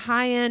you're in a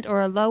high end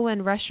or a low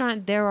end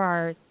restaurant, there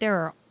are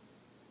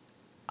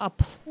a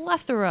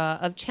plethora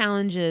of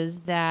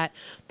challenges that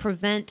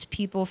prevent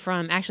people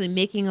from actually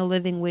making a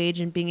living wage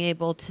and being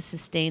able to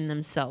sustain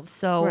themselves.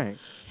 So, Right.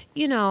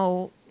 you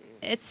know,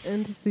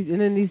 it's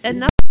And then these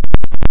enough.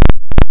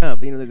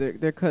 up, you know,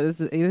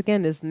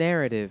 again this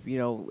narrative, you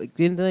know, like,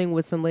 been dealing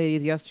with some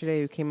ladies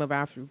yesterday who came up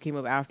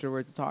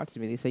afterwards to talk to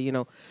me. They say, you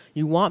know,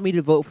 you want me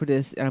to vote for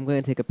this and I'm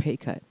going to take a pay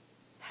cut.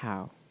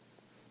 How?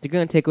 They're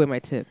going to take away my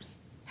tips.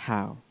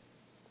 How?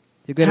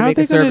 They're going to how are make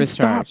they a going to service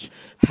stop charge.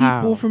 people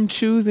How? from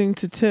choosing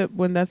to tip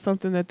when that's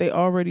something that they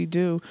already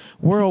do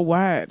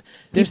worldwide?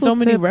 There's People so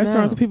many tip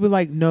restaurants now. where people are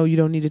like, no, you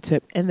don't need to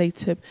tip, and they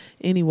tip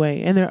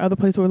anyway. And there are other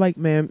places where like,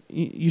 ma'am,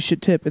 you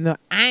should tip, and they're like,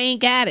 I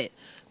ain't got it.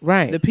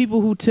 Right. The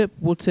people who tip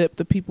will tip.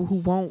 The people who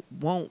won't.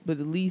 But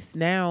at least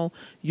now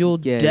you'll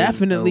Get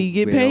definitely a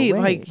get real paid.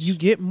 wage. Like, you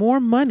get more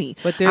money.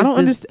 But I there's don't this-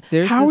 understand.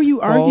 there's How are this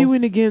you arguing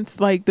false- against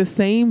like the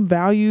same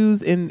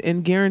values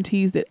and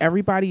guarantees that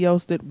everybody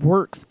else that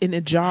works in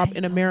a job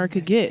in America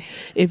get?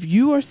 If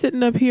you are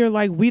sitting up here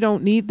like, we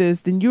don't need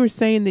this, then you're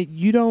saying that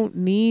you don't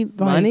need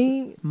like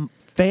Money?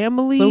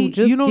 family. So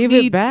just you don't give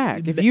need, it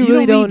back. If you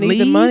really don't need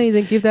the leave, money,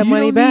 then give that you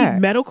money don't back.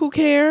 Need medical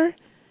care?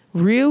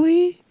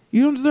 Really?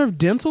 You don't deserve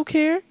dental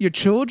care? Your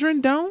children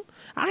don't?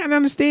 I can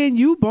understand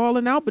you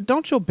balling out, but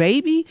don't your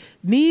baby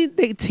need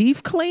their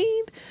teeth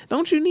cleaned?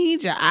 Don't you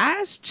need your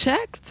eyes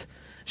checked?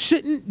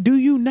 Do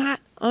you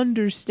not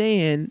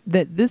understand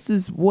that this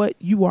is what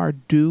you are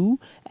due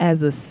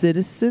as a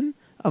citizen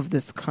of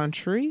this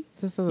country?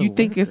 Just as a You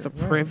think it's a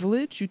worker, right.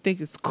 privilege? You think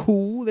it's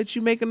cool that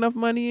you make enough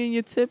money in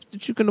your tips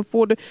that you can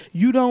afford to?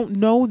 You don't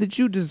know that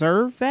you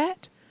deserve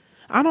that?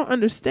 I don't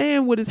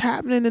understand what is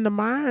happening in the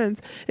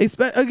minds.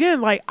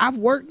 Again, like, I've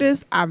worked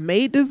this, I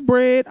made this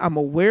bread, I'm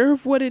aware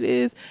of what it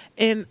is,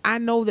 and I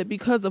know that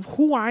because of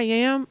who I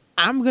am,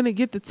 I'm going to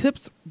get the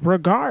tips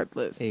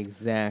regardless.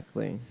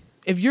 Exactly.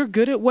 If you're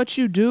good at what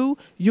you do,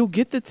 you'll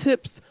get the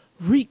tips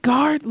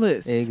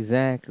regardless.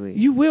 Exactly.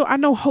 You will. I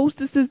know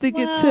hostesses that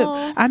get tipped.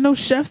 I know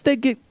chefs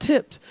that get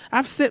tipped.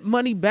 I've sent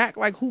money back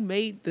like, who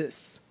made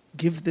this?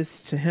 Give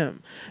this to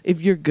him.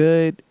 If you're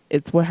good,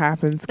 it's what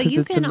happens But because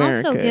you it's can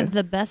America. also give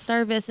the best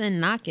service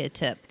and not get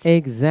tipped.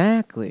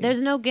 Exactly.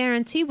 There's no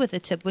guarantee with a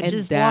tip, which And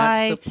is that's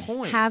why the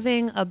point.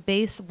 having a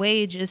base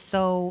wage is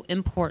so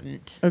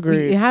important.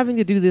 Agreed. You're having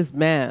to do this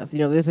math.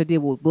 You know, this idea,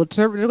 they're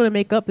going to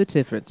make up the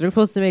difference. They're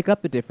supposed to make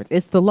up the difference.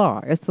 It's the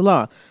law. It's the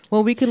law.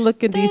 Well, we can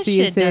look at That D.C.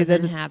 and shit say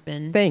doesn't that.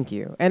 happen. Thank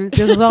you. And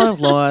there's a lot of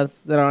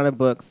laws that are on the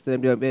books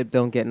that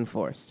don't get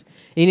enforced.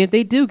 And if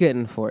they do get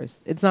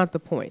enforced, it's not the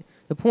point.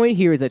 The point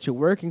here is that you're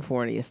working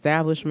for an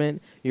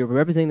establishment, you're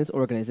representing this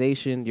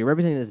organization, you're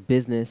representing this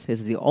business. This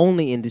is the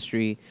only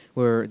industry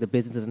where the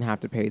business doesn't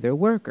have to pay their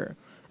worker.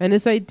 And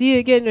this idea,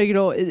 again, you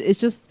know, it's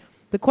just,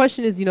 the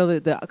question is, you know,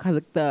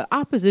 the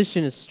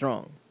opposition is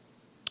strong.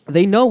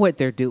 They know what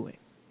they're doing.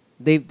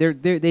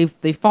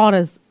 They've fought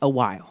us a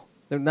while.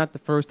 They're not the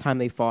first time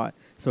they fought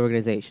this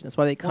organization. That's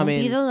why they come Won't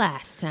in. be the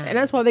last time. And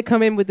that's why they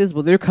come in with this.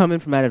 Well, they're coming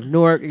from out of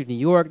Newark, New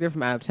York. They're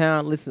from out of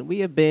town. Listen, we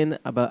have been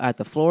at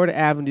the Florida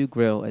Avenue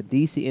Grill, a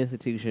D.C.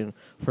 institution,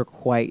 for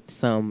quite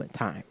some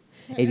time.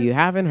 If you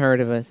haven't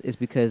heard of us, it's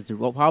because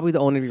probably the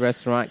owner of your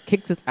restaurant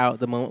kicks us out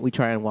the moment we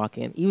try and walk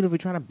in, even if we're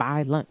trying to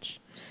buy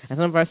lunch. And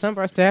some of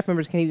our staff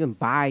members can't even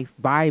buy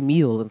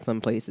meals in some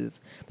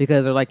places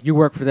because they're like, you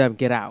work for them,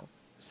 get out.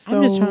 So,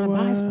 I'm just trying to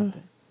buy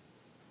something.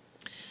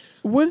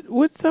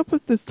 What's up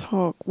with this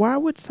talk? Why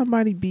would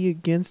somebody be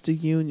against a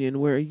union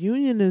where a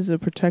union is a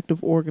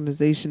protective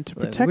organization to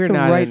protect the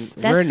rights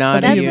We're not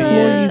of the a union.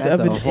 employees That's of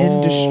a an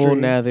whole industry?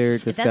 nother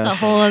discussion. That's a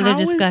whole other How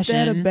is discussion.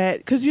 that a bad?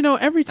 Because, you know,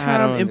 every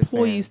time don't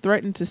employees understand.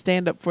 threaten to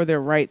stand up for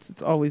their rights,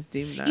 it's always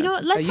demonized. You know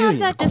what? Let's a have union.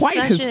 that It's quite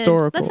discussion.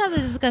 historical. Let's have the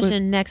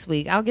discussion next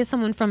week. I'll get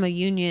someone from a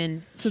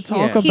union. to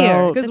talk Yeah. Here,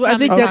 about. to Because I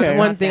think come that's talk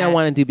one about thing I that.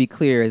 want to be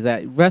clear is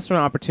that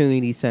Restaurant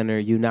Opportunity Center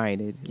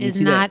United you Is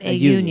see not that? a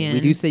union. We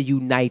do say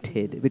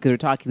united because we're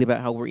talking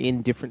about how we're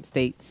in different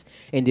states,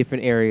 in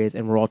different areas,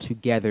 and we're all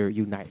together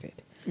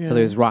united. Yeah. So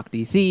there's Rock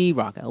DC,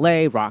 Rock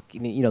LA, Rock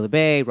the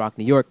Bay, Rock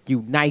New York.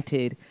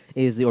 United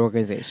is the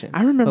organization.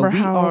 I remember but we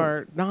how-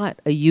 are not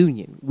a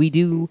union. We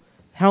do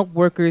help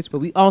workers, but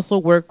we also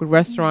work with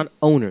restaurant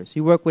owners.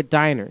 We work with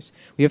diners.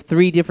 We have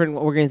 3 different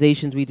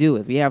organizations we do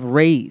with. We have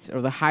Raise,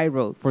 or the High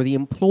Road, for the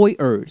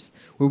employers,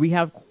 where we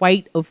have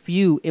quite a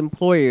few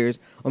employers.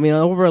 I mean,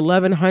 over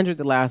 1,100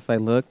 the last I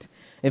looked,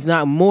 if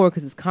not more,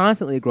 because it's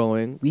constantly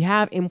growing. We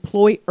have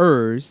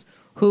employers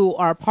who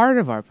are part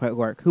of our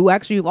work, who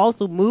actually have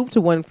also moved to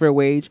One Fair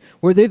Wage,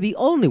 where they're the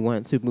only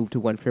ones who've moved to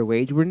One Fair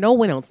Wage, where no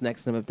one else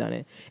next to them have done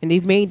it. And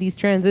they've made these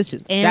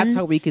transitions. And that's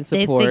how we can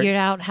support. They figured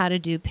out how to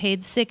do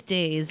paid sick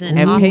days and,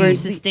 And offer paid-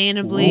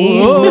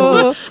 sustainably.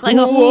 Whoa. Like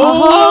a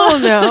Whoa,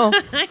 now.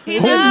 You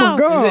Oh my know. Is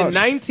gosh. it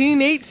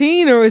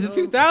 1918 or is it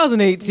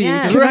 2018?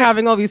 Yeah. Because we're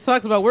having all these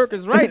talks about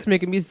workers' rights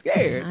making me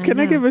scared. Can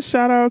I know. give a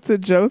shout out to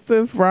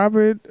Joseph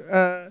Robert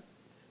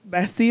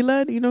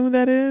Basila? Do you know who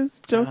that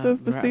is?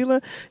 Joseph perhaps.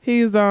 Basila.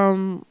 He's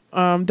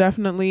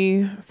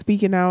definitely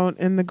speaking out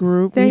in the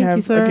group. Thank we you,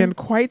 have sir. again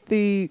quite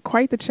the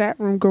chat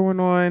room going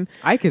on.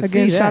 I can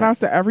Again, see that. shout outs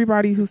to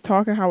everybody who's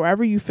talking.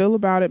 However you feel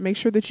about it, make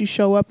sure that you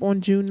show up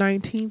on June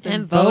 19th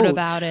And vote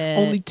about it.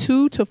 Only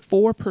 2 to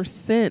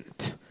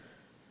 4%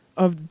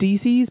 of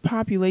DC's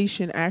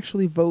population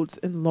actually votes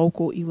in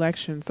local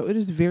elections. So it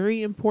is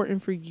very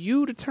important for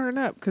you to turn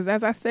up. Because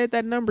as I said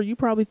that number, you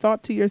probably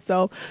thought to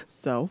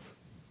yourself,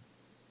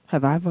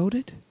 have I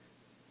voted?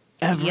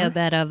 Ever? You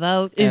better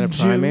vote. In At a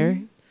June?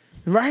 primary?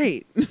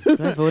 Right.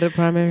 Did I vote at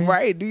primary?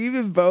 Right. Do you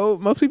even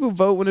vote? Most people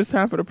vote when it's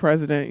time for the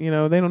president. You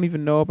know, they don't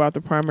even know about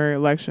the primary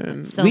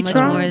election. So We much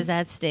try. more is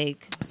at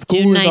stake.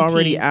 School June is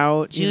already 19th.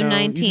 out. June you know,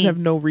 You 19th. just have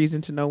no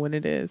reason to know when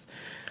it is.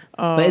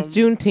 But it's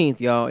Juneteenth,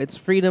 y'all. It's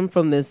freedom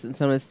from this and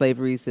some of the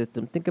slavery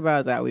system. Think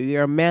about that. We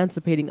are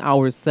emancipating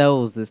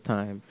ourselves this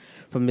time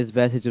from this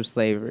vestige of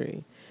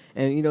slavery.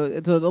 And, you know,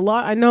 it's a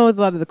lot. I know it's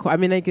a lot of the. I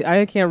mean, I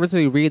can't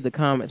really read the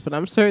comments, but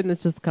I'm certain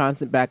it's just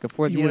constant back and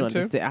forth. You don't want to?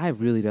 understand. I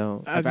really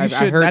don't. You Like, I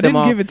shouldn't. heard I them didn't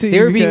all. give it to you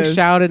They were being because-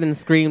 shouted and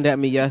screamed at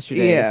me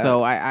yesterday. Yeah.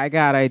 So I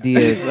got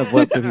ideas of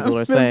what the people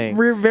are saying.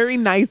 We're very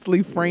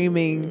nicely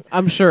framing.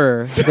 I'm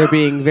sure they're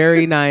being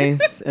very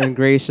nice and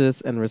gracious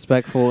and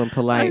respectful and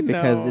polite I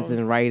because know. it's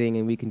in writing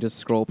and we can just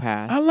scroll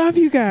past. I love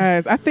you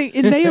guys. I think,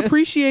 and they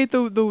appreciate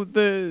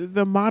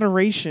the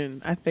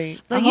moderation. I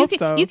think. But I you hope can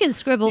so. you can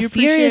scribble You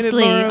appreciate it,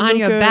 furiously Laura, on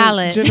your Luca, ballot.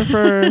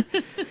 Jennifer.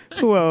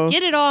 Who else?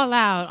 Get it all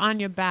out on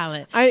your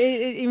ballot. I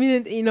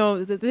mean, you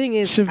know, the thing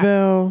is,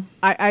 Chevelle.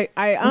 I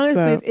What's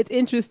honestly, up? it's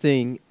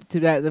interesting to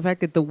that the fact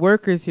that the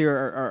workers here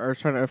are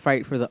trying to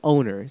fight for the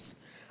owners.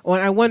 When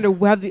I wonder,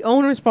 have the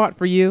owners fought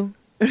for you?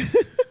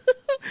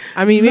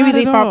 I mean, maybe Not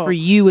they at fought all. for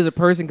you as a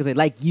person because they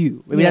like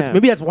you. Yeah.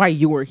 Maybe that's why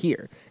you were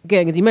here.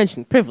 Again, as you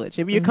mentioned, privilege.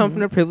 Maybe you come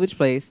from a privileged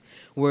place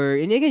where,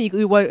 and again,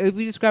 if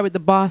we describe it the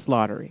boss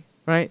lottery,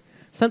 right?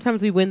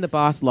 Sometimes we win the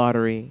boss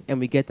lottery and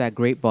we get that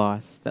great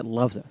boss that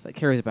loves us, that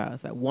cares about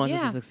us, that wants us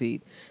Yeah. to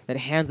succeed, that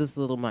hands us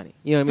a little money.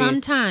 You know what I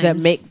mean?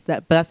 Sometimes.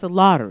 But that's the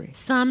lottery.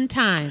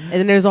 Sometimes. And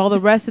then there's all the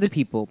rest of the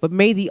people. But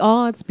may the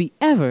odds be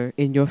ever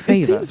in your It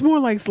favor. seems more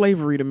like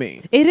slavery to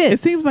me. It is. It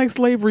seems like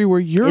slavery where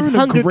you're It's in a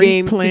Hunger great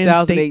Games plantation.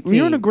 2018.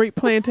 You're in a great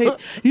plantation.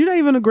 You're not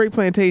even a great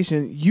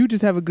plantation. You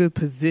just have a good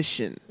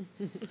position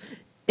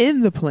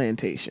in the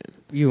plantation.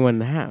 You won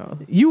the house.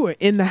 You were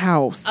in the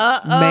house,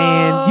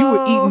 man. You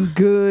were eating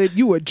good.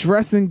 You were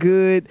dressing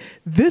good.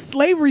 This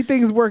slavery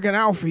thing's working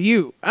out for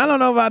you. I don't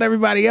know about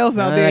everybody else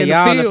out there in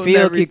y'all the in field. the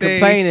field and keep everything.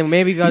 complaining.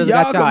 Maybe y'all just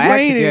got y'all act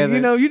complaining. together. You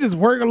know, you just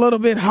work a little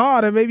bit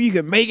harder. Maybe you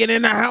could make it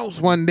in the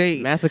house one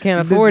day. Massa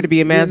can't afford to be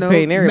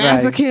emancipating everybody.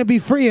 Massa can't be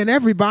freeing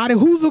everybody.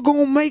 Who's who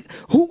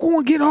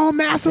gonna get all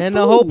Massa And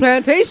food? the whole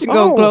plantation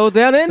gonna close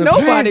down, and the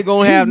nobody plant-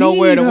 gonna he have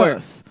nowhere to need work.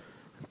 us.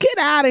 Get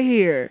out of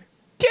here.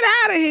 Get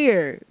out of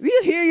here. You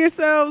hear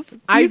yourselves? Do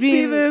I you see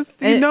mean, this?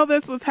 Do you know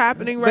that's what's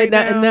happening but right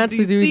that- now? and that's Do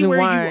you the see reason where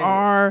why, you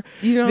are?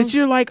 you know- that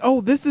you're like,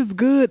 oh, this is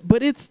good,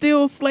 but it's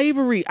still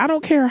slavery. I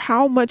don't care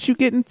how much you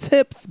get in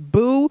tips,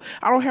 boo.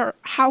 I don't care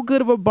how good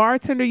of a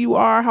bartender you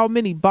are, how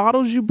many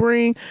bottles you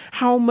bring,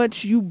 how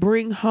much you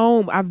bring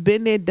home. I've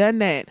been there, done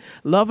that.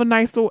 Love a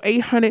nice little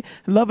 $800,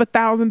 love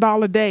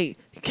 $1,000 day.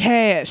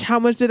 Cash. How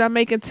much did I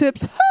make in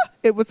tips?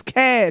 It was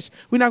cash.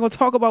 We're not going to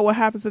talk about what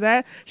happens to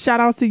that. Shout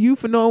outs to you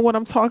for knowing what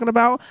I'm talking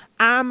about.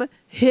 I'm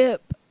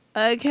hip.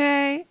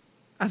 Okay?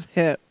 I'm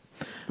hip.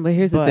 But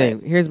here's the But-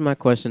 thing. Here's my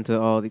question to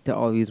all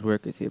these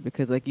workers here,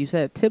 because like you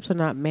said, tips are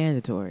not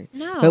mandatory,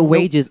 No. but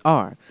wages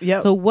are.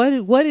 Yep. So what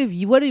did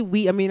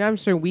we? I mean, I'm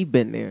sure we've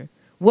been there.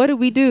 What do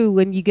we do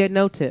when you get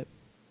no tip?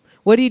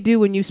 What do you do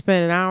when you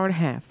spend an hour and a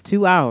half,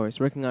 2 hours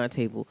working on a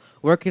table,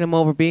 working them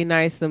over, being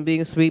nice to them,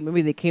 being sweet?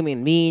 Maybe they came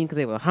in mean because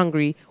they were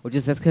hungry, or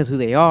just that's because who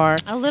they are.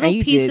 A little and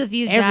you piece did of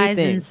you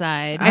everything. dies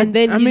inside. And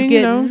then I you mean, get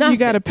you know, nothing. you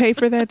got to pay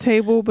for that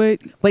table,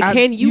 but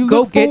Can you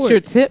go look get forward.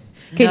 your tip?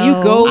 Can you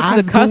No. go to the I's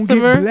gonna get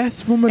customer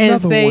blessed from and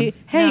another say, one.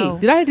 "Hey, No.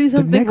 did I do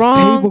something next wrong?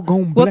 table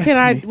gonna What can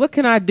bless me." What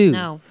can I do?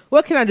 No.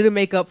 What can I do to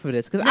make up for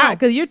this? Because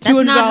No. your That's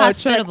not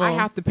 $200 check, hospitable. I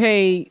have to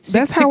pay.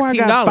 That's how I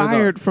got $16 on.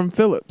 fired from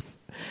Phillips.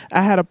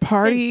 I had a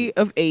party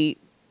of 8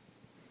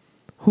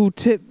 who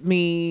tipped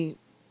me.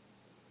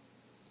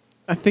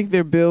 I think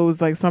their bill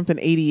was like something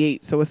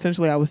 88. So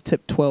essentially I was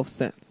tipped 12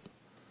 cents.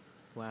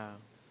 Wow.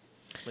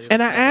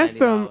 And I asked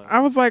them, I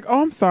was like,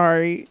 "Oh, I'm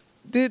sorry.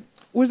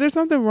 Was there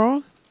something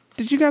wrong?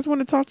 Did you guys want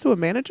to talk to a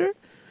manager?" And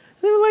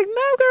they were like,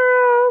 "No,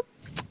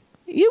 girl.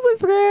 You was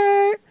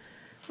good."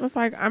 I was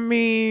like, I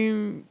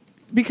mean,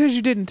 because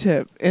you didn't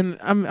tip, and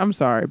I'm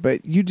sorry,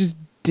 but you just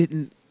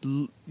didn't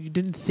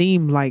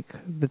seem like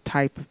the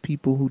type of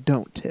people who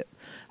don't tip.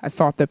 I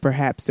thought that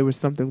perhaps there was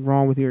something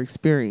wrong with your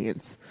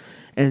experience,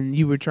 and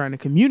you were trying to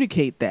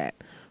communicate that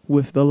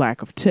with the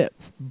lack of tip.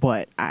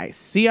 But I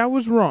see I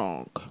was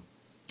wrong.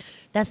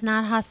 That's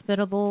not a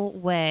hospitable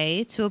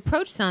way to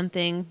approach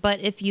something. But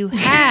if you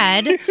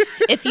had, a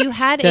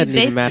Doesn't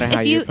even matter how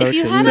you approach if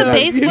you it. had You a got-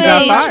 base you wage,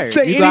 got fired.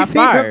 Say You got anything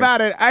fired.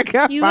 about it. I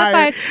got you fired.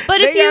 got fired. But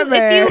They got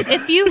mad.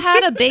 if you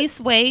had a base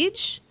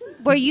wage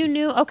where you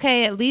knew,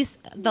 okay, at least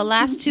the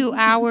last 2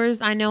 hours,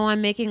 I know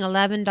I'm making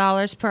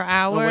 $11 per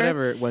hour. Or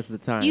whatever it was at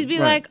the time. You'd be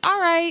Right. like, all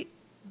right,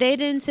 they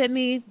didn't tip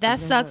me. That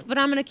sucks, but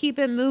I'm going to keep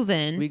it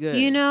moving. We good.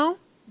 You know?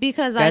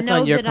 Because That's I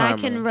know on your that I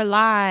karma. can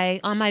rely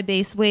on my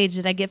base wage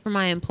that I get from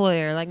my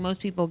employer, like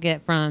most people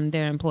get from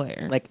their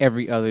employer. like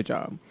every other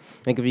job.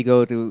 Like if you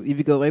go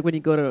like when you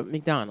go to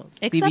McDonald's,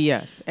 Except-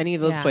 CVS, any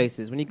of those Yeah.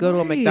 places, when you go to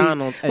a Right.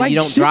 McDonald's and Like, you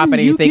don't drop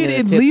shouldn't you anything get in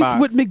at the tip least box.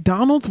 what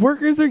McDonald's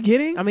workers are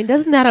getting? I mean,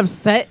 doesn't that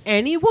upset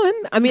anyone?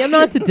 I mean, I'm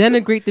not to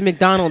denigrate the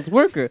McDonald's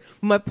worker.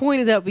 My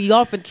point is that we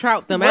often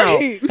trout them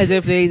Right. out as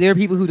if they're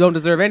people who don't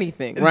deserve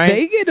anything, right?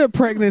 They get a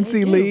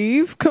pregnancy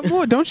leave. Come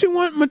on, don't you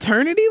want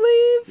maternity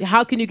leave?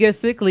 How can you get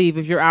sick leave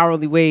if your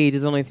hourly wage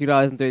is only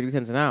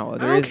 $3.30 an hour? I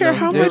There don't is care no-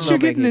 how there's much no you're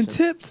getting in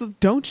vacation. tips.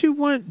 Don't you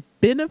want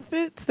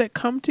benefits that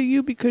come to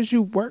you because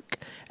you work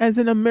as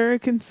an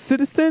American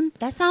citizen?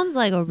 That sounds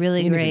like a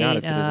really Even if you're not great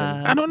a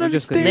citizen. I don't You're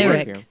just gonna understand.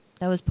 work lyric. here.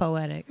 That was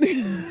poetic.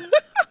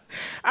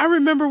 I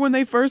remember when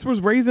they first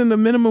was raising the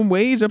minimum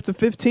wage up to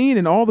 15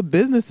 and all the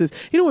businesses.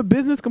 You know what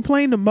business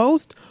complained the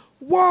most?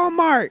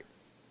 Walmart.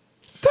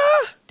 Duh.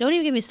 Don't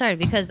even get me started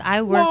because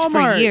I worked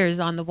Walmart. for years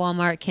on the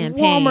Walmart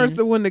campaign. Walmart's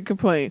the one that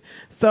complained.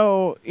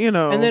 So, you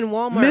know, And then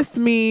Walmart- miss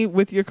me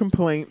with your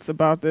complaints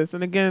about this.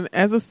 And again,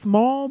 as a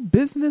small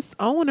business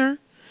owner,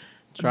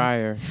 Try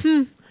her.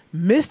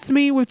 miss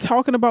me with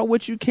talking about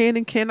what you can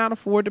and cannot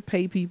afford to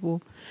pay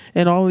people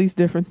and all these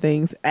different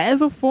things.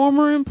 As a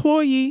former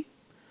employee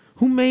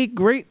who made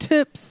great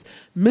tips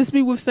miss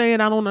me with saying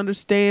I don't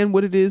understand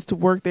what it is to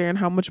work there and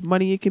how much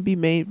money it can be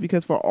made,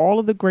 because for all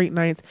of the great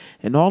nights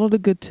and all of the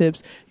good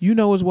tips, you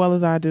know as well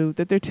as I do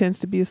that there tends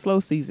to be a slow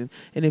season.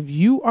 And if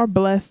you are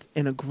blessed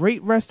in a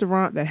great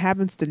restaurant that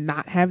happens to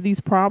not have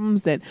these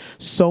problems that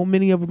so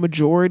many of a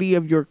majority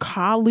of your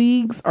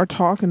colleagues are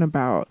talking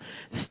about,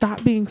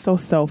 stop being so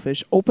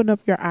selfish. Open up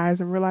your eyes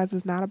and realize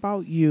it's not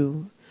about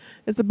you.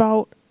 It's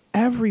about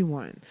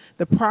everyone.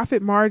 The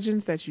profit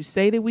margins that you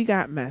say that we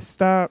got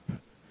messed up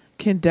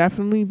can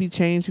definitely be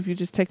changed if you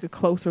just take a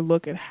closer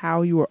look at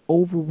how you are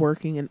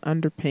overworking and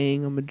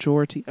underpaying a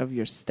majority of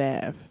your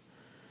staff.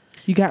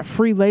 You got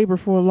free labor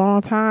for a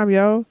long time,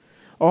 yo.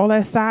 All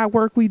that side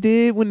work we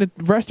did when the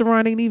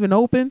restaurant ain't even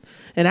open,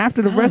 and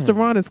after the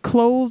restaurant is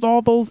closed,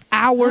 all those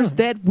hours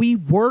that we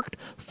worked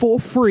for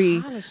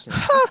free,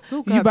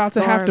 you about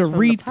to have to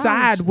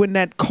decide when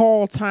that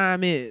call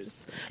time is.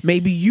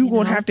 Maybe you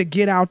gonna have to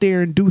get out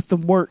there and do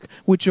some work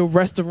with your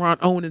restaurant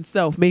owning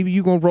self. Maybe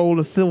you gonna roll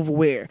a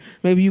silverware.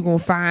 Maybe you gonna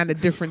find a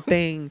different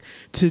thing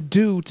to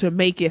do to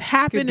make it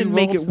happen and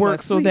make it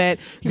work, so that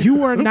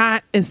you are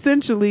not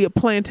essentially a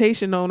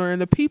plantation owner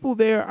and the people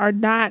there are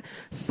not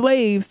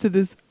slaves to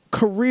this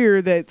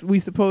career that we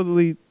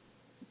supposedly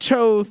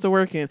chose to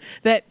work in.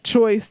 That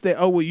choice that,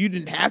 oh, well, you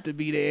didn't have to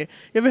be there.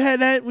 You ever had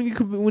that when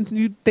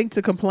you think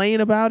to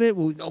complain about it?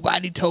 Well,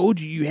 nobody told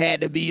you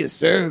had to be a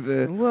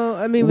server. Well,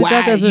 I mean, but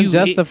that doesn't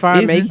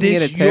justify making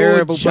it a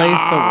terrible place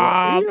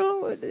to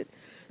work.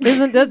 You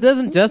know, that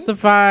doesn't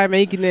justify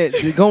making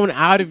it, going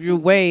out of your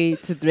way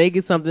to make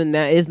it something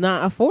that is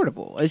not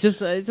affordable. It's just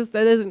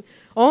that isn't.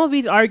 All of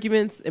these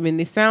arguments, I mean,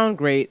 they sound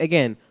great.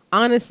 Again,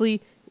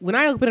 honestly, when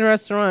I open a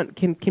restaurant,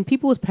 can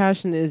people as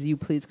passionate as you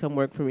please come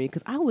work for me?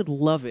 Because I would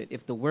love it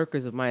if the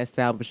workers of my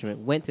establishment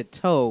went to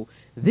toe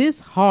this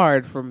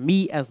hard for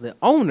me as the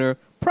owner,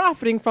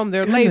 profiting from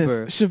their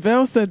labor.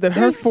 Chevelle said that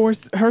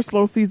her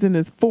slow season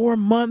is 4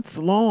 months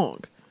long.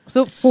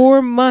 So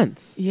 4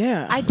 months.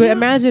 Yeah. But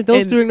imagine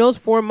if during those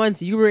 4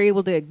 months you were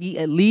able to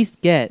at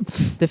least get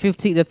the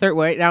 15, the third.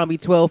 Well, right now it'll be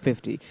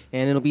 $12.50,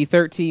 and it'll be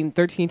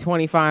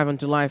 $13.25 on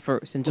July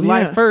 1st. And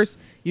July 1st,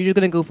 you're just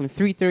gonna go from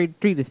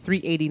 $3.33 to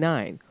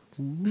 $3.89.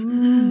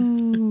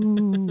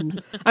 Ooh.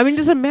 I mean,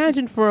 just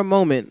imagine for a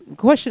moment. The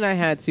question I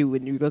had too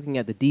when you're looking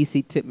at the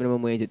DC tip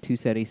minimum wage at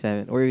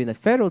 $2.77, or even the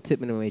federal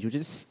tip minimum wage, which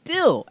is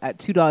still at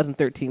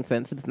 $2.13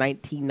 since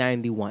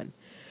 1991.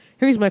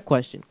 Here's my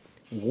question.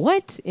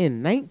 What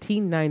in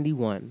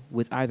 1991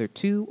 was either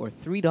 $2 or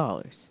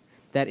 $3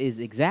 that is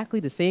exactly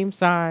the same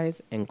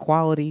size and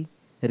quality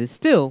that is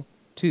still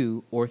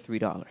 $2 or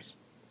 $3?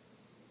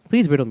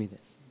 Please riddle me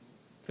this.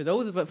 For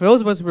those of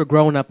us who were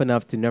grown up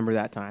enough to remember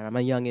that time, I'm a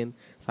youngin',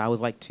 so I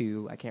was like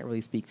 2. I can't really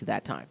speak to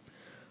that time.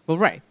 But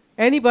right,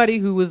 anybody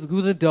who's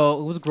adult,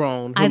 who was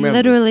grown, who I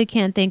literally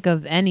can't think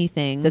of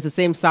anything that's the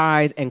same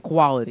size and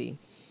quality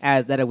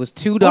as that it was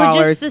 $2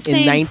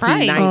 in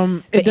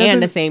 1990,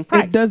 and the same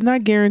price. It does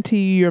not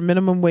guarantee your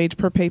minimum wage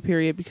per pay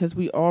period, because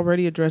we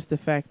already addressed the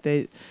fact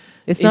that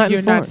if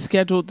you're not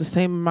scheduled the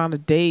same amount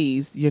of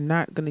days, you're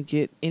not going to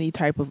get any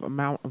type of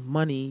amount of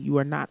money. You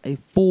are not a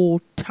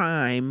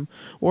full-time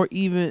or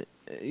even...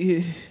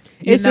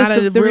 It's not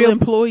a real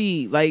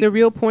employee. Like, the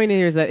real point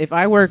is that if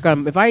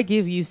I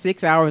give you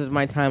 6 hours of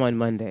my time on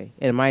Monday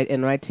and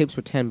my tips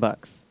were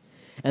 $10,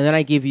 and then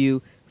I give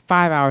you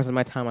 5 hours of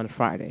my time on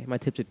Friday, my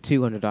tips are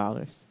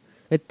 $200.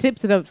 It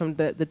tips it up from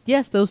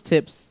yes, those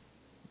tips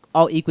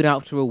all equal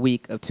out to a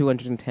week of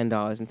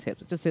 $210 in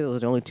tips. Just say those are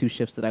the only 2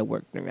 shifts that I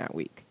worked during that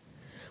week.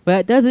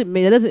 But that doesn't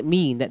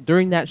mean that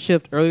during that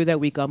shift earlier that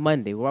week on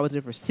Monday, where I was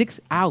there for 6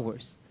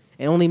 hours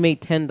and only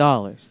made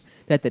 $10,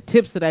 that the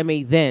tips that I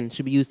made then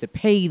should be used to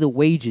pay the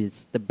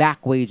wages, the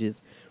back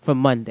wages from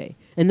Monday.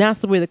 And that's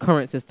the way the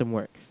current system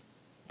works.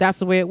 That's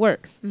the way it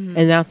works. Mm-hmm.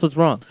 And that's what's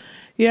wrong.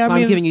 Yeah,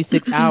 I'm giving you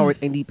 6 hours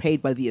and be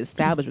paid by the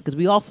establishment, because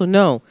we also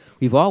know,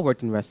 we've all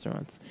worked in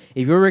restaurants.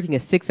 If you're working a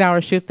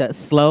 6-hour shift that's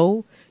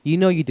slow, you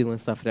know you're doing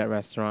stuff at that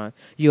restaurant.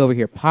 You're over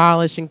here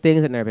polishing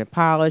things that never been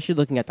polished. You're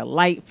looking at the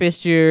light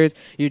fixtures.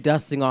 You're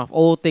dusting off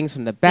old things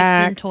from the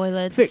back. Fixing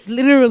toilets.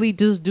 Literally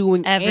just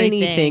doing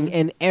anything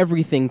and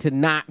everything to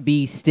not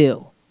be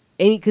still.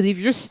 Because if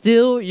you're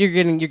still, you're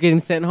getting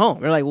sent home.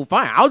 They're like, well,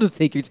 fine, I'll just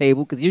take your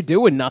table because you're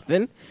doing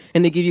nothing.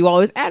 And they give you all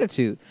this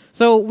attitude.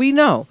 So we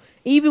know,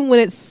 even when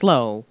it's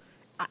slow,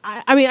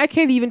 I mean, I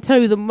can't even tell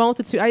you the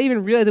multitude. I didn't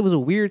even realize it was a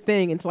weird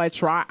thing until I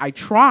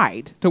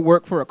tried to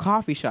work for a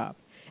coffee shop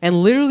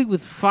and literally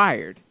was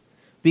fired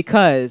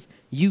because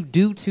you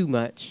do too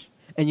much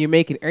and you're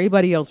making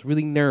everybody else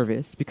really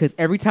nervous, because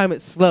every time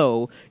it's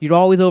slow, you're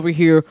always over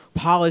here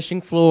polishing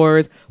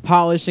floors,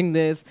 polishing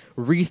this,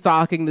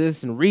 restocking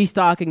this and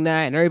restocking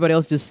that, and everybody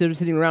else just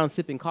sitting around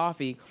sipping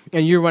coffee,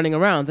 and you're running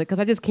around. It's like, because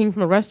I just came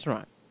from a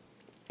restaurant.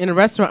 In a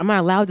restaurant, I'm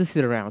not allowed to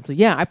sit around. So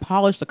yeah, I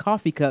polished the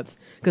coffee cups,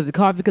 because the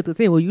coffee cups,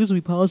 they say, well, usually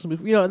we polish them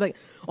before, like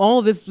all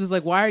of this was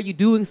like, why are you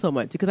doing so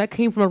much? Because I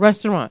came from a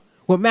restaurant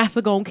where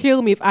massa gonna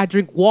kill me if I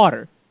drink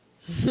water.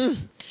 You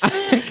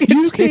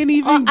can't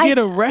even get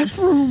a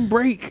restroom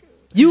break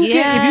You get if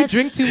you Yes.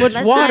 drink too much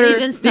Let's water, not they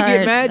even get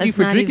start. mad at you Let's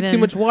for not drinking too even-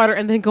 much water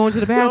and then going to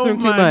the bathroom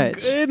too my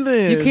much.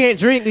 goodness. You can't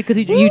drink because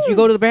you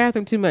go to the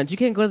bathroom too much. You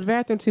can't go to the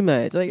bathroom too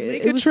much. Like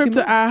Make it a was trip too to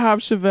much. IHOP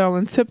Chevelle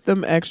and tip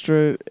them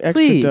extra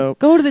Please dope.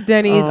 go to the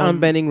Denny's on Um,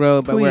 Benning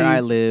Road by where I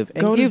please, live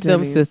and go to give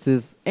them Denny's.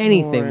 sisters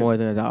anything Lord. more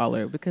than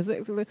 $1 because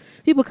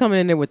people coming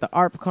in there with the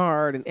ARP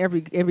card and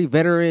every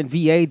veteran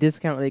VA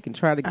discount they can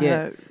try to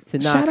get to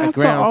knock Shout a out to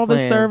ground all the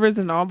slam. servers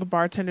and all the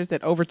bartenders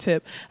that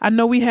overtip. I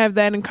know we have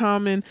that in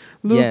common.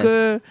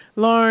 Luca,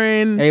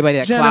 Lauren, Everybody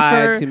at Jennifer,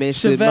 Clyde, too many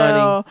good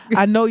Chevelle.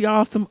 I know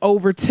y'all some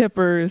over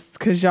tippers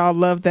because y'all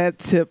love that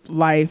tip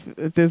life.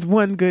 If there's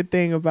one good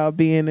thing about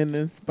being in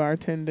this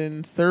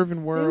bartending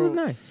serving world, It was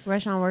nice.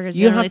 Restaurant workers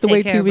You don't generally have to take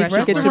wait care 2 of weeks to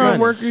get your Restaurant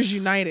money. Workers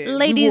United.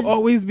 Ladies- we will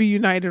always be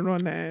united on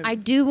that. I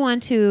do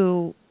want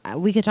to.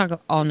 We could talk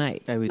all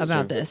night Yeah, we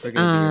about should. this We're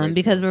gonna be here right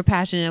because now. we're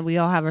passionate. We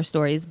all have our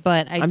stories,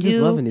 but I'm just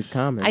loving these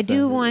comments. I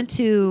do want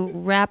to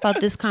wrap up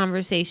this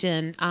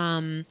conversation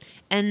and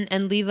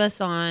leave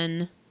us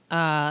on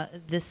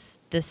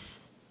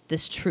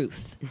this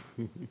truth.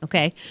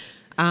 Okay,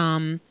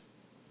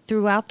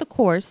 throughout the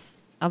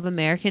course of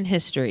American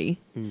history,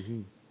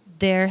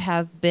 there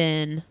have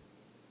been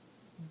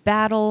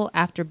battle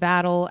after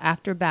battle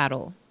after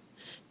battle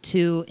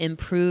to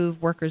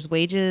improve workers'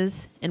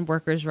 wages and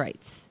workers'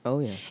 rights. Oh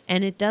yeah.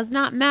 And it does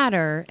not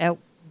matter at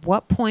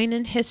what point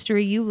in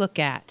history you look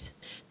at.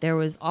 There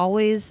was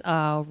always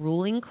a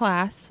ruling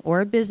class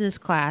or a business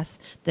class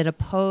that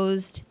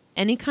opposed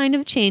any kind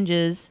of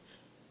changes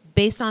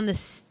based on the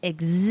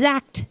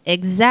exact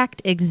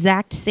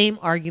same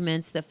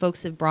arguments that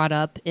folks have brought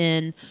up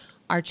in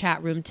our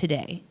chat room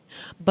today.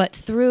 But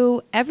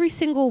through every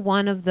single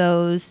one of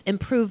those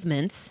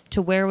improvements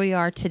to where we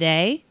are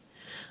today,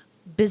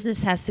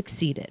 business has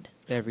succeeded.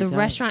 Every The time.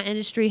 restaurant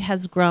industry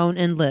has grown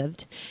and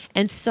lived.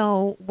 And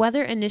so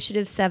whether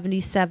Initiative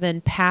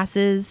 77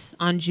 passes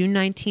on June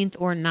 19th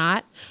or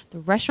not, the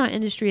restaurant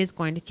industry is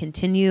going to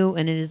continue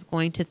and it is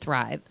going to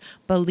thrive.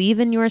 Believe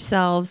in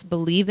yourselves.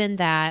 Believe in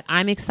that.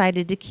 I'm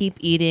excited to keep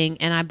eating,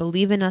 and I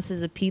believe in us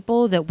as a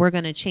people that we're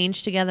going to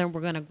change together and we're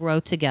going to grow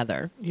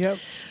together. Yep.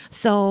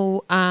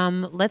 So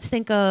let's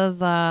think of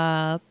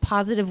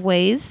positive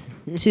ways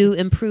to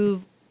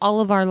improve all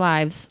of our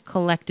lives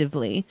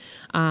collectively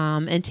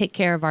and take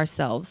care of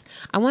ourselves.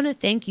 I want to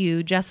thank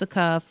you,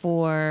 Jessica,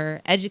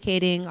 for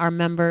educating our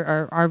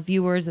our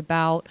viewers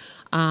about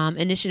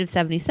Initiative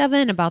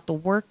 77, about the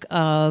work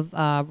of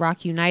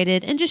Rock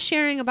United, and just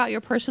sharing about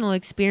your personal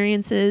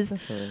experiences.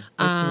 Definitely.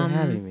 Thank you for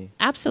having me.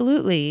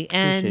 Absolutely.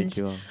 And Appreciate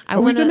you all. I Are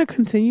we want going to to.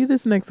 continue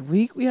this next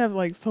week? We have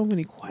like so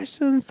many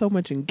questions, so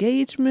much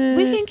engagement.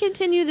 We can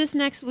continue this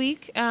next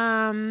week.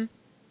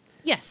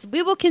 Yes,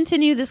 we will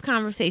continue this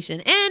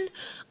conversation. And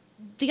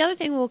the other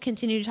thing we'll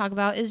continue to talk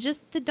about is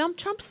just the dump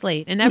Trump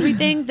slate and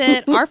everything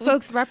that our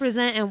folks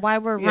represent and why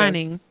we're Yes.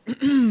 running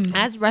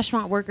as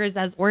restaurant workers,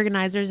 as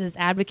organizers, as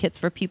advocates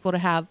for people to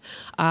have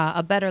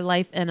a better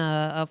life and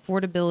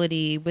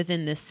affordability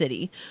within this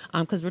city,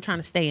 because we're trying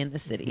to stay in the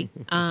city.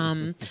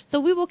 So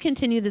we will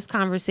continue this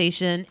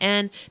conversation.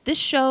 And this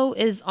show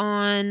is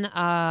on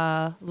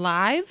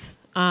live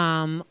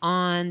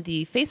on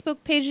the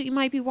Facebook page that you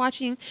might be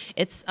watching.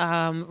 It's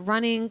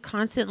running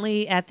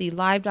constantly at the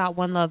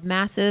live.OneLove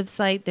Massive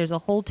site. There's a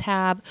whole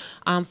tab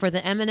for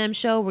the Eminem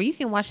show where you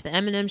can watch the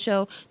Eminem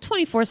show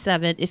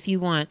 24/7 if you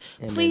want.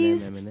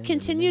 Please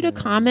continue to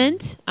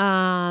comment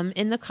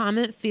in the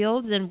comment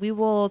fields, and we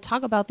will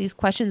talk about these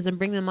questions and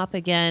bring them up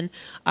again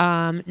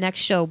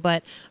next show.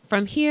 But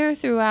from here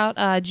throughout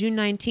June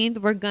 19th,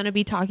 we're going to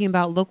be talking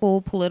about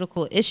local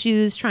political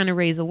issues, trying to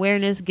raise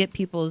awareness, get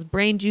people's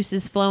brain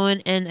juices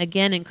flowing, and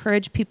again,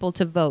 encourage people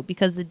to vote,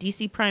 because the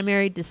DC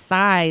primary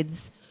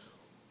decides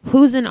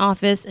who's in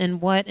office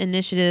and what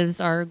initiatives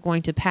are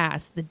going to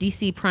pass. The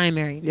DC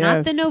primary, not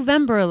Yes. the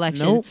November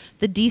election. Nope.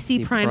 The DC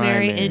The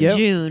primary primary. in Yep.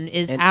 June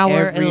is And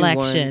our everyone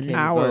election. can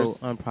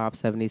Ours. vote on Prop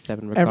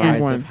 77 regardless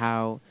Everyone. of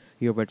how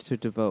you're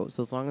registered to vote.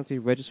 So as long as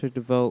you're registered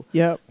to vote,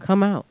 Yep.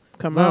 come out.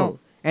 Come vote. out.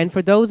 And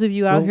for those of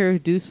you out Vote. here who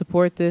do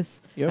support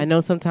this, Yep. I know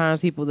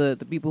sometimes people, the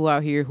people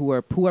out here who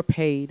are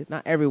paid,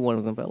 not every one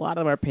of them, but a lot of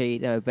them are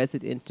paid,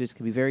 vested interests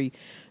can be very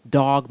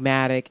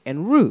dogmatic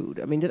and rude.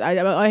 I mean,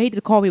 I hate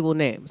to call people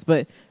names,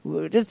 but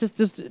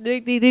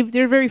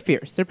they're very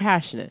fierce. They're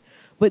passionate.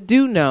 But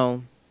do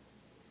know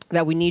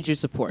that we need your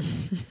support.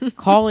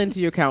 Call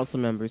into your council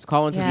members.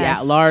 Call into Yes.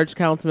 the at-large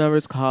council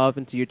members. Call up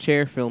into your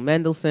chair, Phil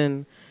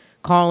Mendelson.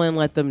 Call in,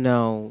 let them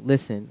know.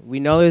 Listen, we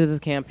know this is a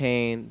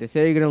campaign. They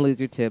say you're going to lose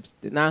your tips.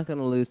 They're not going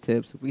to lose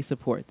tips. We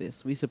support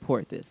this. We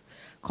support this.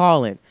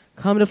 Call in.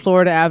 Come to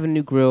Florida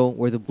Avenue Grill,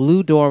 where the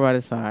blue door by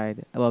the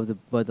side above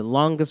the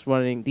longest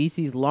running,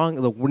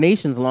 the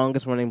nation's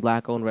longest running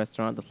black-owned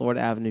restaurant, the Florida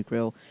Avenue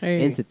Grill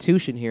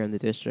institution here in the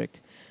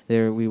district.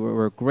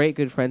 We're great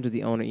good friends with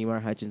the owner,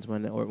 Emar Hutchins,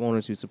 one of the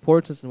owners who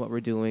supports us in what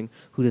we're doing,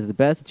 who does the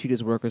best to treat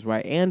his workers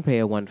right and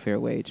pay one fair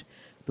wage.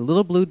 The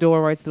little blue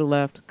door right to the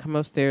left, come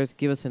upstairs,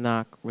 give us a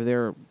knock. We're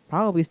there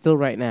probably still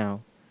right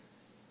now.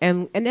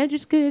 And then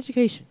just good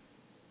education.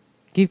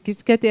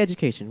 Just get the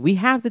education. We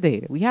have the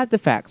data. We have the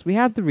facts. We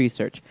have the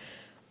research.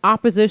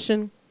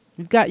 Opposition,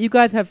 you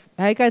guys have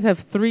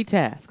 3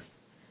 tasks.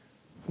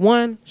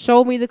 1,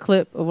 show me the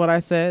clip of what I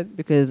said,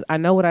 because I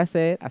know what I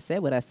said. I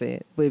said what I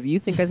said. But if you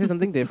think I said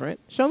something different,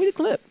 show me the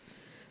clip.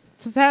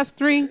 So task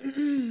 3,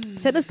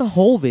 send us the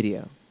whole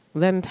video,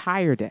 that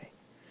entire day.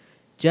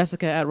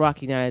 Jessica at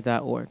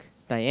rockunited.org.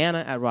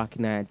 Diana at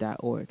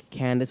rockunited.org.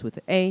 Candace with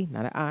an A,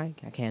 not an I.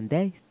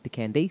 Candace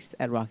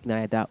at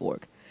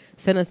rockunited.org.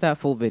 Send us that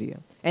full video.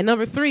 And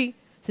number 3,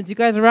 since you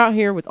guys are out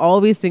here with all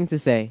these things to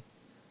say,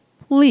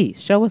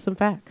 please show us some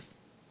facts.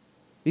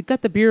 We've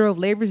got the Bureau of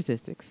Labor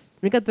Statistics.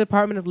 We've got the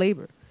Department of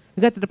Labor.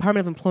 We've got the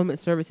Department of Employment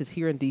Services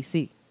here in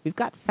D.C. We've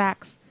got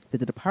facts that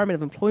the Department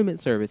of Employment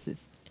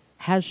Services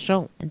has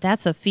shown. And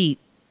that's a feat.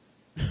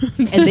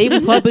 And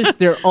they've published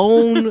their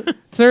own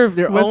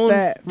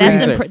research.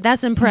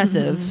 That's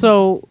impressive.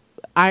 So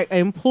I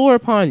implore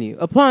upon you,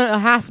 upon a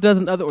half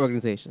dozen other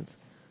organizations,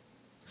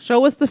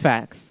 show us the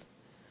facts,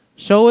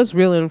 show us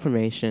real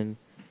information.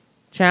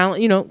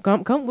 Challenge,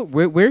 come.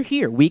 We're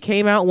here. We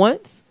came out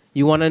once.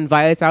 You want to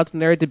invite us out to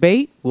their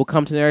debate? We'll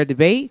come to their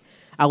debate.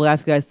 I will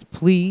ask you guys to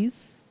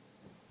please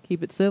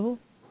keep it civil,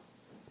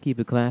 keep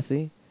it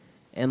classy,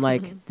 and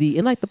like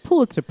the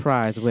Pulitzer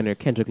Prize winner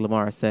Kendrick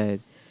Lamar said,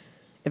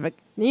 you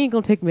ain't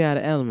gonna take me out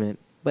of element,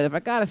 but if I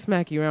gotta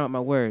smack you around with my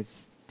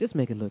words, just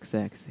make it look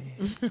sexy.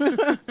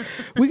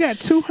 We got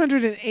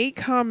 208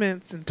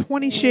 comments and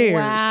 20 shares.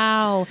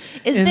 Wow.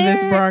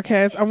 This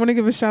broadcast. I want to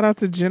give a shout out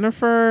to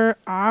Jennifer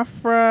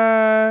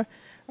Afra.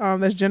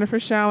 That's Jennifer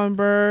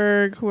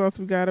Schallenberg. Who else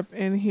we got up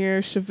in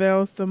here?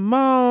 Chevelle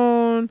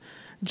Simone,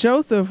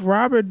 Joseph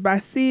Robert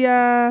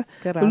Basia,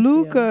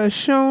 Luca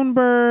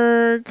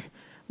Schoenberg,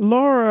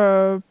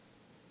 Laura.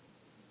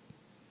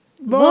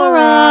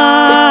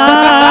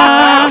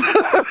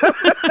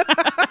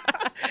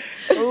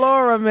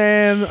 Laura,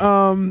 man,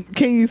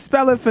 can you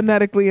spell it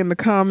phonetically in the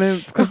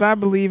comments? Because I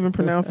believe in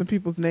pronouncing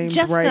people's names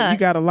Jessica, right. You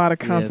got a lot of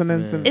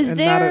consonants and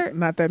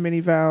not that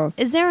many vowels.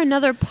 Is there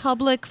another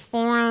public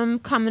forum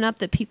coming up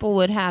that people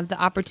would have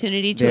the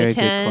opportunity to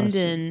attend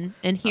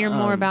and hear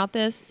more about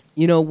this?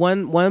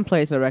 One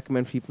place I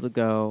recommend people to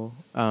go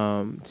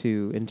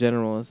to in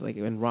general is like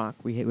in Rock.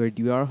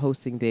 We are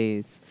hosting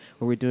days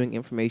where we're doing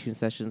information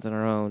sessions on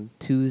our own.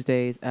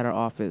 Tuesdays at our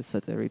office.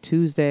 That's every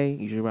Tuesday,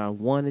 usually around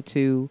 1 to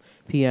 2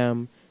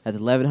 p.m. That's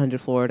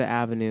 1100 Florida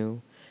Avenue.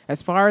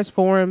 As far as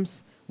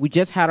forums, we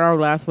just had our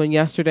last one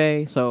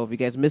yesterday. So if you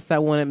guys missed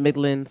that one at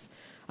Midlands,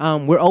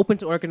 we're open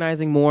to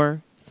organizing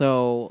more.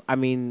 So I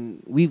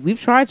mean,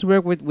 we've tried to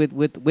work with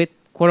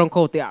quote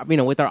unquote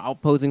with our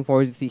opposing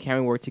forces to see can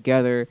we work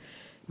together.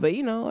 But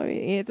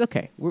it's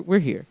okay. We're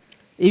here.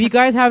 If you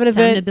guys have an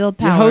event,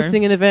 you're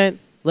hosting an event,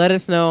 let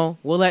us know.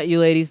 We'll let you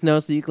ladies know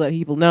so you can let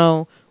people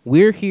know.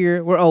 We're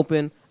here. We're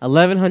open.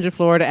 1100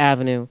 Florida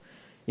Avenue.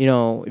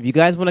 If you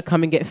guys want to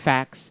come and get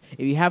facts,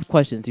 if you have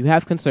questions, you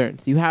have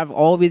concerns, you have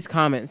all these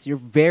comments, you're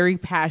very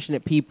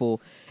passionate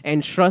people,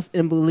 and trust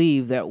and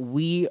believe that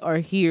we are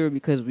here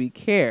because we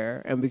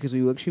care and because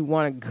we actually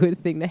want a good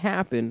thing to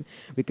happen.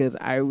 Because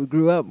I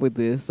grew up with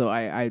this, so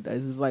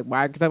this is like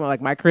talking about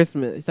like my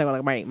Christmas, talking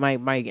about like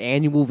my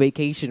annual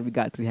vacation we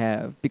got to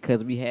have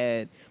because we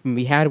had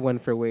one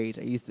for wage.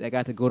 I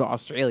got to go to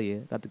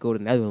Australia, got to go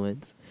to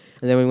Netherlands,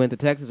 and then we went to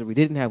Texas where we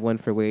didn't have one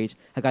for wage.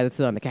 I got to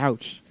sit on the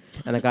couch.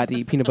 And I got to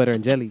eat peanut butter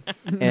and jelly,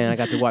 and I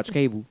got to watch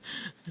cable,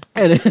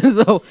 and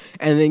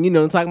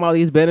then talking about all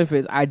these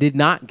benefits. I did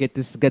not get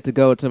to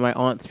go to my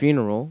aunt's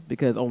funeral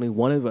because only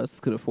one of us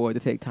could afford to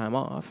take time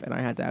off, and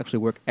I had to actually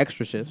work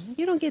extra shifts.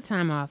 You don't get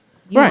time off.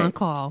 You're on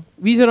call.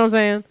 You see what I'm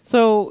saying?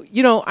 So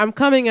I'm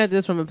coming at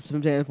this from a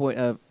standpoint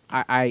of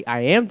I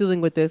am dealing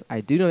with this.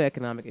 I do know the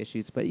economic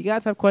issues, but you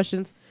guys have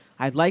questions.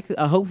 I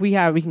hope we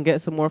can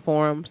get some more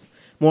forums,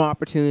 more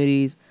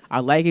opportunities. I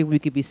like if we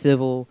could be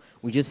civil.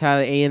 We just had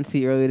an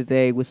ANC earlier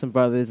today with some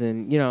brothers,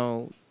 and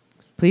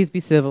please be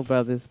civil,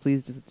 brothers.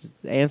 Please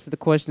just answer the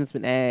question that's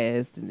been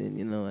asked, and then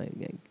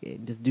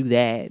just do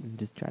that, and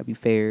just try to be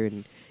fair.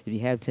 And if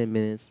you have 10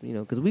 minutes,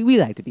 because we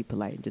like to be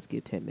polite and just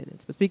give 10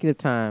 minutes. But speaking of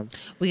time,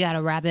 we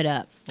gotta wrap it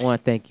up. I want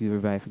to thank you,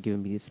 everybody, for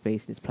giving me this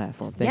space and this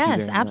platform. Thank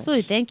you very absolutely.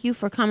 much. Thank you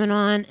for coming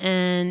on.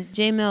 And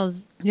J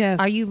Mills, yes,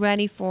 are you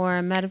ready for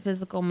a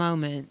metaphysical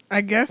moment?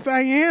 I guess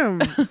I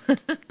am.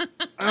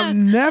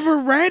 I'm never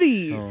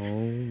ready.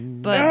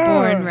 But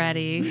born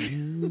ready.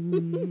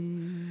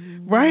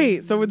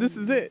 Right. So this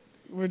is it.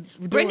 We're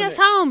Bring us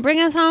home.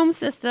 Bring us home,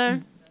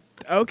 sister.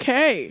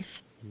 Okay.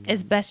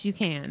 As best you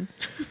can.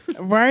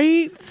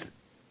 Right?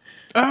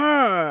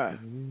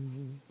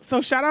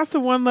 So shout outs to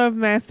One Love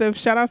Massive.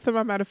 Shout outs to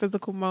my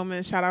metaphysical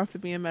moment. Shout outs to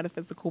being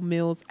Metaphysical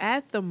Mills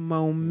at the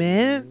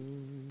moment.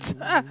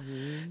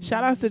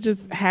 Shout outs to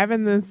just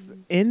having this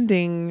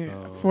ending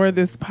for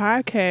this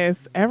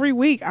podcast every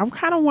week. I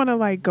kind of want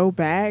to go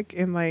back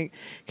and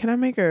can I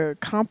make a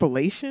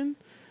compilation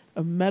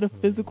of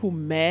metaphysical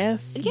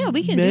mass? Yeah,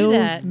 we can Mills do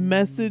that.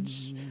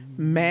 Message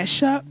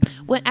mashup.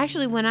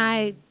 When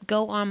I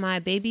go on my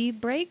baby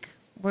break,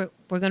 we're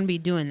going to be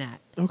doing that.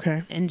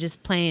 Okay. and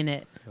just playing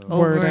it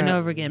Word over and up.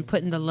 over again,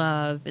 putting the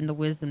love and the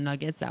wisdom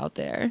nuggets out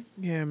there.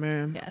 Yeah,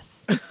 man.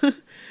 Yes.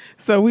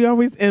 So we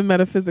always end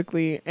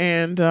metaphysically,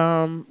 and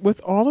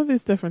with all of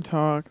this different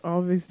talk, all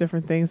of these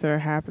different things that are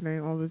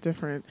happening, all the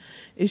different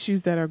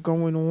issues that are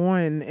going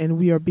on, and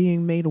we are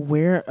being made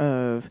aware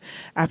of,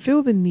 I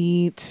feel the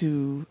need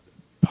to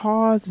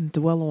pause and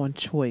dwell on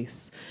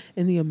choice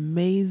and the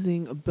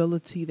amazing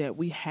ability that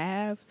we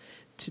have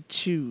to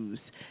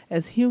choose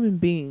as human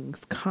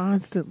beings,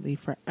 constantly,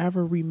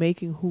 forever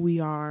remaking who we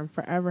are and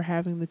forever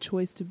having the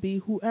choice to be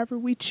whoever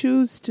we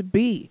choose to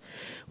be.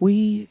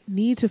 We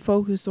need to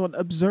focus on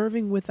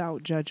observing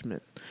without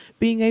judgment,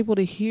 being able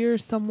to hear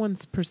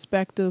someone's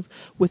perspective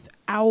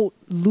without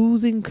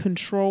losing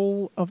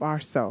control of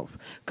ourselves,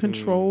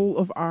 control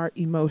of our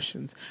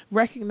emotions,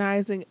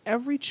 recognizing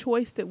every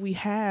choice that we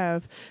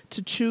have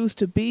to choose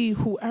to be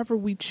whoever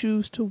we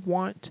choose to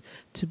want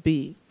to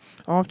be.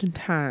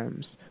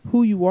 Oftentimes,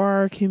 who you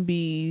are can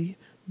be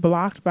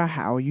blocked by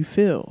how you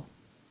feel.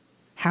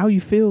 How you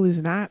feel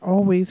is not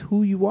always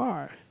who you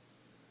are.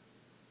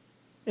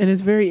 And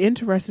it's very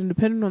interesting,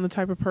 depending on the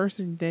type of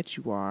person that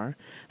you are,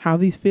 how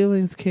these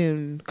feelings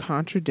can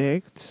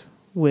contradict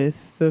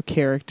with the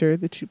character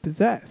that you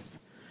possess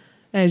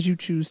as you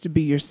choose to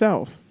be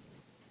yourself.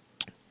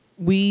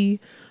 We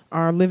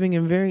are living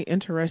in very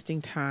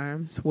interesting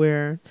times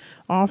where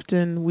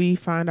often we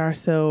find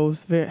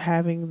ourselves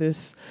having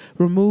this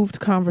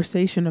removed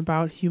conversation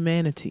about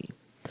humanity.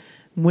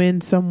 When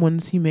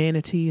someone's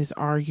humanity is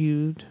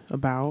argued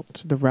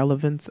about, the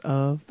relevance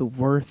of, the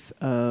worth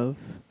of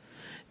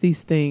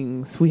these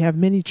things, we have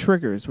many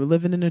triggers. We're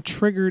living in a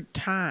triggered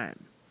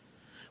time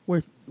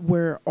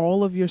where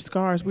all of your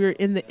scars, we're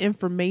in the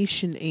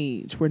information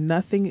age where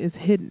nothing is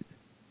hidden.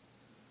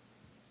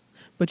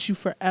 But you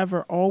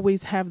forever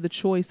always have the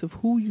choice of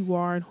who you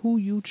are and who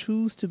you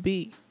choose to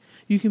be.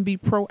 You can be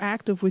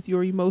proactive with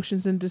your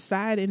emotions and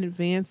decide in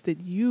advance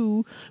that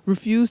you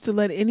refuse to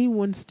let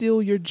anyone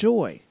steal your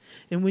joy.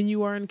 And when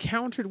you are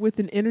encountered with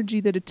an energy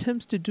that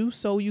attempts to do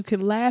so, you can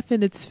laugh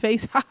in its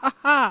face. Ha ha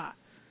ha.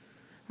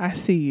 I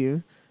see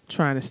you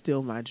trying to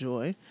steal my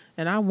joy,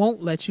 and I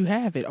won't let you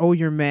have it. Oh,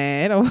 you're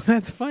mad? Oh,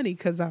 that's funny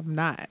because I'm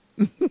not.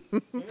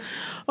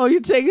 Oh,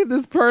 you're taking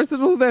this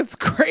personal? That's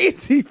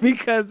crazy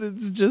because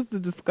it's just a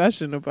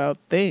discussion about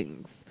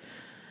things.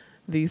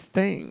 These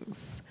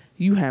things.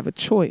 You have a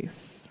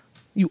choice.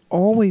 You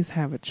always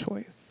have a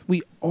choice.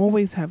 We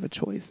always have a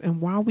choice.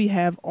 And while we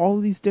have all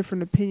these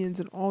different opinions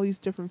and all these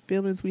different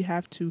feelings, we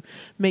have to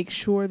make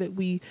sure that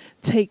we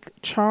take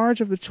charge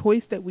of the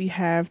choice that we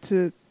have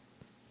to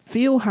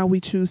feel how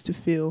we choose to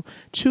feel.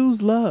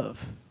 Choose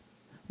love.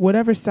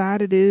 Whatever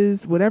side it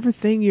is, whatever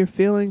thing you're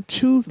feeling,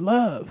 choose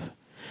love.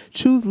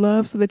 Choose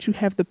love so that you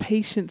have the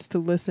patience to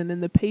listen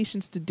and the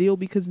patience to deal,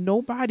 because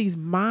nobody's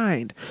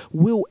mind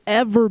will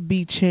ever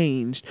be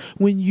changed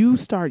when you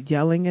start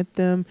yelling at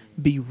them,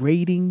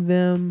 berating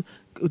them,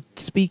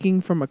 speaking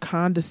from a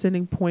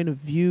condescending point of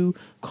view,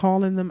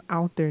 calling them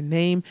out their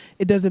name.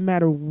 It doesn't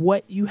matter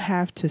what you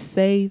have to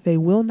say, they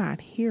will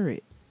not hear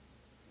it.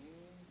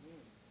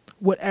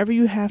 Whatever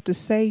you have to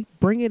say,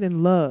 bring it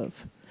in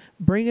love,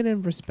 bring it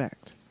in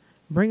respect,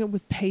 bring it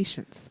with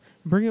patience.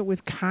 Bring it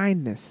with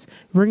kindness.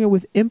 Bring it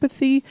with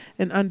empathy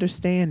and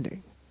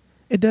understanding.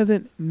 It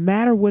doesn't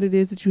matter what it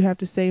is that you have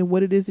to say and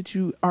what it is that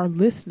you are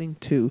listening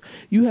to.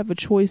 You have a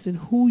choice in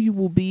who you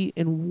will be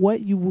and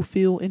what you will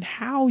feel and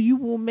how you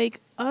will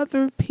make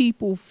other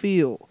people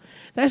feel.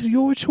 That's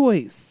your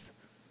choice.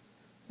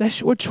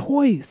 That's your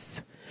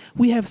choice.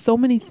 We have so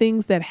many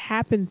things that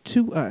happen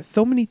to us,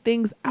 so many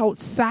things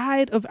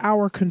outside of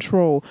our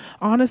control.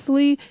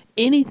 Honestly,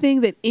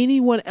 anything that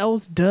anyone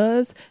else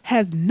does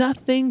has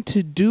nothing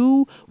to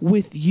do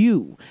with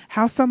you.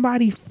 How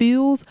somebody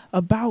feels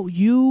about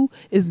you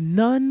is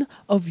none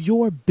of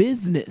your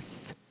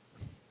business.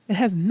 It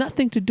has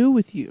nothing to do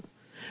with you.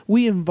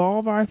 We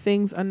involve our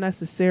things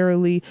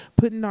unnecessarily,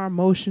 putting our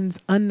emotions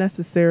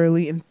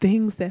unnecessarily in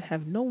things that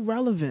have no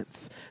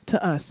relevance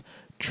to us,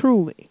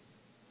 truly.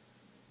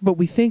 But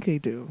we think they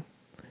do.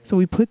 So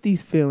we put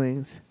these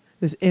feelings,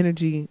 this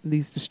energy,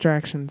 these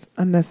distractions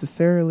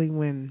unnecessarily,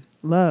 when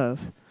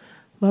love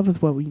is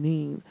what we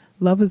need.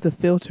 Love is the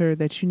filter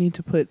that you need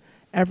to put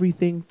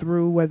everything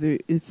through, whether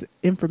it's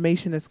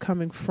information that's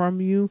coming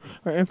from you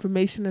or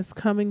information that's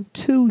coming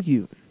to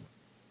you.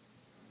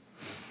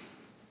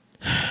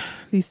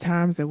 These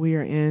times that we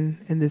are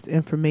in this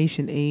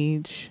information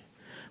age,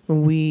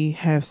 when we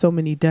have so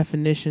many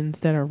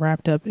definitions that are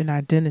wrapped up in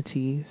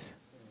identities,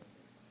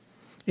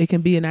 it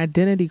can be an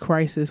identity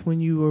crisis when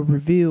you are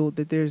revealed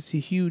that there's a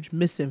huge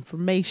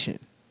misinformation.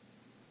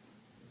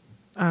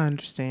 I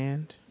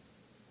understand.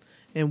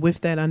 And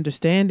with that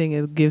understanding,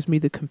 it gives me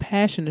the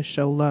compassion to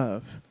show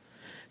love.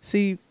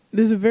 See,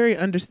 there's a very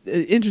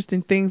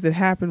interesting things that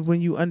happen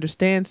when you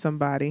understand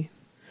somebody.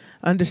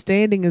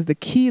 Understanding is the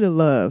key to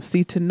love.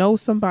 See, to know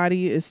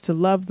somebody is to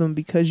love them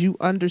because you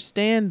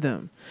understand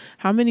them.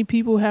 How many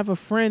people have a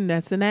friend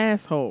that's an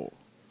asshole?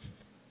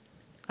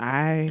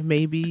 You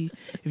may be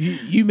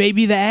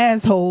the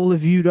asshole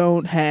if you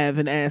don't have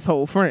an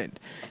asshole friend.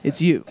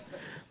 It's you.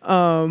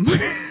 But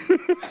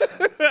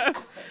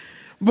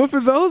for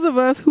those of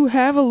us who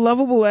have a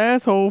lovable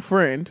asshole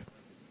friend,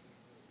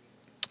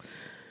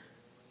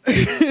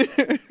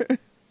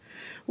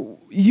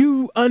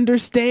 you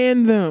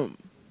understand them,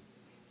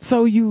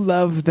 so you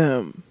love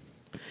them.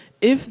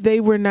 If they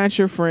were not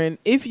your friend,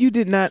 if you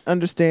did not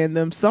understand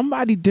them,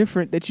 somebody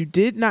different that you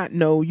did not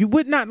know, you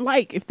would not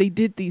like if they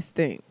did these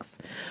things.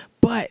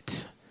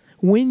 But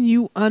when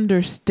you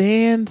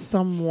understand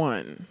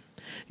someone,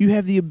 you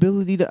have the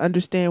ability to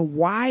understand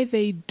why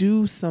they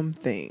do some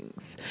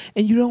things,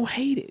 and you don't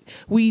hate it.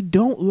 We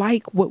don't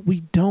like what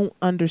we don't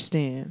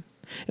understand.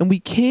 And we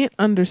can't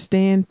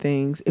understand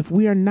things if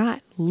we are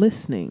not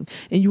listening.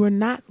 And you are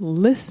not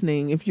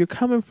listening if you're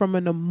coming from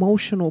an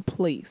emotional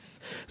place.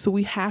 So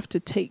we have to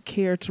take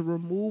care to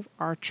remove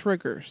our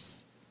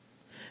triggers.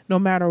 No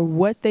matter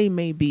what they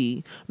may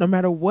be, no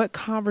matter what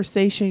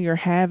conversation you're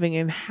having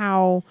and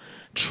how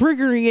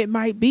triggering it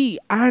might be,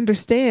 I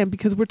understand,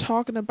 because we're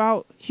talking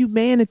about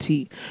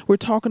humanity. We're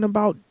talking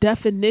about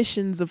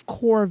definitions of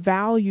core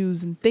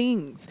values and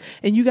things.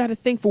 And you got to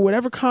think, for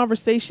whatever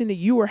conversation that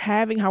you are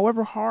having,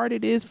 however hard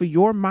it is for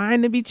your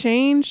mind to be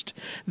changed,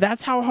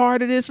 that's how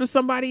hard it is for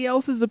somebody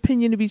else's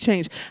opinion to be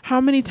changed.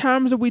 How many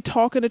times are we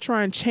talking to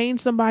try and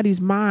change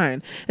somebody's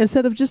mind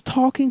instead of just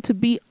talking to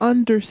be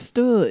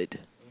understood?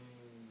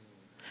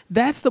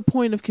 That's the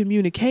point of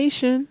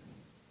communication.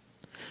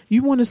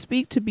 You want to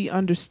speak to be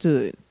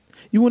understood.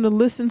 You want to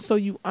listen so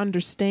you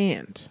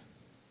understand.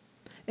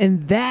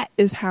 And that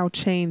is how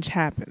change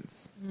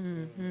happens.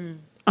 Mm-hmm.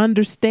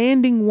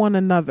 Understanding one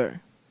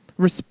another,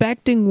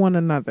 respecting one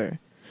another.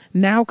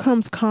 Now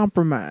comes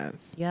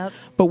compromise. Yep.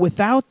 But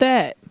without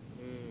that,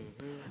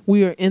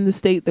 we are in the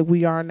state that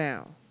we are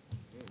now.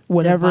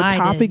 Whatever Divided.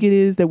 topic it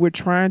is that we're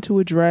trying to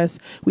address,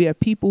 we have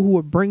people who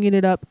are bringing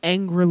it up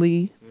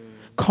angrily,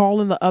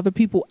 calling the other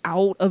people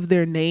out of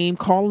their name,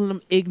 calling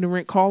them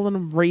ignorant, calling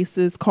them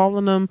racist,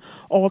 calling them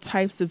all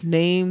types of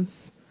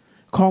names,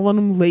 calling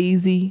them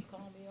lazy,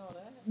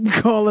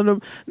 calling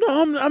them.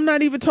 No, I'm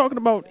not even talking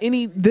about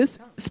any this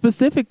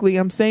specifically.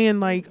 I'm saying,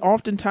 like,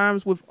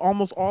 oftentimes with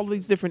almost all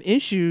these different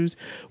issues,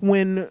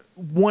 when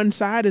one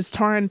side is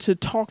trying to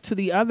talk to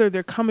the other,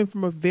 they're coming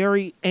from a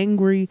very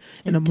angry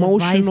and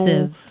emotional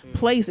divisive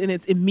place, and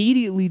it's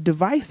immediately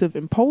divisive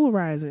and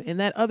polarizing. And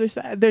that other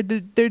side,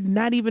 they're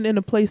not even in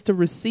a place to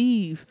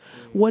receive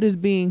what is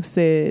being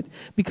said,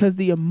 because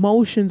the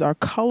emotions are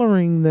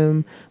coloring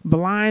them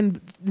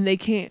blind. They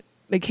can't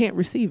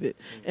receive it,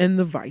 and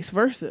the vice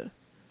versa.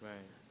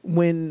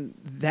 When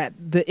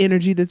the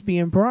energy that's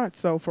being brought.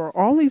 So for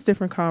all these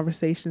different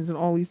conversations and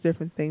all these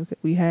different things that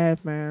we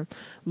have, man,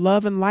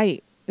 love and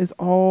light is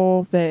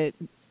all that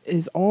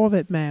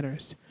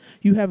matters.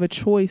 You have a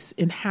choice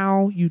in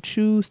how you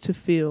choose to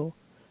feel,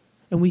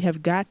 and we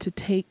have got to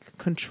take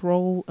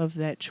control of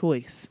that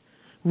choice.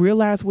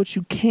 Realize what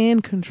you can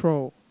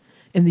control,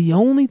 and the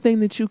only thing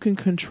that you can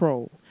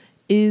control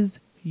is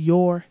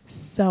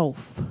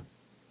yourself.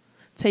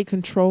 Take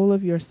control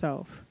of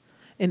yourself.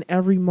 In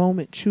every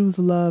moment, choose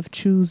love,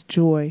 choose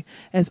joy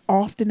as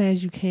often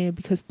as you can,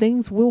 because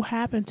things will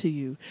happen to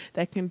you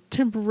that can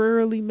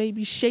temporarily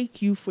maybe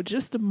shake you for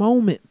just a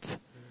moment.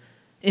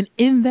 And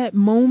in that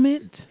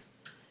moment,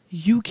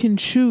 you can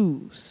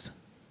choose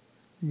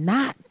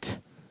not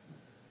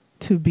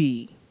to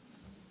be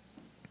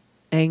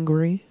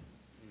angry,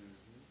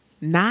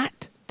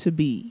 not to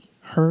be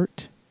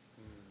hurt,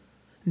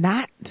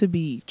 not to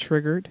be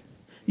triggered.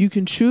 You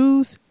can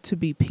choose to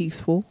be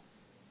peaceful.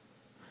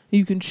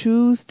 You can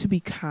choose to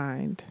be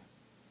kind.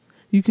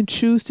 You can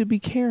choose to be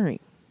caring.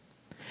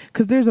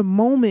 Because there's a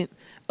moment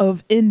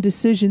of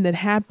indecision that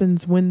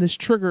happens when this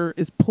trigger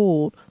is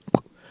pulled.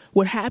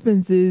 What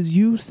happens is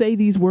you say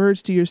these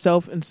words to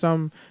yourself in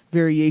some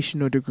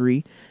variation or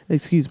degree.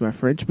 Excuse my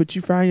French, but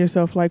you find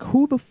yourself like,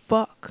 who the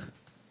fuck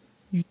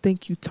you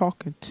think you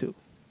talking to?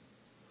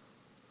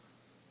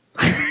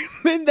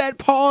 Then that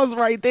pause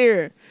right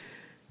there.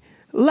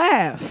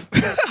 Laugh.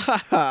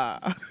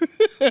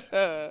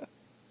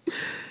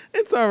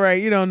 It's all right.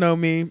 You don't know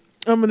me.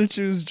 I'm going to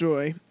choose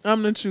joy.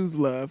 I'm going to choose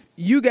love.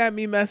 You got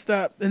me messed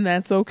up, and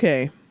that's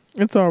okay.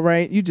 It's all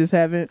right.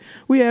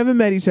 We haven't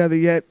met each other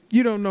yet.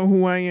 You don't know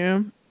who I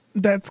am.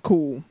 That's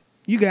cool.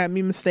 You got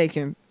me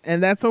mistaken,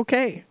 and that's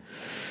okay.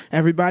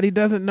 Everybody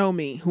doesn't know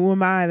me. Who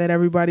am I that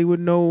everybody would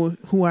know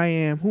who I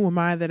am? Who am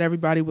I that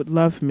everybody would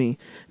love me?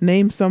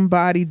 Name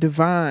somebody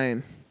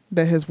divine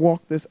that has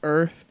walked this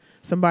earth,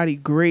 somebody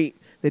great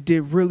that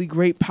did really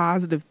great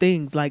positive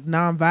things like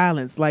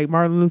nonviolence, like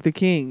Martin Luther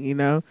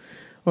King,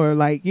 or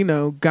like,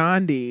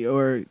 Gandhi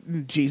or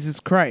Jesus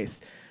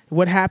Christ.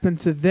 What happened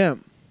to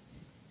them?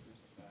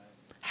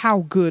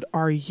 How good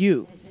are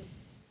you?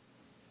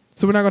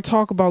 So we're not going to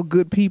talk about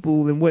good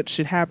people and what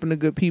should happen to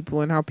good people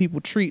and how people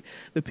treat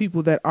the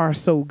people that are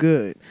so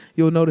good.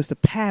 You'll notice a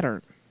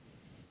pattern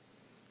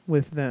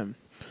with them.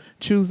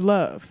 Choose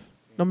love,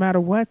 no matter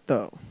what,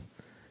 though.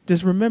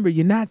 Just remember,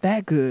 you're not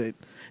that good.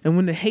 And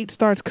when the hate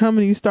starts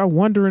coming, you start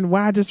wondering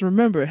why. Just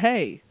remember,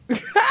 hey,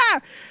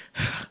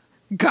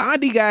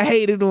 Gandhi got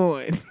hated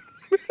on.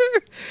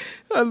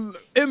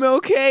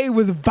 MLK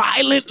was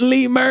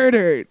violently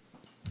murdered.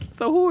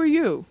 So who are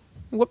you?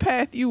 What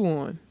path you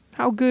on?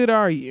 How good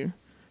are you?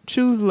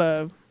 Choose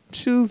love.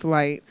 Choose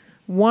light.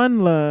 One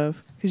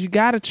love. Because you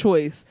got a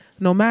choice.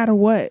 No matter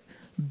what.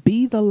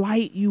 Be the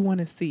light you want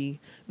to see.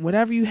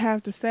 Whatever you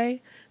have to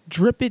say,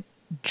 drip it,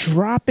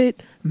 drop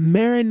it,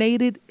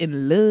 marinate it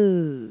in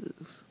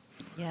love.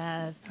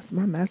 Yes. That's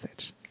my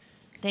message.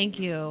 Thank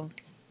you,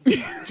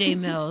 Jay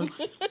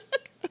Mills,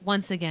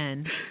 once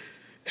again,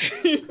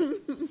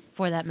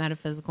 for that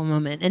metaphysical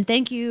moment. And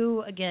thank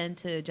you again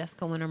to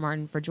Jessica Winter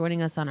Martin for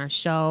joining us on our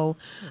show,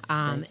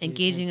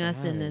 engaging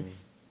us in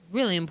this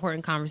really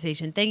important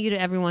conversation. Thank you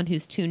to everyone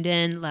who's tuned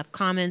in, left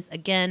comments.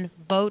 Again,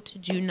 vote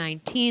June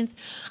 19th.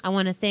 I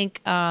want to thank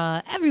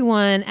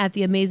everyone at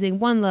the amazing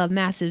One Love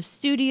Massive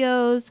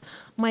Studios.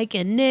 Mike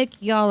and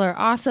Nick, y'all are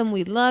awesome.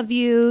 We love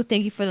you.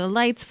 Thank you for the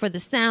lights, for the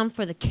sound,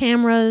 for the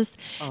cameras.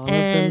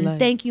 And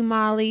thank you,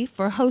 Molly,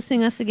 for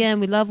hosting us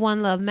again. We love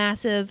One Love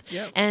Massive.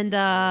 Yep.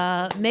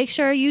 And make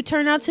sure you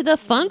turn out to the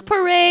Funk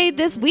Parade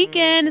this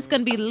weekend. It's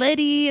going to be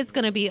litty. It's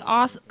going to be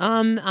awesome.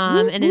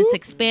 And it's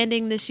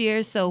expanding this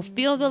year. So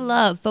feel the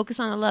love. Focus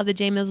on the love that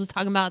Jay Mills was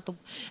talking about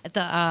at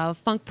the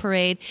Funk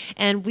Parade.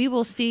 And we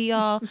will see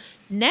y'all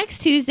next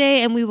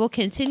Tuesday, and we will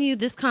continue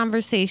this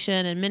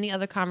conversation and many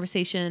other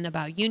conversation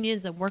about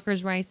unions and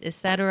workers' rights,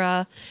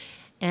 etc.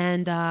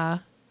 And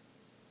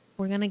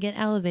we're going to get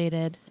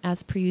elevated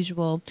as per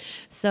usual.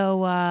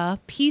 So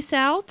peace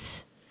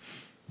out.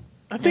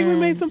 I think we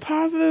made some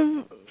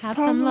positive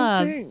some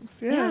love. things.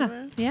 Yeah.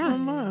 Man. Yeah.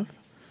 Some love.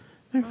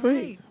 Next All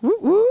week.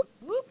 Whoop, whoop.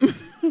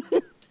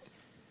 Whoop.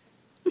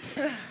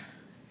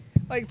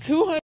 Like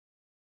 200.